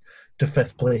us to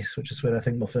fifth place, which is where I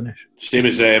think we'll finish. Same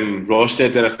as Ross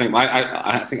said there. I think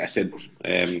I said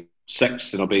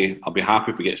sixth, and I'll be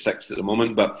happy if we get sixth at the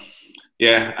moment. But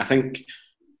yeah, I think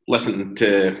listening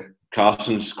to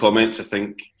Carson's comments, I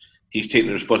think he's taking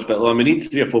the responsibility. I mean, we need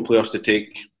 3 or 4 players to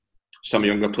take some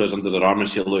younger players under their arm and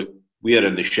say, look, we are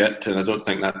in the shit, and I don't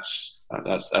think that's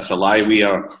a lie. We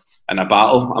are in a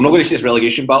battle. I'm not going to say it's a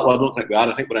relegation battle. I don't think we are.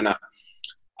 I think we're in a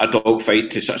dog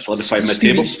fight to sort of solidify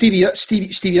mid-table.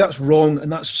 Stevie, that's wrong,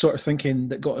 and that's the sort of thinking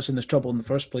that got us in this trouble in the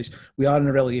first place. We are in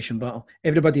a relegation battle.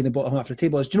 Everybody in the bottom half of the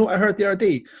table is. Do you know what I heard the other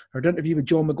day? I heard an interview with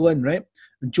John McGlynn, right?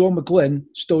 And John McGlynn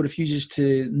still refuses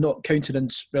to not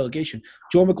countenance relegation.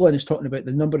 John McGlynn is talking about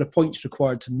the number of points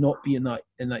required to not be in that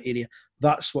area.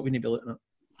 That's what we need to be looking at.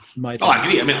 I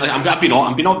agree. I mean,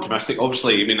 I'm being optimistic.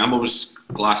 Obviously, I mean, I'm always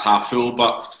glass half full,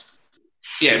 but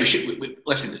yeah, we should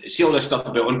listen. See all this stuff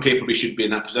about on paper, we should be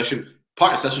in that position.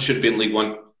 Part of this should be in League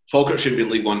One. Falkirk should be in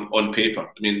League One on paper.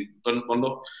 I mean, we're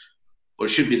not, or it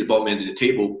should be the bottom end of the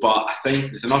table. But I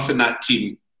think there's enough in that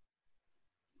team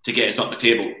to get us up the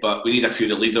table. But we need a few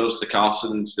of the leaders, the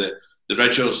Carsons, the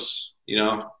Ridgers. You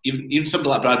know, even somebody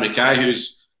like Brad Mackay,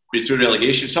 who's been through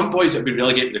relegation. Some boys that have been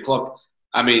relegated to the club.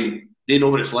 I mean, they know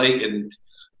what it's like. And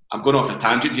I'm going off a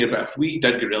tangent here, but if we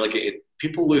did get relegated,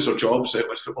 people lose their jobs out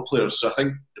with football players. So I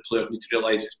think the players need to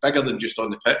realise it's bigger than just on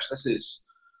the pitch. This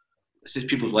is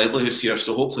people's livelihoods here.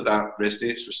 So hopefully that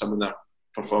resonates with some of their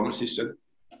performances soon.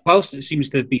 Whilst it seems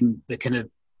to have been the kind of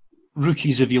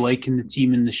rookies, if you like, in the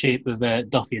team in the shape of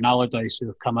Duffy and Allardyce, who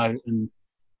have come out and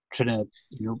trying to,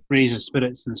 raise his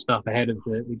spirits and stuff ahead of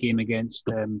the game against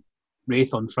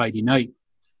Raith on Friday night.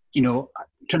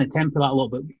 Trying to temper that a little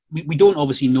bit. We don't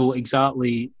obviously know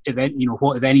exactly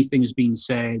what, if anything, is being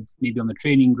said, maybe on the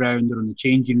training ground or in the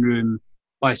changing room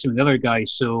by some of the other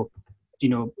guys. So,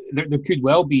 there could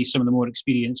well be some of the more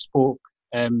experienced folk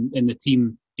in the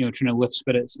team, trying to lift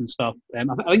spirits and stuff. I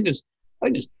think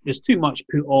there's too much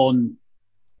put on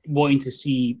wanting to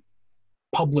see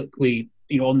publicly,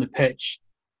 on the pitch,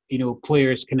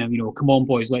 players kind of, come on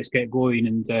boys, let's get going.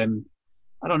 And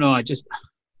I don't know,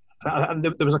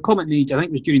 there was a comment made, I think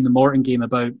it was during the Morton game,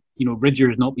 about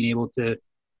Ridgers not being able to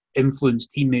influence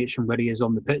teammates from where he is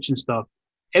on the pitch and stuff.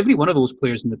 Every one of those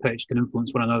players in the pitch can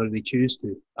influence one another if they choose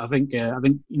to. I think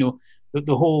the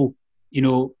whole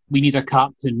we need a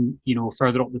captain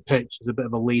further up the pitch is a bit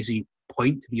of a lazy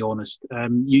point, to be honest.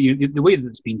 The way that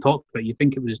it's been talked about, you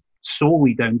think it was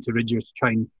solely down to Ridgers to try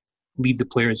and lead the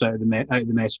players out of the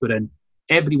mess we're in.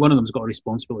 every one of them's got a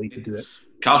responsibility to do it.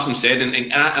 Carson said,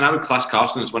 and I would class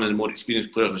Carson as one of the more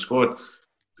experienced players in the squad.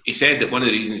 He said that one of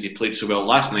the reasons he played so well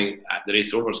last night at the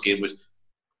Raith Rovers game was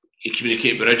he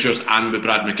communicated with Ridgers and with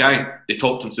Brad Mackay. They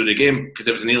talked him through the game because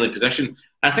it was an alien position.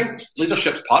 And I think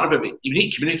leadership's part of it, but you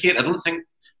need to communicate. I don't think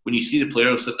when you see the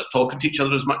players that they're talking to each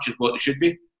other as much as what they should be.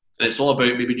 And it's all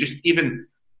about maybe just even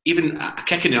a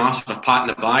kick in the arse or a pat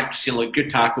in the back, just saying like good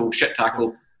tackle, shit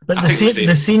tackle. But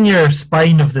the senior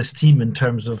spine of this team, in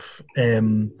terms of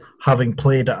having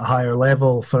played at a higher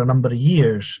level for a number of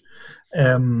years,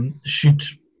 should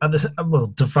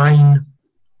Devine,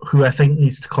 who I think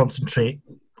needs to concentrate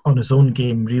on his own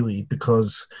game really,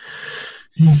 because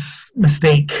he's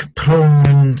mistake prone,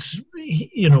 and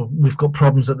we've got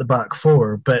problems at the back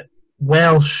four. But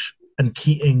Welsh and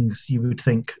Keatings, you would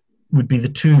think, would be the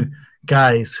two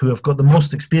guys who have got the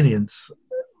most experience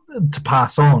to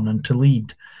pass on and to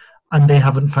lead, and they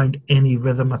haven't found any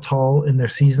rhythm at all in their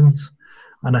seasons.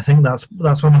 And I think that's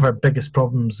one of our biggest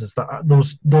problems, is that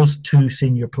those two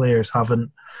senior players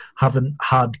haven't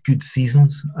had good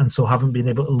seasons, and so haven't been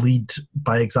able to lead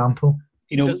by example.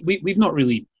 We've not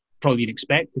really probably been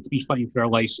expected to be fighting for our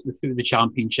lives through the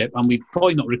championship, and we've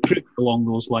probably not recruited along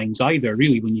those lines either,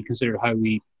 really, when you consider how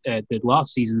we did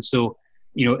last season. So,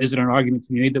 is there an argument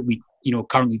to be made that we,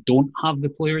 currently don't have the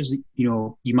players that,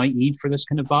 you might need for this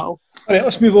kind of battle? All right,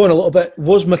 let's move on a little bit.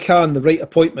 Was McCann the right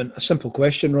appointment? A simple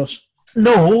question, Ross.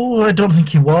 No, I don't think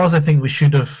he was. I think we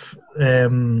should have.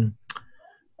 We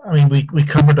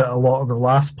covered it a lot in the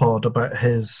last pod about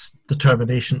his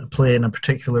determination to play in a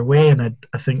particular way, and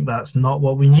I think that's not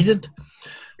what we needed.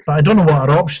 But I don't know what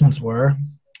our options were.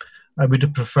 I would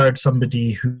have preferred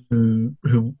somebody who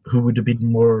would have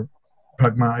been more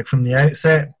pragmatic from the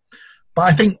outset. But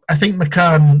I think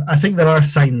McCann. I think there are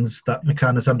signs that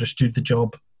McCann has understood the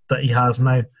job that he has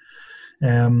now.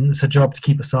 It's a job to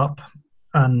keep us up,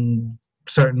 and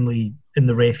certainly in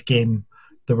the Raith game,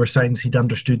 there were signs he'd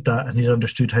understood that, and he'd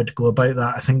understood how to go about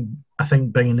that. I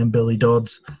think bringing in Billy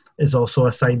Dodds is also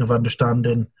a sign of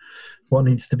understanding what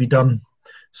needs to be done.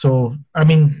 So,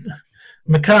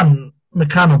 McCann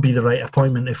will be the right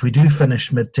appointment if we do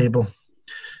finish mid-table.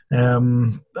 I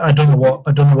don't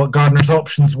know what Gardner's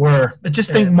options were. I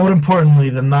just think more importantly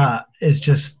than that is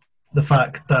just the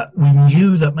fact that we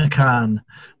knew that McCann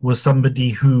was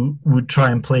somebody who would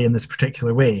try and play in this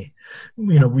particular way.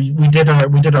 We did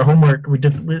our homework. We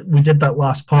did that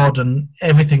last pod, and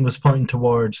everything was pointing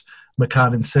towards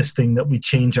McCann insisting that we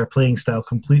change our playing style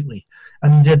completely.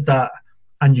 And he did that,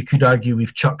 and you could argue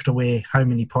we've chucked away how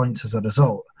many points as a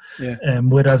result. Yeah.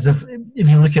 Whereas if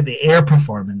you look at the Ayr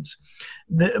performance,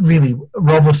 really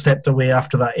Robbo stepped away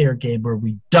after that Ayr game where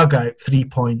we dug out 3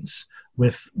 points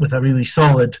with a really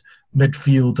solid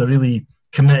midfield, a really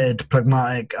committed,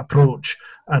 pragmatic approach,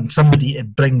 and somebody to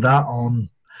bring that on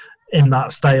in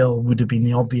that style would have been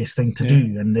the obvious thing to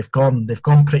do, and they've gone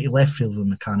pretty left field with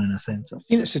McCann in a sense. I've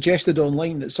seen it suggested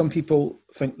online that some people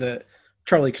think that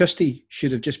Charlie Christie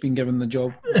should have just been given the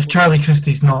job. If Charlie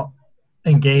Christie's not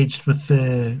engaged with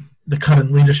the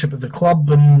current leadership of the club,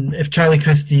 and if Charlie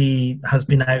Christie has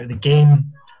been out of the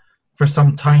game for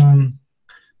some time,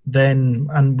 then,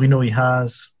 and we know he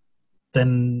has,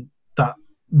 then that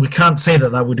we can't say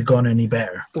that would have gone any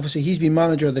better. Obviously, he's been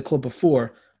manager of the club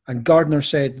before, and Gardner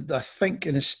said, I think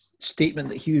in his statement,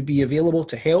 that he would be available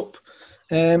to help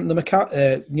Neil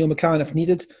McCann if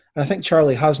needed. And I think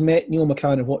Charlie has met Neil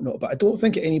McCann and whatnot, but I don't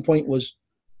think at any point was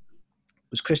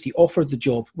Christie offered the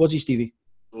job. Was he, Stevie?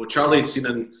 Well, Charlie had seen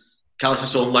in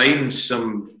Califas Online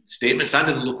some statements, and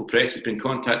in the local press he's been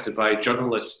contacted by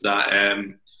journalists that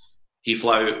he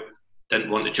flat out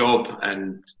didn't want the job,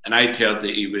 and I'd heard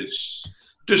that he was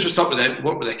doing some stuff with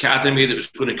the academy that was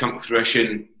going to come to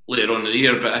fruition later on in the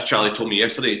year. But as Charlie told me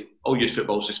yesterday, all youth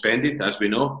football suspended, as we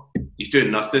know. He's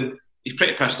doing nothing. He's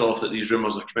pretty pissed off that these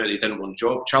rumours have come out that he didn't want the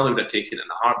job. Charlie would have taken it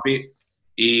in a heartbeat.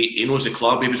 He knows the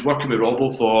club. He was working with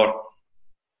Robbo for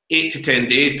 8 to 10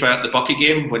 days prior to the Bucky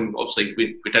game, when obviously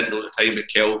we didn't know at the time that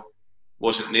Kell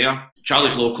wasn't there.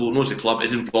 Charlie's local, knows the club,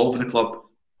 is involved with the club.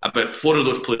 About 4 of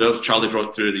those players Charlie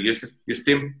brought through the youth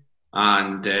team,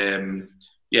 and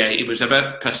he was a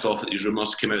bit pissed off that these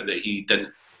rumours came out that he didn't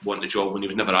want the job when he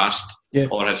was never asked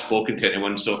or has spoken to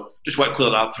anyone. So just want to clear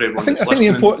that up for everyone. I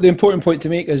think the important point to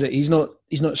make is that he's not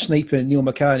sniping Neil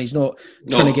McCann. He's not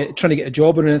trying to get a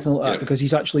job or anything like that, because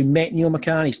he's actually met Neil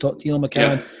McCann. He's talked to Neil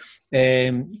McCann.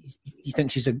 He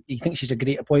thinks he's a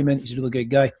great appointment. He's a really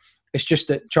good guy. It's just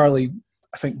that Charlie,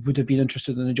 I think, would have been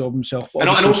interested in the job himself. And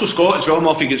also Scott as well,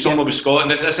 Moff. He gets on with Scott,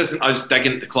 and this isn't us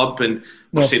digging at the club and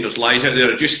we're saying there's lies out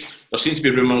there. There seems to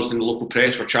be rumours in the local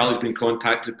press where Charlie's been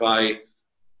contacted by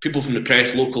people from the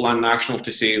press, local and national,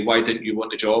 to say, why didn't you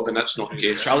want the job? And that's not the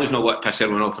case. Charlie's not what piss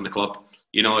everyone off in the club.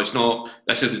 You know, it's not.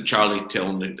 This isn't Charlie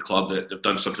telling the club that they've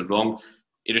done something wrong.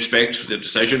 He respects the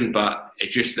decision, but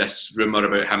it's just this rumour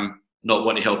about him not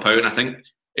wanting to help out. And I think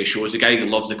it shows the guy who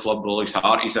loves the club with all his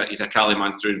heart. He's a Cali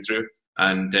man through and through,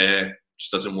 and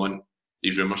just doesn't want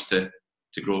these rumours to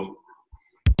grow.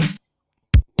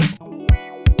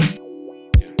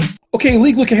 Okay,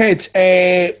 league look ahead.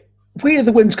 Where are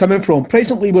the wins coming from?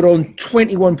 Presently, we're on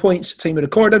 21 points at the time of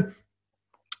recording.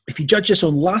 If you judge this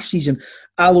on last season,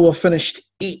 Alloa finished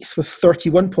 8th with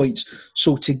 31 points.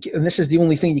 And this is the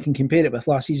only thing you can compare it with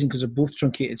last season because they're both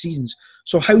truncated seasons.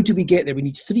 So how do we get there? We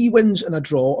need 3 wins and a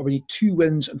draw, or we need 2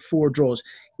 wins and 4 draws.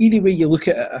 Either way you look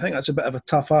at it, I think that's a bit of a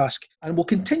tough ask. And we'll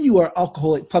continue our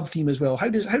alcoholic pub theme as well. How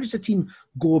does the team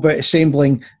go about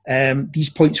assembling these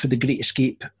points for the Great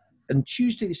Escape? On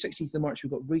Tuesday, the 16th of March,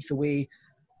 we've got Raith away.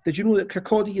 Did you know that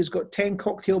Kirkcaldy has got 10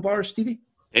 cocktail bars, Stevie?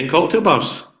 10 cocktail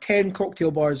bars? 10 cocktail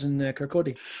bars in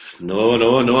Kirkcaldy. No. I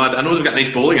know they've got a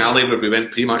nice bowling alley where we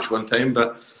went pre-match one time,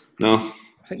 but no.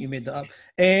 I think you made that up.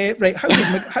 Right,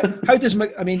 how does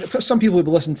I mean, some people will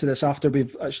be listening to this after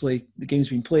the game's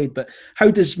been played, but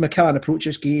how does McCann approach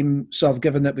this game, sort of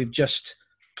given that we've just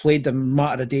played them a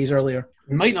matter of days earlier?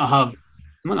 Might not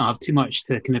have too much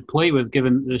to kind of play with,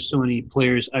 given there's so many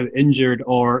players out injured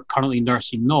or currently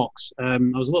nursing knocks. I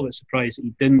was a little bit surprised that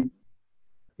he didn't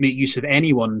make use of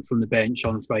anyone from the bench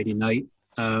on Friday night.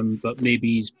 But maybe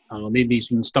he's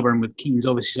been stubborn with Keane's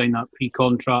obviously signed that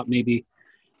pre-contract. Maybe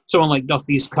someone like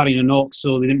Duffy's carrying a knock,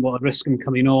 so they didn't want to risk him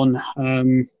coming on.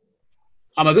 I'm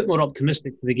a bit more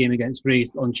optimistic for the game against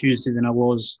Raith on Tuesday than I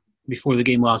was before the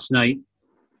game last night.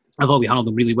 I thought we handled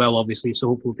them really well, obviously, so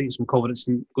hopefully we'll take some confidence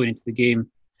in going into the game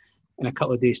in a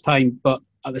couple of days' time. But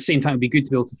at the same time, it'd be good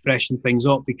to be able to freshen things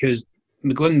up, because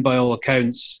McGlynn, by all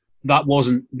accounts, that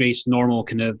wasn't Raith's normal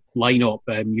kind of lineup.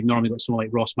 You've normally got someone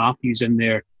like Ross Matthews in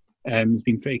there. He's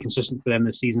been pretty consistent for them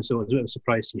this season, so it was a bit of a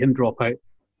surprise to see him drop out.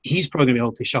 He's probably going to be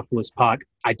able to shuffle his pack.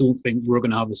 I don't think we're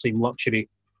going to have the same luxury,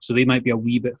 so they might be a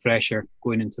wee bit fresher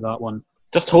going into that one.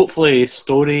 Just hopefully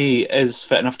Story is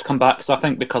fit enough to come back, because I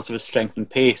think because of his strength and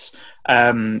pace,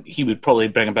 he would probably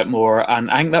bring a bit more. And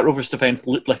I think that Rovers defence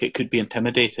looked like it could be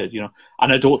intimidated, and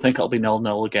I don't think it'll be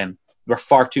 0-0 again. There were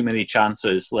far too many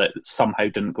chances that somehow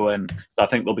didn't go in. So I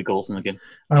think there'll be goals in the game.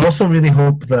 I also really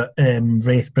hope that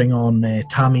Raith bring on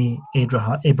Tammy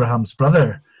Abraham's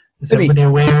brother. Is Timmy. Everybody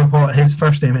aware of what his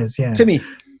first name is? Yeah, Timmy.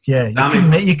 Yeah,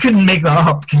 you couldn't make that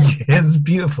up, could you? It's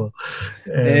beautiful.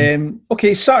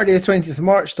 Okay, Saturday the 20th of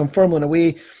March, Dunfermline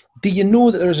away. Do you know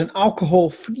that there's an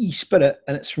alcohol-free spirit,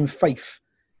 and it's from Fife?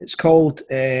 It's called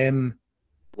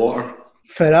Water.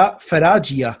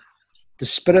 Feragia, the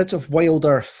spirit of wild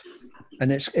earth.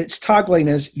 And its tagline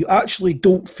is, you actually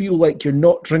don't feel like you're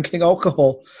not drinking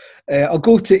alcohol. I'll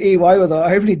go to AY with that.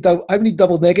 How many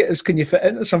double negatives can you fit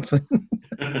into something?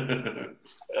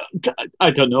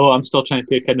 I don't know. I'm still trying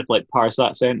to kind of like parse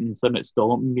that sentence, and it's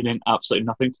still meaning absolutely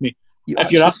nothing to me.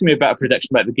 If you're asking me about a prediction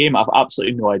about the game, I've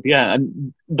absolutely no idea.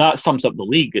 And that sums up the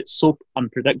league. It's so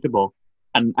unpredictable.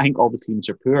 And I think all the teams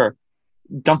are poor.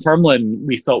 Dunfermline,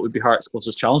 we thought would be Hearts'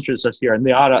 closest challengers this year, and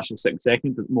they are actually sitting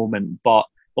second at the moment. But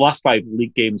the last 5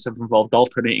 league games have involved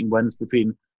alternating wins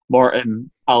between Morton,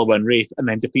 Alloa and Raith, and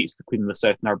then defeats the Queen of the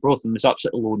South and Arbroath. And there's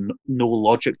absolutely no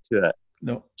logic to it.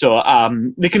 No. So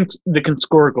they can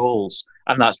score goals,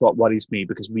 and that's what worries me,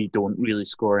 because we don't really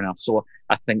score enough. So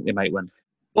I think they might win.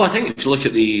 Well, I think if you look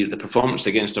at the performance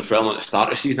against Dunfermline at the start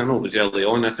of the season, I know it was early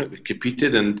on, I think we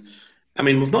competed, and I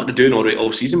mean, we've not been doing all right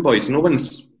all season, boys. No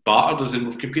one's battered us, and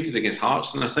we've competed against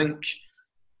Hearts, and I think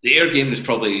the Ayr game is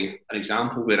probably an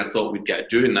example where I thought we'd get a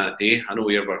doing that day. I know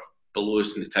we were below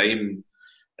us at the time,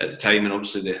 and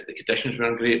obviously the conditions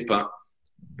weren't great, but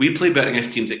we play better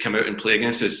against teams that come out and play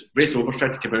against us. Raith Rovers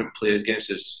tried to come out and play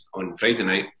against us on Friday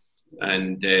night,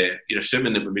 and you're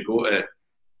assuming that when we go to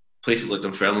places like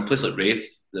Dunfermline, places like Raith,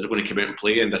 they're going to come out and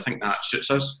play, and I think that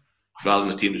suits us, rather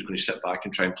than a team that's going to sit back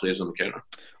and try and play us on the counter.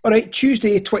 All right,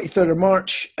 Tuesday, 23rd of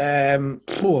March,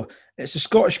 it's the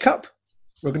Scottish Cup.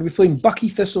 We're going to be playing Bucky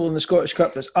Thistle in the Scottish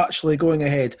Cup. That's actually going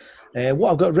ahead.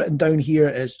 What I've got written down here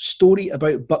is story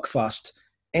about Buckfast.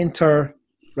 Enter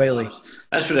Riley.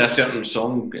 That's where a certain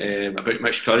song about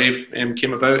Mitch Curry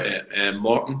came about at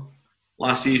Morton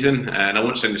last season, and I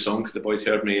won't sing the song because the boys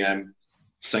heard me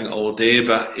sing it all day,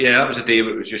 but yeah, that was a day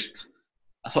where it was just,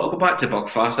 I thought I'll go back to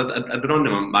Buckfast. I'd been on the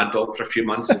Mad Dog for a few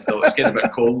months and thought it's getting a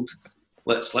bit cold.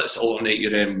 Let's alternate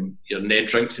your Ned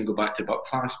drinks and go back to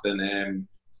Buckfast. And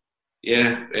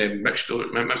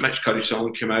Mitch Curry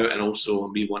song came out, and also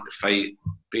Me Want to Fight,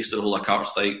 based on the whole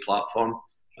Cart's like platform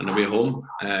on the way home.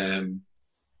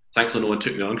 Thankfully, no one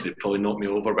took me on because they'd probably knocked me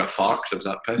over by a fart because I was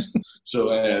that pissed.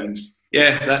 So,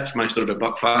 yeah, that's my story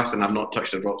about Buckfast, and I've not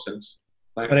touched a drop since.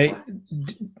 Right.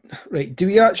 Do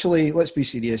we actually, let's be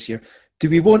serious here, do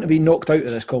we want to be knocked out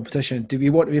of this competition? Do we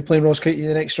want to be playing Ross County in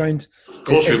the next round? Of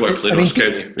course we want to play Ross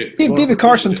County. David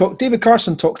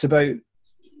Carson talked about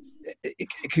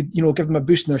it could, give them a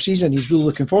boost in their season. He's really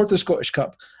looking forward to the Scottish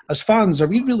Cup. As fans, are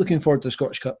we really looking forward to the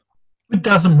Scottish Cup? Who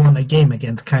doesn't want a game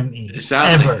against County?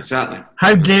 Exactly.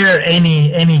 How dare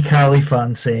any Cali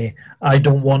fan say, I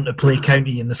don't want to play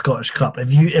County in the Scottish Cup?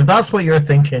 If that's what you're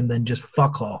thinking, then just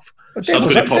fuck off.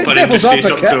 Devil's advocate.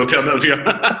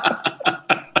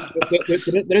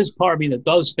 There is part of me that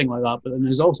does think like that, but then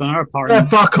there's also another part of me.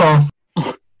 Fuck off.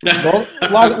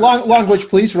 Language,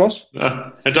 please, Ross.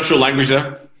 Industrial language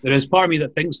there. There is part of me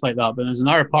that thinks like that, but there's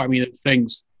another part of me that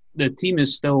thinks the team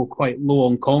is still quite low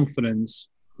on confidence.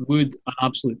 Would an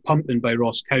absolute pumping by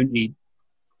Ross County,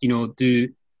 do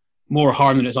more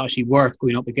harm than it's actually worth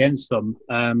going up against them?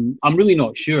 I'm really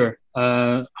not sure.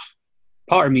 Part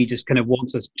of me just kind of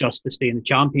wants us just to stay in the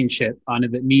Championship, and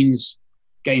if it means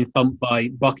getting thumped by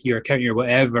Bucky or County or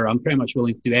whatever, I'm pretty much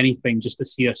willing to do anything just to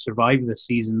see us survive this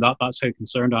season. That's how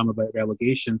concerned I am about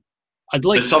relegation. I'd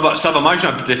like. So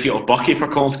imagine a defeat of Bucky for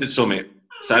confidence, so mate.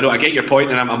 So I get your point,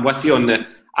 and I'm with you on the.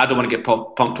 I don't want to get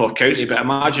pumped off County, but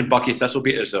imagine Bucky Thistle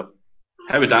beat us, though.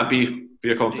 How would that be for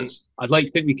your confidence? I'd like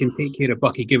to think we can take care of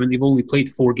Bucky, given they've only played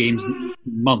 4 games in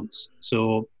months,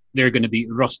 so they're going to be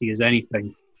rusty as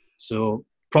anything. So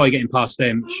probably getting past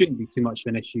them shouldn't be too much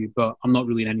of an issue, but I'm not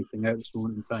ruling anything out at this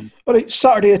moment in time. All right,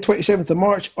 Saturday, the 27th of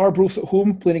March, Arbroath at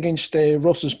home, playing against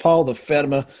Ross's pal, the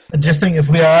Fermer. I just think if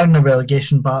we are in a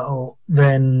relegation battle,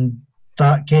 then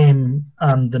that game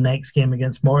and the next game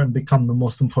against Morton become the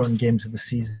most important games of the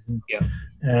season.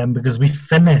 Yeah. Because we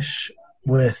finish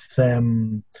with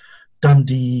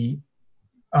Dundee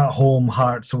at home,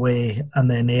 Hearts away, and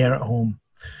then Ayr at home.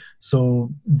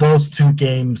 So those 2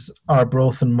 games,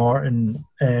 Arbroath and Morton,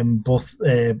 both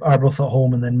Arbroath at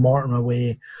home and then Morton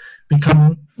away,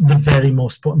 become the very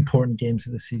most important games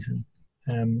of the season.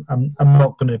 I'm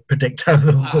not going to predict how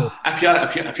they'll go. If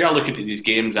you're looking at these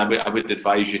games, I would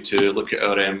advise you to look at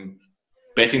our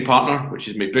betting partner, which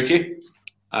is my bookie.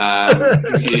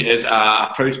 He is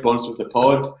a proud sponsor of the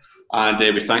pod, and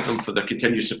we thank them for their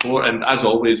continued support. And as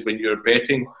always, when you're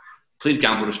betting, please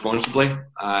gamble responsibly.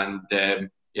 And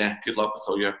good luck with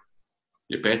all your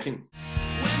betting.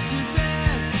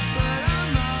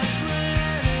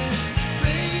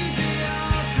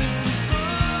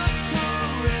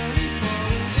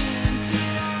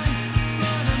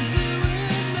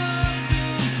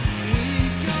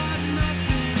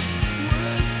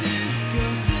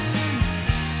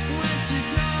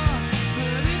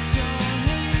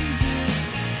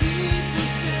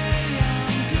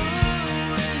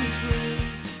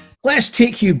 Let's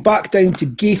take you back down to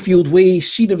Gayfield Way,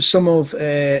 scene of some of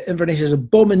Inverness's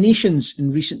abominations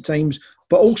in recent times,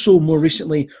 but also more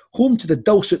recently, home to the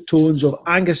dulcet tones of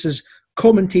Angus's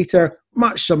commentator,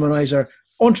 match summariser,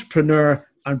 entrepreneur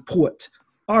and poet,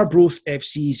 Arbroath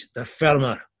FC's The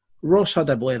Fermer. Ross had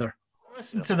a blether.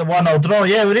 Listen to the 1-1 draw.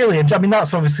 Yeah, we really enjoyed. I mean,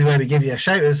 that's obviously why we give you a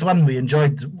shout. It's the one we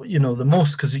enjoyed, the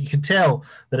most, because you could tell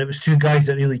that it was 2 guys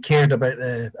that really cared about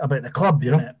the club,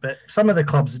 But some of the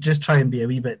clubs just try and be a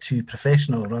wee bit too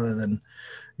professional rather than,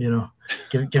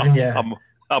 giving you.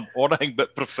 I'm boring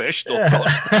but professional.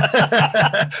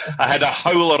 I had a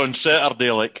howler on Saturday,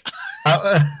 I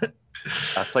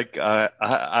think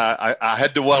I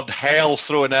had the word hell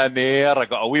thrown in the air. I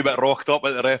got a wee bit rocked up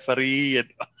at the referee. And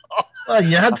well,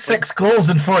 you had 6 goals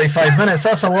in 45 minutes.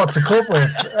 That's a lot to cope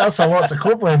with.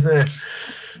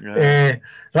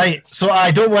 Right. So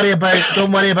don't worry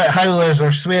about howlers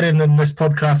or swearing in this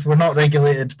podcast. We're not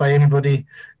regulated by anybody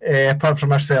apart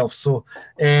from ourselves. So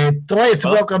delighted to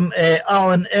welcome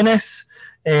Alan Innes,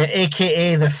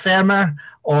 aka the Fermer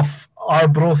of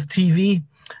Arbroath TV.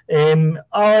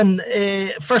 Alan,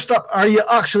 first up, are you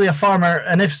actually a farmer?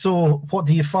 And if so, what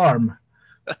do you farm?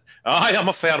 Aye, I'm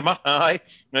a farmer. Aye,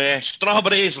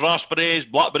 strawberries, raspberries,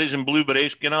 blackberries, and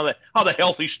blueberries. The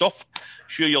healthy stuff.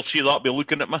 Sure, you'll see that. Be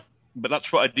looking at me, but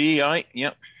that's what I do. Aye,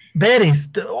 yeah. Berries,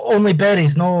 only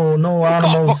berries. No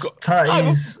animals,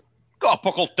 tatties. Got a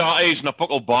puckle tatties and a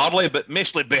puckle barley, but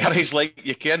mostly berries, like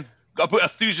you can. Got about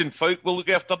 1,000 folk we'll look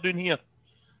after down here.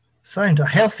 Sound a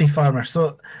healthy farmer.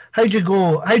 So how'd you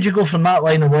go from that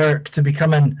line of work to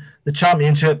becoming the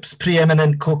Championship's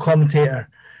preeminent co-commentator?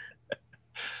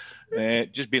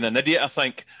 Just being an idiot, I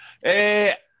think.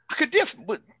 I could do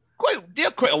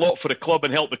quite a lot for the club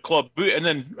and help the club out. And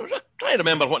then I was trying to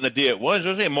remember what the day it was.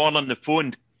 There was a morning they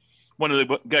phoned. One of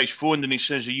the guys phoned and he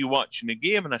says, "Are you watching the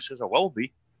game?" And I says, "I will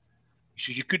be." He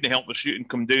says, you couldn't help the shooting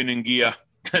come down in gear.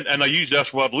 And I use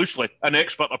this word loosely, an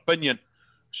expert opinion.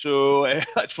 So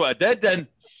that's what I did. And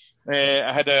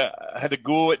I had a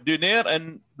go at doing there,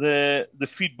 and the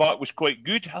feedback was quite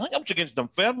good. I think I was against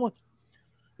Dunfermline.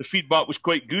 The feedback was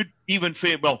quite good, even for,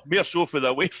 well, more so for the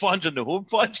away fans and the home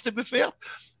fans, to be fair.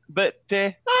 But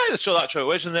so that's how it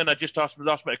was. And then I just asked me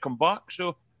to come back.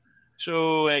 So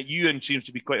Ewan seems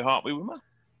to be quite happy with me.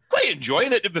 Quite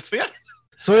enjoying it, to be fair.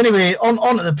 So anyway,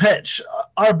 onto the pitch.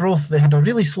 Arbroath, they had a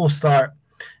really slow start,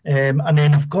 and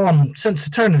then have gone since the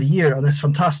turn of the year on this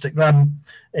fantastic run.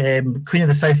 Queen of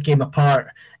the South game apart,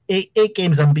 eight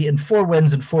games unbeaten, 4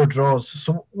 wins and 4 draws.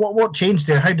 So what changed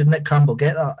there? How did Nick Campbell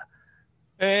get that?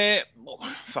 Well,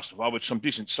 first of all, with some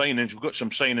decent signings, we've got some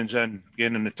signings in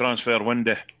again in the transfer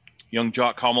window. Young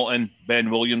Jack Hamilton, Ben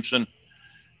Williamson,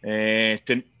 again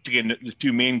the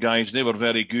 2 main guys, they were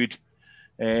very good.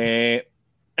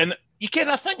 And you can,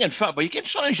 I think, in football, you can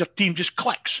sometimes your team just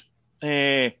clicks.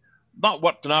 That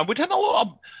worked, and we had a lot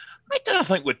of. I didn't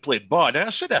think we'd played bad. I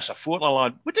said this a fortnight,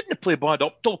 lad. We didn't play bad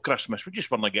up till Christmas. We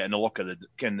just weren't getting the luck of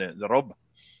the rub.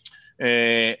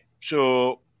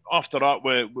 So after that,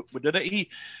 we did it.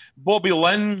 Bobby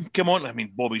Lynn came on. I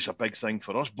mean, Bobby's a big thing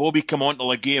for us. Bobby came on to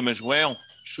the game as well.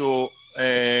 So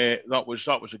that was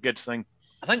a good thing.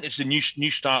 I think it's the new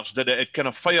starts did it. It kind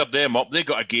of fired them up. They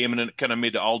got a game, and it kind of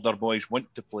made the older boys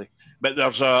want to play. But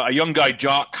there's a young guy,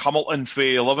 Jack Hamilton, for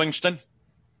Livingston.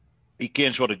 He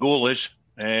kens what a goal is.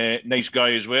 Nice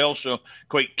guy as well, so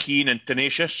quite keen and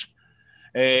tenacious.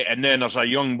 And then there's a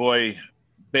young boy,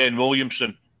 Ben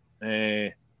Williamson,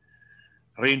 Rangers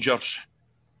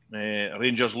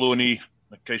loanee.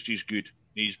 Christ, he's good.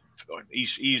 He's.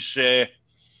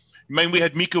 Mind we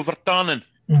had Mikko Virtanen.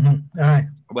 Mm-hmm. Aye.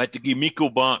 We had to give Mikko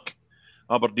back.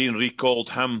 Aberdeen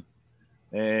recalled him.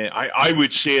 I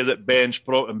would say that Ben's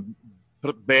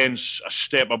a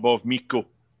step above Mikko,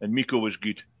 and Mikko was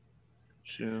good.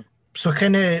 So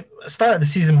kind of start of the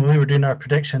season when we were doing our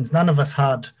predictions, none of us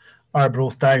had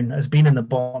Arbroath down as being in the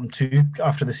bottom 2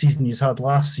 after the season you had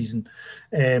last season.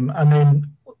 And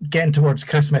then getting towards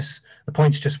Christmas, the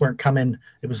points just weren't coming.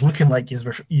 It was looking like you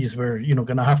were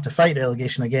going to have to fight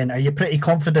relegation again. Are you pretty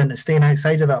confident at staying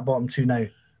outside of that bottom 2 now?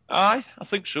 Aye, I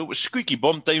think so. It was squeaky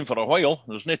bum time for a while.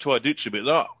 There's no two doubts about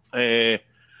that.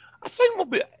 I think we'll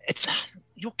be.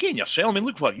 You'll gain yourself. I mean,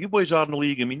 look what you boys are in the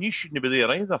league. I mean, you shouldn't be there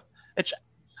either.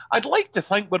 I'd like to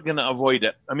think we're going to avoid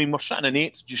it. I mean, we're sitting in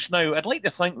 8th just now. I'd like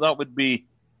to think that would be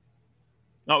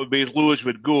as low as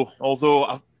we'd go.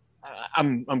 Although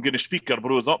I'm going to speak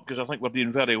Arbroath up because I think we're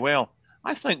doing very well.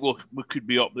 I think we could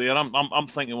be up there. I'm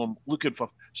thinking we're looking for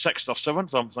 6th or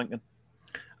 7th. I'm thinking.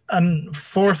 And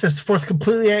 4th is 4th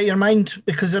completely out of your mind,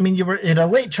 because I mean you were in a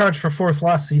late charge for 4th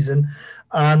last season,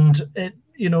 and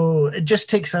it just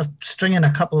takes stringing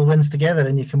a couple of wins together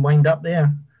and you can wind up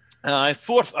there.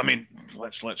 4th. I mean,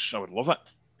 I would love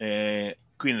it.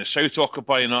 Queen of the South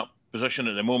occupying that position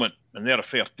at the moment, and they're a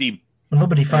fair team. Well,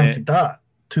 nobody fancied that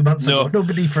 2 months ago.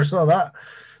 Nobody foresaw that.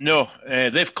 No,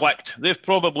 they've clicked. They've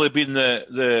probably been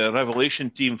the revelation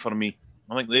team for me.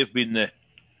 I think they've been the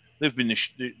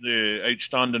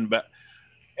outstanding bit.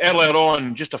 Earlier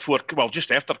on, just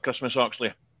after Christmas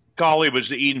actually, Carly was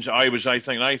the Ian's I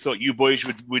thought you boys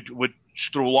would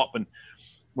stroll up, and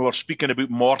we were speaking about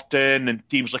Moirtown and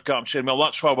teams like that. I'm saying, well,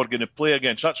 that's why we're going to play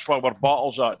against. That's why our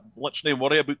battle's at. Let's not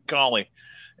worry about Carly.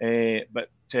 But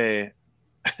it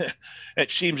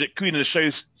seems that Queen of the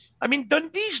South, I mean,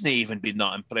 Dundee's not even been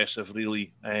that impressive,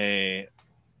 really.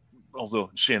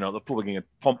 Although, saying that, they're probably going to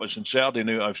pump us on Saturday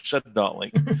now, I've said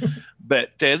that,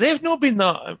 But they've not been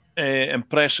that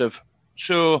impressive.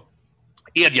 So,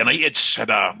 Ayr United's had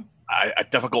a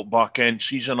difficult back-end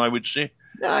season, I would say.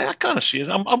 Yeah, I kind of see it.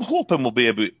 I'm hoping we'll be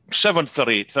about 7th or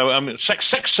 8th. I mean, 6th,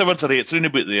 7th or 8th, round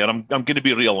about there. I'm going to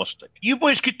be realistic. You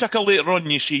boys could take a later on,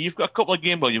 you see. You've got a couple of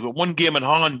games, you've got 1 game in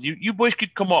hand. You boys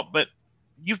could come up, but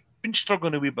you've been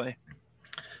struggling a wee bit.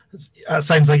 That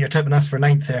sounds like you're tipping us for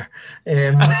 9th there.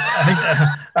 I think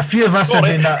a few of us are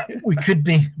doing that. We could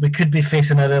be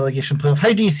facing a relegation playoff.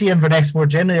 How do you see Inverness more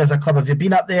generally as a club? Have you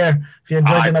been up there? Have you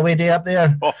enjoyed an away day up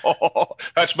there?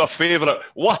 That's my favourite.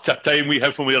 What a time we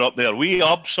have when we're up there. We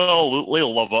absolutely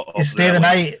love it. You stay the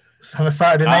night, have a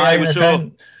Saturday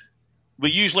night.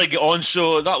 We usually get on.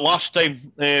 So that last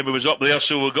time we was up there,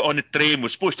 so we got on the train. We were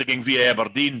supposed to go via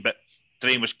Aberdeen, but the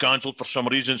train was cancelled for some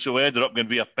reason, so we ended up going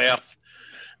via Perth.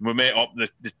 We met up.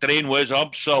 The train was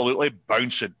absolutely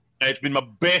bouncing. It's been my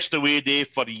best away day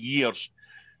for years.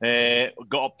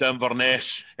 Got up to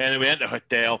Inverness, and we went to the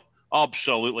hotel.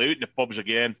 Absolutely out in the pubs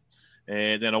again.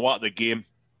 Then I watched the game.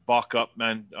 Back up,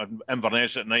 man.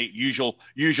 Inverness at night. Usual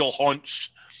haunts.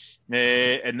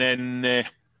 And then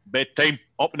bedtime,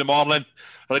 up in the morning,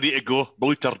 ready to go,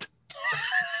 blutered.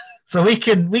 So we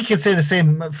can say the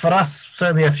same for us.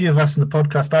 Certainly, a few of us in the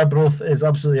podcast, Arbroath is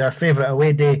absolutely our favourite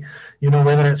away day.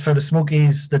 Whether it's for the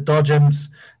Smokies, the Dodgems,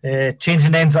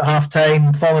 changing ends at half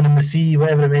time, falling in the sea,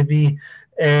 whatever it may be.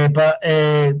 But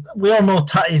we all know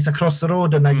Tatty's across the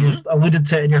road, and you've alluded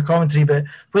to it in your commentary. But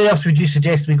where else would you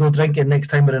suggest we go drinking next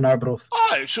time we're in Arbroath?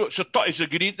 So Tatty's a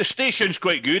good. The station's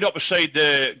quite good up beside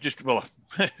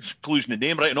losing the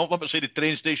name right enough, up beside the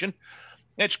train station.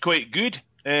 It's quite good.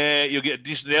 You'll get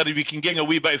decent there. If you can get a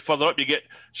wee bit further up, you get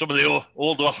some of the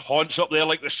older haunts up there,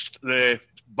 like the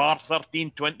Bar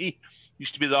 1320.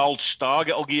 Used to be the old Stag.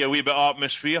 It'll give you a wee bit of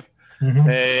atmosphere. Mm-hmm.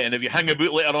 And if you hang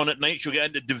about later on at night, you'll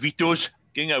get into DeVito's,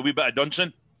 getting a wee bit of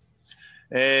dancing.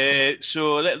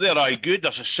 So they're all good.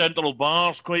 There's a Central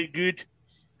Bar's quite good.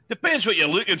 Depends what you're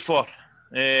looking for.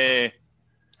 But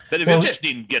if you're just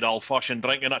needing good old-fashioned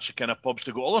drinking, that's the kind of pubs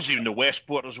to go. There's even the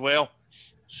Westport as well.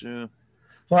 So...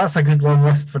 Well, that's a good long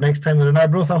list for next time we're in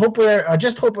Arbroath. I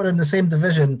just hope we're in the same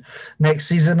division next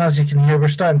season. As you can hear, we're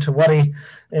starting to worry,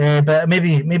 but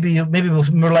maybe we'll be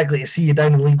more likely to see you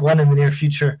down in League One in the near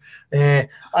future. And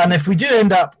if we do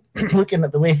end up looking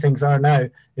at the way things are now,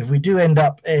 if we do end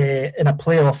up in a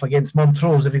playoff against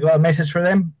Montrose, have you got a message for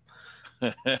them?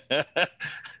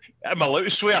 I'm allowed to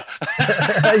swear.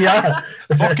 Yeah.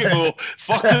 Fuck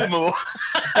it, Mo.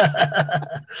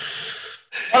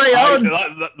 All right, Alan.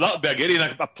 That'd be a good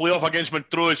a playoff against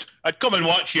Montrose. I'd come and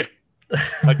watch you.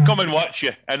 And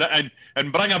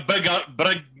bring a big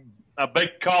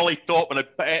Carly top, and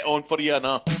I'd put it on for you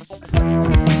now.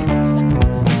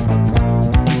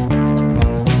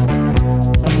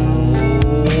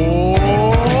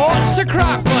 What's the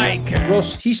crack like?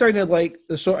 Ross, he sounded like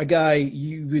the sort of guy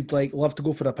you would love to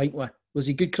go for a pint with. Was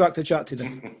he good crack to chat to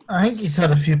them? I think he's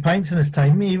had a few pints in his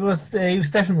time. He was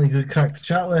definitely good crack to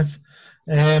chat with.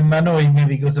 I know he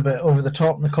maybe goes a bit over the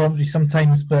top in the commentary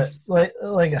sometimes, but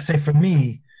like I say, for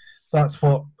me, that's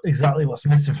exactly what's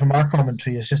missing from our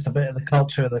commentary is just a bit of the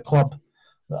culture of the club,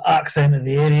 the accent of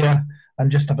the area,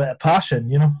 and just a bit of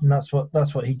passion, and that's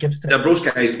what he gives to it. The Bruce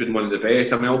guy's been one of the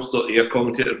best. I mean, I also thought the air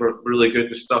commentators were really good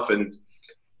and stuff, and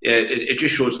yeah, it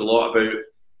just shows a lot about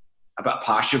a bit of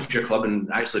passion for your club and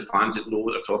actually fans that know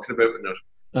what they're talking about when they're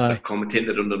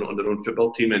commentating on their own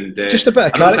football team. And just a bit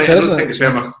of character, isn't it?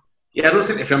 I don't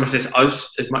think the Fermer says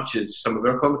us as much as some of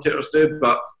our commentators do,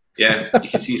 but yeah, you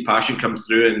can see his passion comes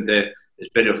through, and it's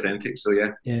very authentic. So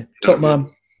yeah, top man.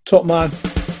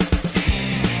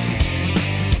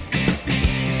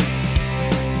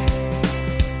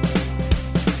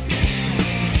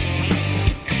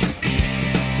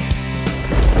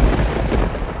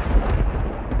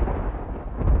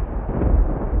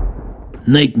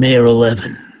 Nightmare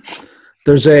 11.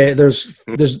 There's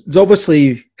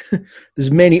obviously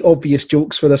there's many obvious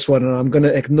jokes for this one, and I'm going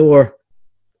to ignore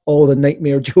all the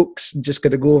nightmare jokes. I'm just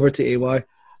going to go over to AY.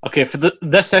 Okay, for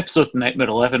this episode of Nightmare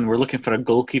 11, we're looking for a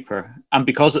goalkeeper, and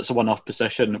because it's a one-off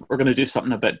position, we're going to do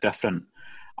something a bit different.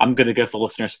 I'm going to give the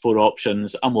listeners 4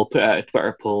 options, and we'll put out a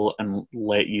Twitter poll and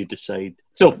let you decide.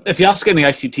 So, if you ask any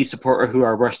ICT supporter who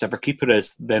our worst ever keeper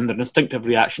is, then their instinctive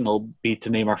reaction will be to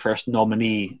name our first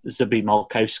nominee, Zibby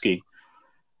Malkowski.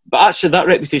 But actually, that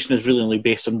reputation is really only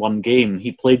based on one game.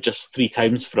 He played just 3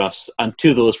 times for us, and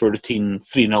 2 of those were routine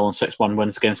 3-0 and 6-1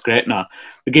 wins against Gretna.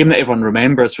 The game that everyone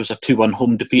remembers was a 2-1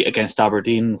 home defeat against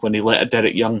Aberdeen when he let a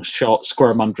Derek Young shot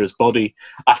squirm under his body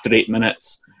after 8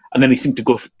 minutes. And then he seemed to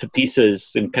go to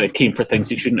pieces and kind of came for things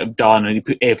he shouldn't have done, and he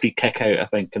put every kick out, I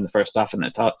think, in the first half in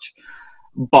a touch.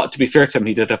 But to be fair to him,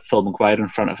 he did have Phil Maguire in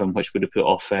front of him, which would have put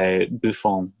off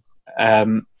Buffon.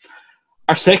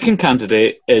 Our second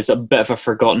candidate is a bit of a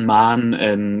forgotten man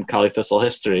in Caley Thistle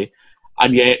history,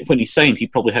 and yet when he signed, he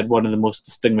probably had one of the most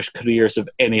distinguished careers of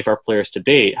any of our players to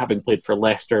date, having played for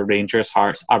Leicester, Rangers,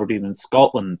 Hearts, Aberdeen and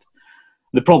Scotland.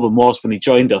 The problem was, when he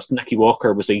joined us, Nicky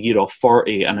Walker was a year off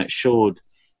 40, and it showed.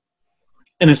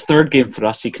 In his third game for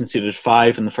us, he conceded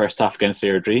 5 in the first half against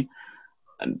Airdrie.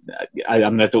 And I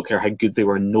don't care how good they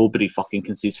were, nobody fucking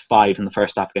concedes 5 in the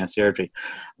first half against Airdrie.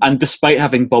 And despite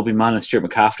having Bobby Mann and Stuart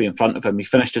McCaffrey in front of him, he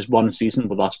finished his one season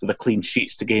with us with a clean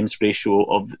sheets to games ratio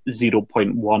of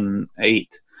 0.18,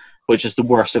 which is the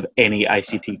worst of any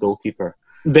ICT goalkeeper.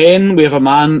 Then we have a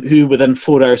man who, within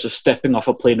 4 hours of stepping off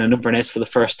a plane in Inverness for the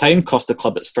first time, cost the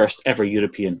club its first ever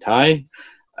European tie.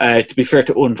 To be fair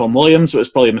to Owen Von Williams, it was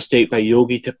probably a mistake by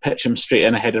Yogi to pitch him straight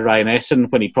in ahead of Ryan Essen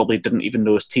when he probably didn't even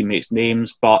know his teammates'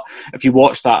 names. But if you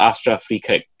watch that Astra free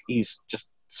kick, he's just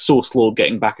so slow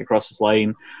getting back across his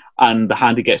line, and the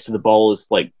hand he gets to the ball is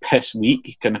like piss weak.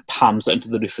 He kind of palms it into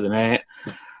the roof of the net.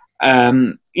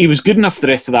 he was good enough for the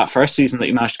rest of that first season that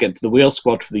he managed to get into the Wales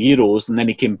squad for the Euros, and then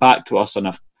he came back to us on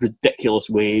a ridiculous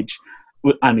wage.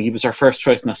 And he was our first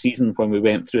choice in a season when we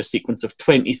went through a sequence of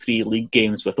 23 league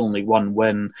games with only one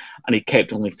win, and he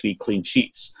kept only 3 clean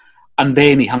sheets. And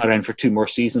then he hung around for 2 more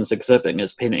seasons exhibiting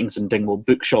his paintings in Dingwall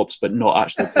bookshops, but not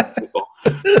actually playing football.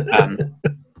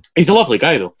 He's a lovely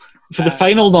guy, though. For the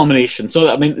final nomination,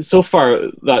 so far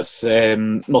that's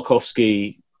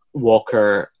Milkowski,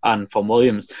 Walker and Von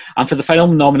Williams. And for the final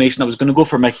nomination, I was going to go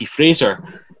for Mickey Fraser,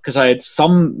 because I had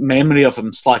some memory of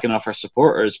him slagging off our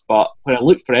supporters, but when I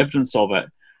looked for evidence of it,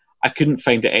 I couldn't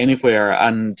find it anywhere.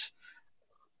 And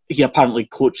he apparently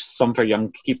coached some of our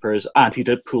young keepers, and he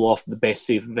did pull off the best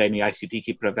save of any ICT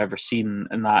keeper I've ever seen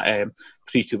in that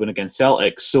 3-2 win against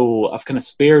Celtic. So I've kind of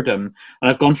spared him, and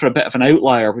I've gone for a bit of an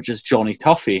outlier, which is Johnny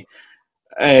Tuffy.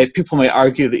 People might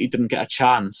argue that he didn't get a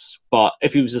chance, but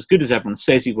if he was as good as everyone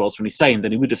says he was when he signed,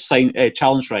 then he would have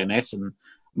challenged Ryan Essen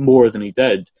more than he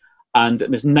did. And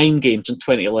in his 9 games in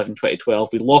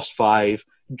 2011-2012, we lost 5,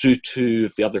 drew 2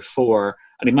 of the other 4,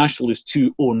 and he managed to lose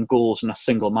 2 own goals in a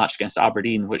single match against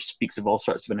Aberdeen, which speaks of all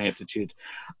sorts of ineptitude.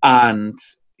 And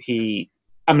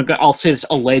I'll say this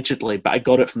allegedly, but I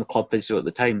got it from the club physio at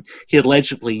the time. He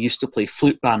allegedly used to play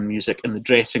flute band music in the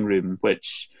dressing room,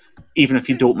 which, even if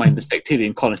you don't mind the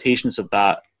sectarian connotations of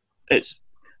that, it's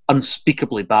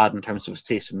unspeakably bad in terms of his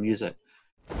taste in music.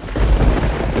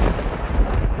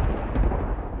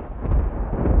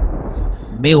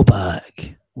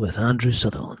 Mailbag with Andrew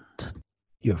Sutherland,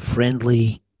 your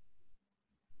friendly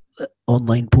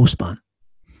online postman.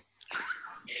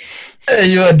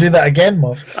 You want to do that again,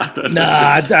 Moff?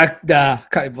 Nah,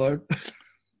 can't be bothered.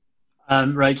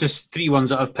 Right, just 3 ones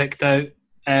that I've picked out.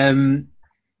 Nathan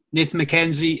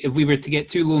McKenzie, if we were to get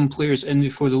 2 loan players in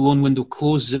before the loan window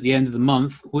closes at the end of the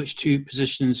month, which 2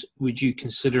 positions would you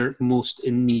consider most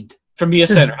in need? For me, a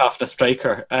centre-half and a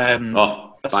striker.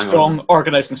 A strong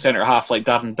organising centre-half like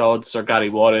Darren Dodds or Gary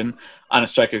Warren, and a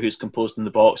striker who's composed in the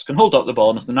box, can hold up the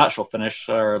ball and is the natural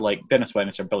finisher, like Dennis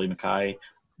Wennis or Billy Mackay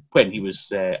when he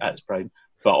was at his prime.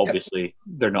 But obviously,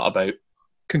 they're not about.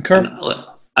 Concur.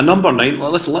 A number 9.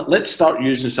 Well, listen, let's start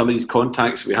using some of these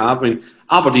contacts we have. I mean,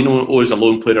 Aberdeen owes a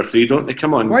loan player free, don't they?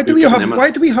 Come on. Why do we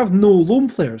have no loan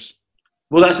players?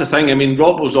 Well, that's the thing. I mean,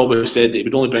 Robbo's always said that he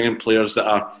would only bring in players that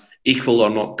are equal or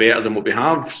not better than what we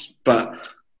have, but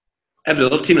every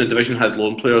other team in the division has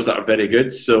loan players that are very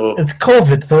good. So it's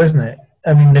COVID, though, isn't it?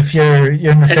 I mean, if you're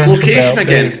in the central location belt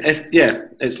again.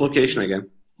 It's location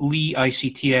again. Lee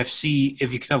ICTFC,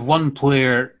 if you could have one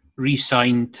player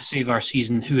re-signed to save our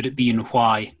season, who would it be and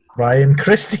why? Ryan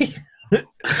Christie.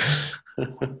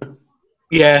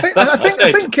 Yeah, I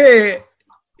think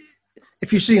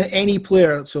if you're seeing any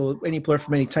player, so any player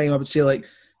from any time, I would say, like,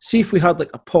 see if we had like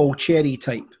a Paul Cherry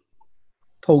type.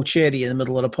 Paul Cherry in the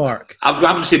middle of the park. I've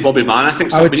got to say Bobby Mann. I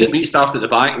think we start at the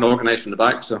back and organise from the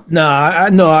back. So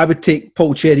I would take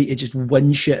Paul Cherry to just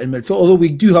win shit in midfield. Although we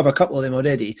do have a couple of them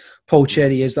already. Paul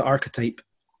Cherry is the archetype.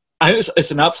 I think it's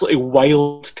an absolutely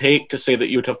wild take to say that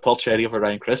you would have Paul Cherry over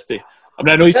Ryan Christie. I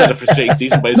mean, I know he's had a frustrating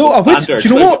season, but no, I would. standards. Do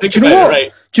you know what? Do you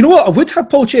know what? I would have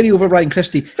Paul Cherry over Ryan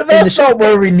Christie. But that's not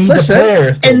where we need a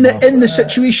player. In the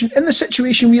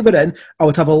situation we were in, I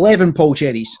would have 11 Paul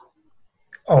Cherries.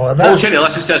 Oh, Paul Cherry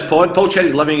listens to this pod. Paul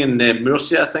Cherry living in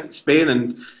Murcia, I think, Spain,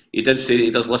 and he did say he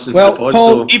does listen to the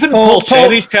pod. Even Paul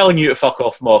Cherry's telling you to fuck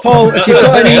off, Moff. Paul, if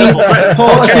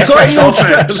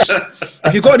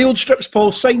you've got any old strips,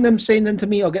 Paul, send them to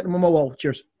me. I'll get them on my wall.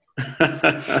 Cheers.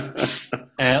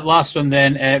 Last one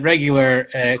then, regular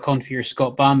contributor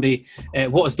Scott Bamby.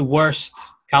 What is the worst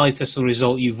Caley Thistle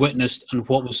result you've witnessed, and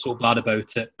what was so bad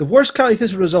about it? The worst Caley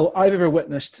Thistle result I've ever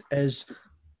witnessed is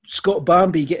Scott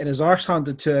Bamby getting his arse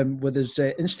handed to him with his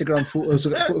Instagram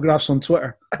photographs on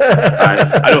Twitter.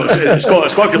 I know, Scott,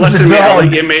 if you listen to me, I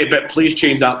like you, mate, but please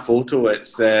change that photo.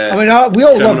 It's. We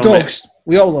all love dogs. Mate.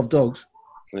 We all love dogs.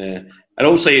 Yeah, and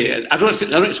also, I don't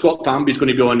think Scott Bamby's going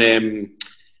to be on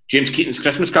James Keaton's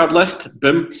Christmas card list.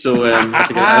 Boom. So I have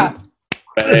to get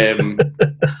that in.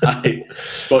 But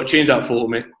Scott, change that photo,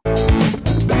 mate.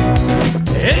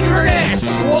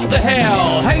 Inverness, what the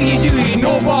hell? How you doing?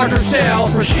 No barter sell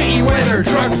for shitty weather,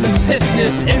 trucks and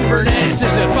business. Inverness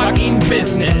is a fucking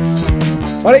business.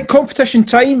 All right, competition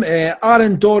time.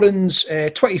 Aaron Doran's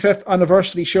 25th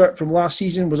anniversary shirt from last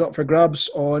season was up for grabs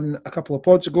on a couple of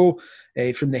pods ago,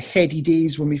 from the heady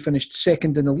days when we finished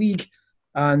second in the league,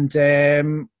 and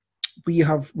we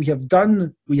have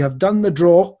done the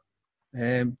draw.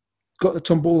 Got the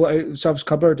tombola out of Sav's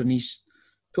cupboard, and he's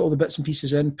put all the bits and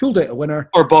pieces in, pulled out a winner.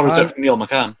 Or borrowed it from Neil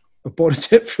McCann. I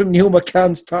borrowed it from Neil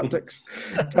McCann's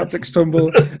Tactics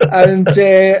Tumble. And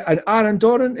Aaron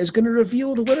Doran is going to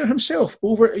reveal the winner himself.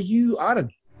 Over to you, Aaron.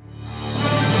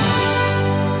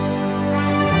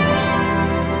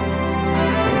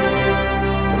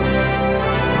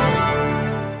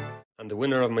 And the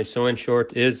winner of my sewing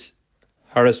short is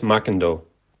Harris McIndoe.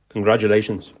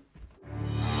 Congratulations.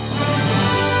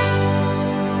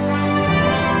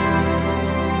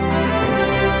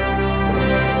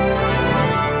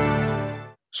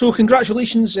 So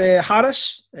congratulations,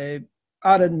 Harris.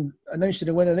 Aaron announcing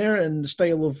the winner there in the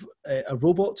style of a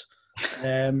robot.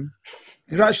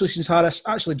 Congratulations, Harris.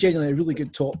 Actually, genuinely a really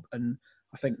good top, and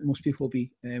I think most people will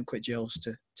be quite jealous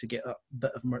to get that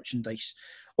bit of merchandise.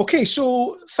 Okay,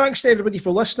 so thanks to everybody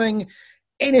for listening.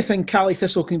 Anything Caley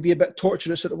Thistle can be a bit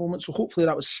torturous at the moment, so hopefully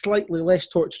that was slightly less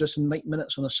torturous in 90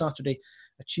 minutes on a Saturday,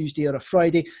 a Tuesday or a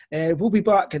Friday. We'll be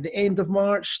back at the end of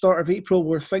March, start of April,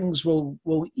 where things will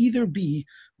either be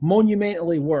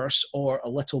monumentally worse or a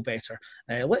little better.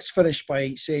 Let's finish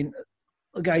by saying,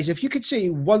 guys, if you could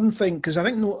say one thing, because I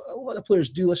think a lot of the players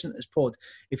do listen to this pod,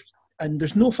 and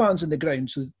there's no fans in the ground,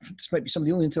 so this might be some of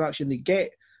the only interaction they get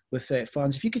with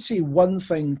fans. If you could say one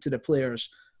thing to the players,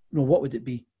 what would it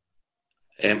be?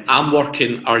 I'm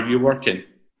working, are you working?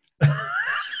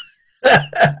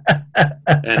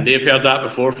 And they've heard that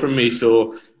before from me,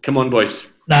 so come on, boys.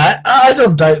 Nah, I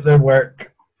don't doubt their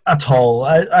work at all.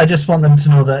 I just want them to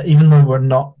know that even though we're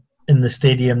not in the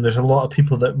stadium, there's a lot of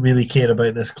people that really care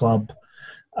about this club,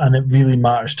 and it really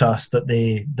matters to us that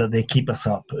they keep us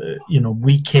up.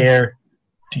 We care.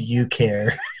 Do you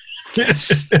care?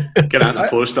 Yes. Get out on the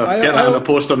poster. Get out on the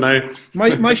poster now.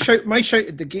 My shout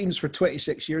at the games for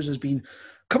 26 years has been,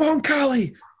 "Come on,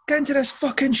 Caley, get into this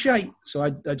fucking shite." So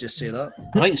I just say that.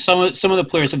 I think some of the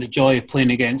players have the joy of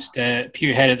playing against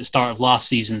Peterhead at the start of last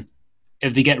season.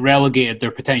 If they get relegated,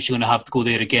 they're potentially going to have to go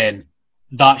there again.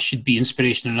 That should be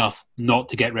inspiration enough not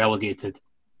to get relegated.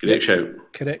 Correct shout.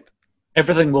 Correct.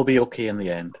 Everything will be okay in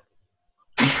the end.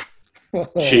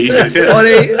 Jesus.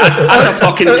 That's a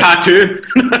fucking tattoo.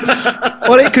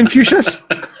 All right, Confucius.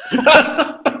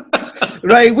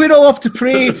 Right, we're all off to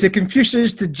pray to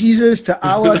Confucius, to Jesus, to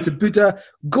Allah, to Buddha.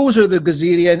 Gozer the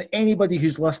Gazarian, anybody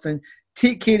who's listening.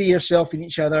 Take care of yourself and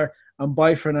each other, and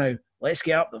bye for now. Let's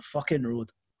get up the fucking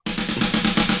road.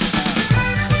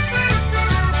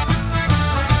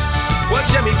 Well,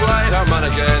 Jimmy played our man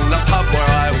again, the pub where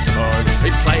I was born.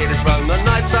 He played it from the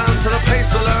night time to the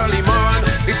peaceful early morn.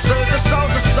 He soothed the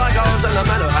souls of psychos and the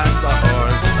men who had the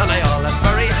horn, and they all left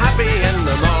very happy in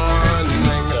the morning.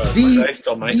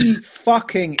 The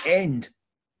fucking end.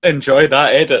 Enjoy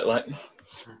that edit, like.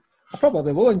 I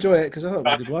probably will enjoy it because I thought it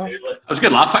was a good laugh. It was a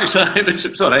good laugh, actually. It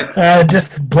was all right.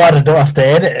 Just glad I don't have to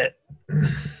edit it.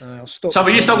 I'll stop. So, were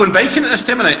you still going biking at this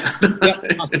time of night? Yep,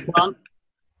 that's the plan.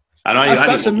 I know,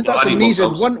 that's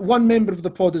amazing. One member of the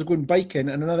pod is going biking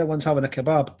and another one's having a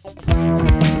kebab.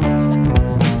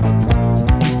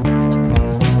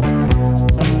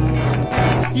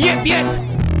 Yep.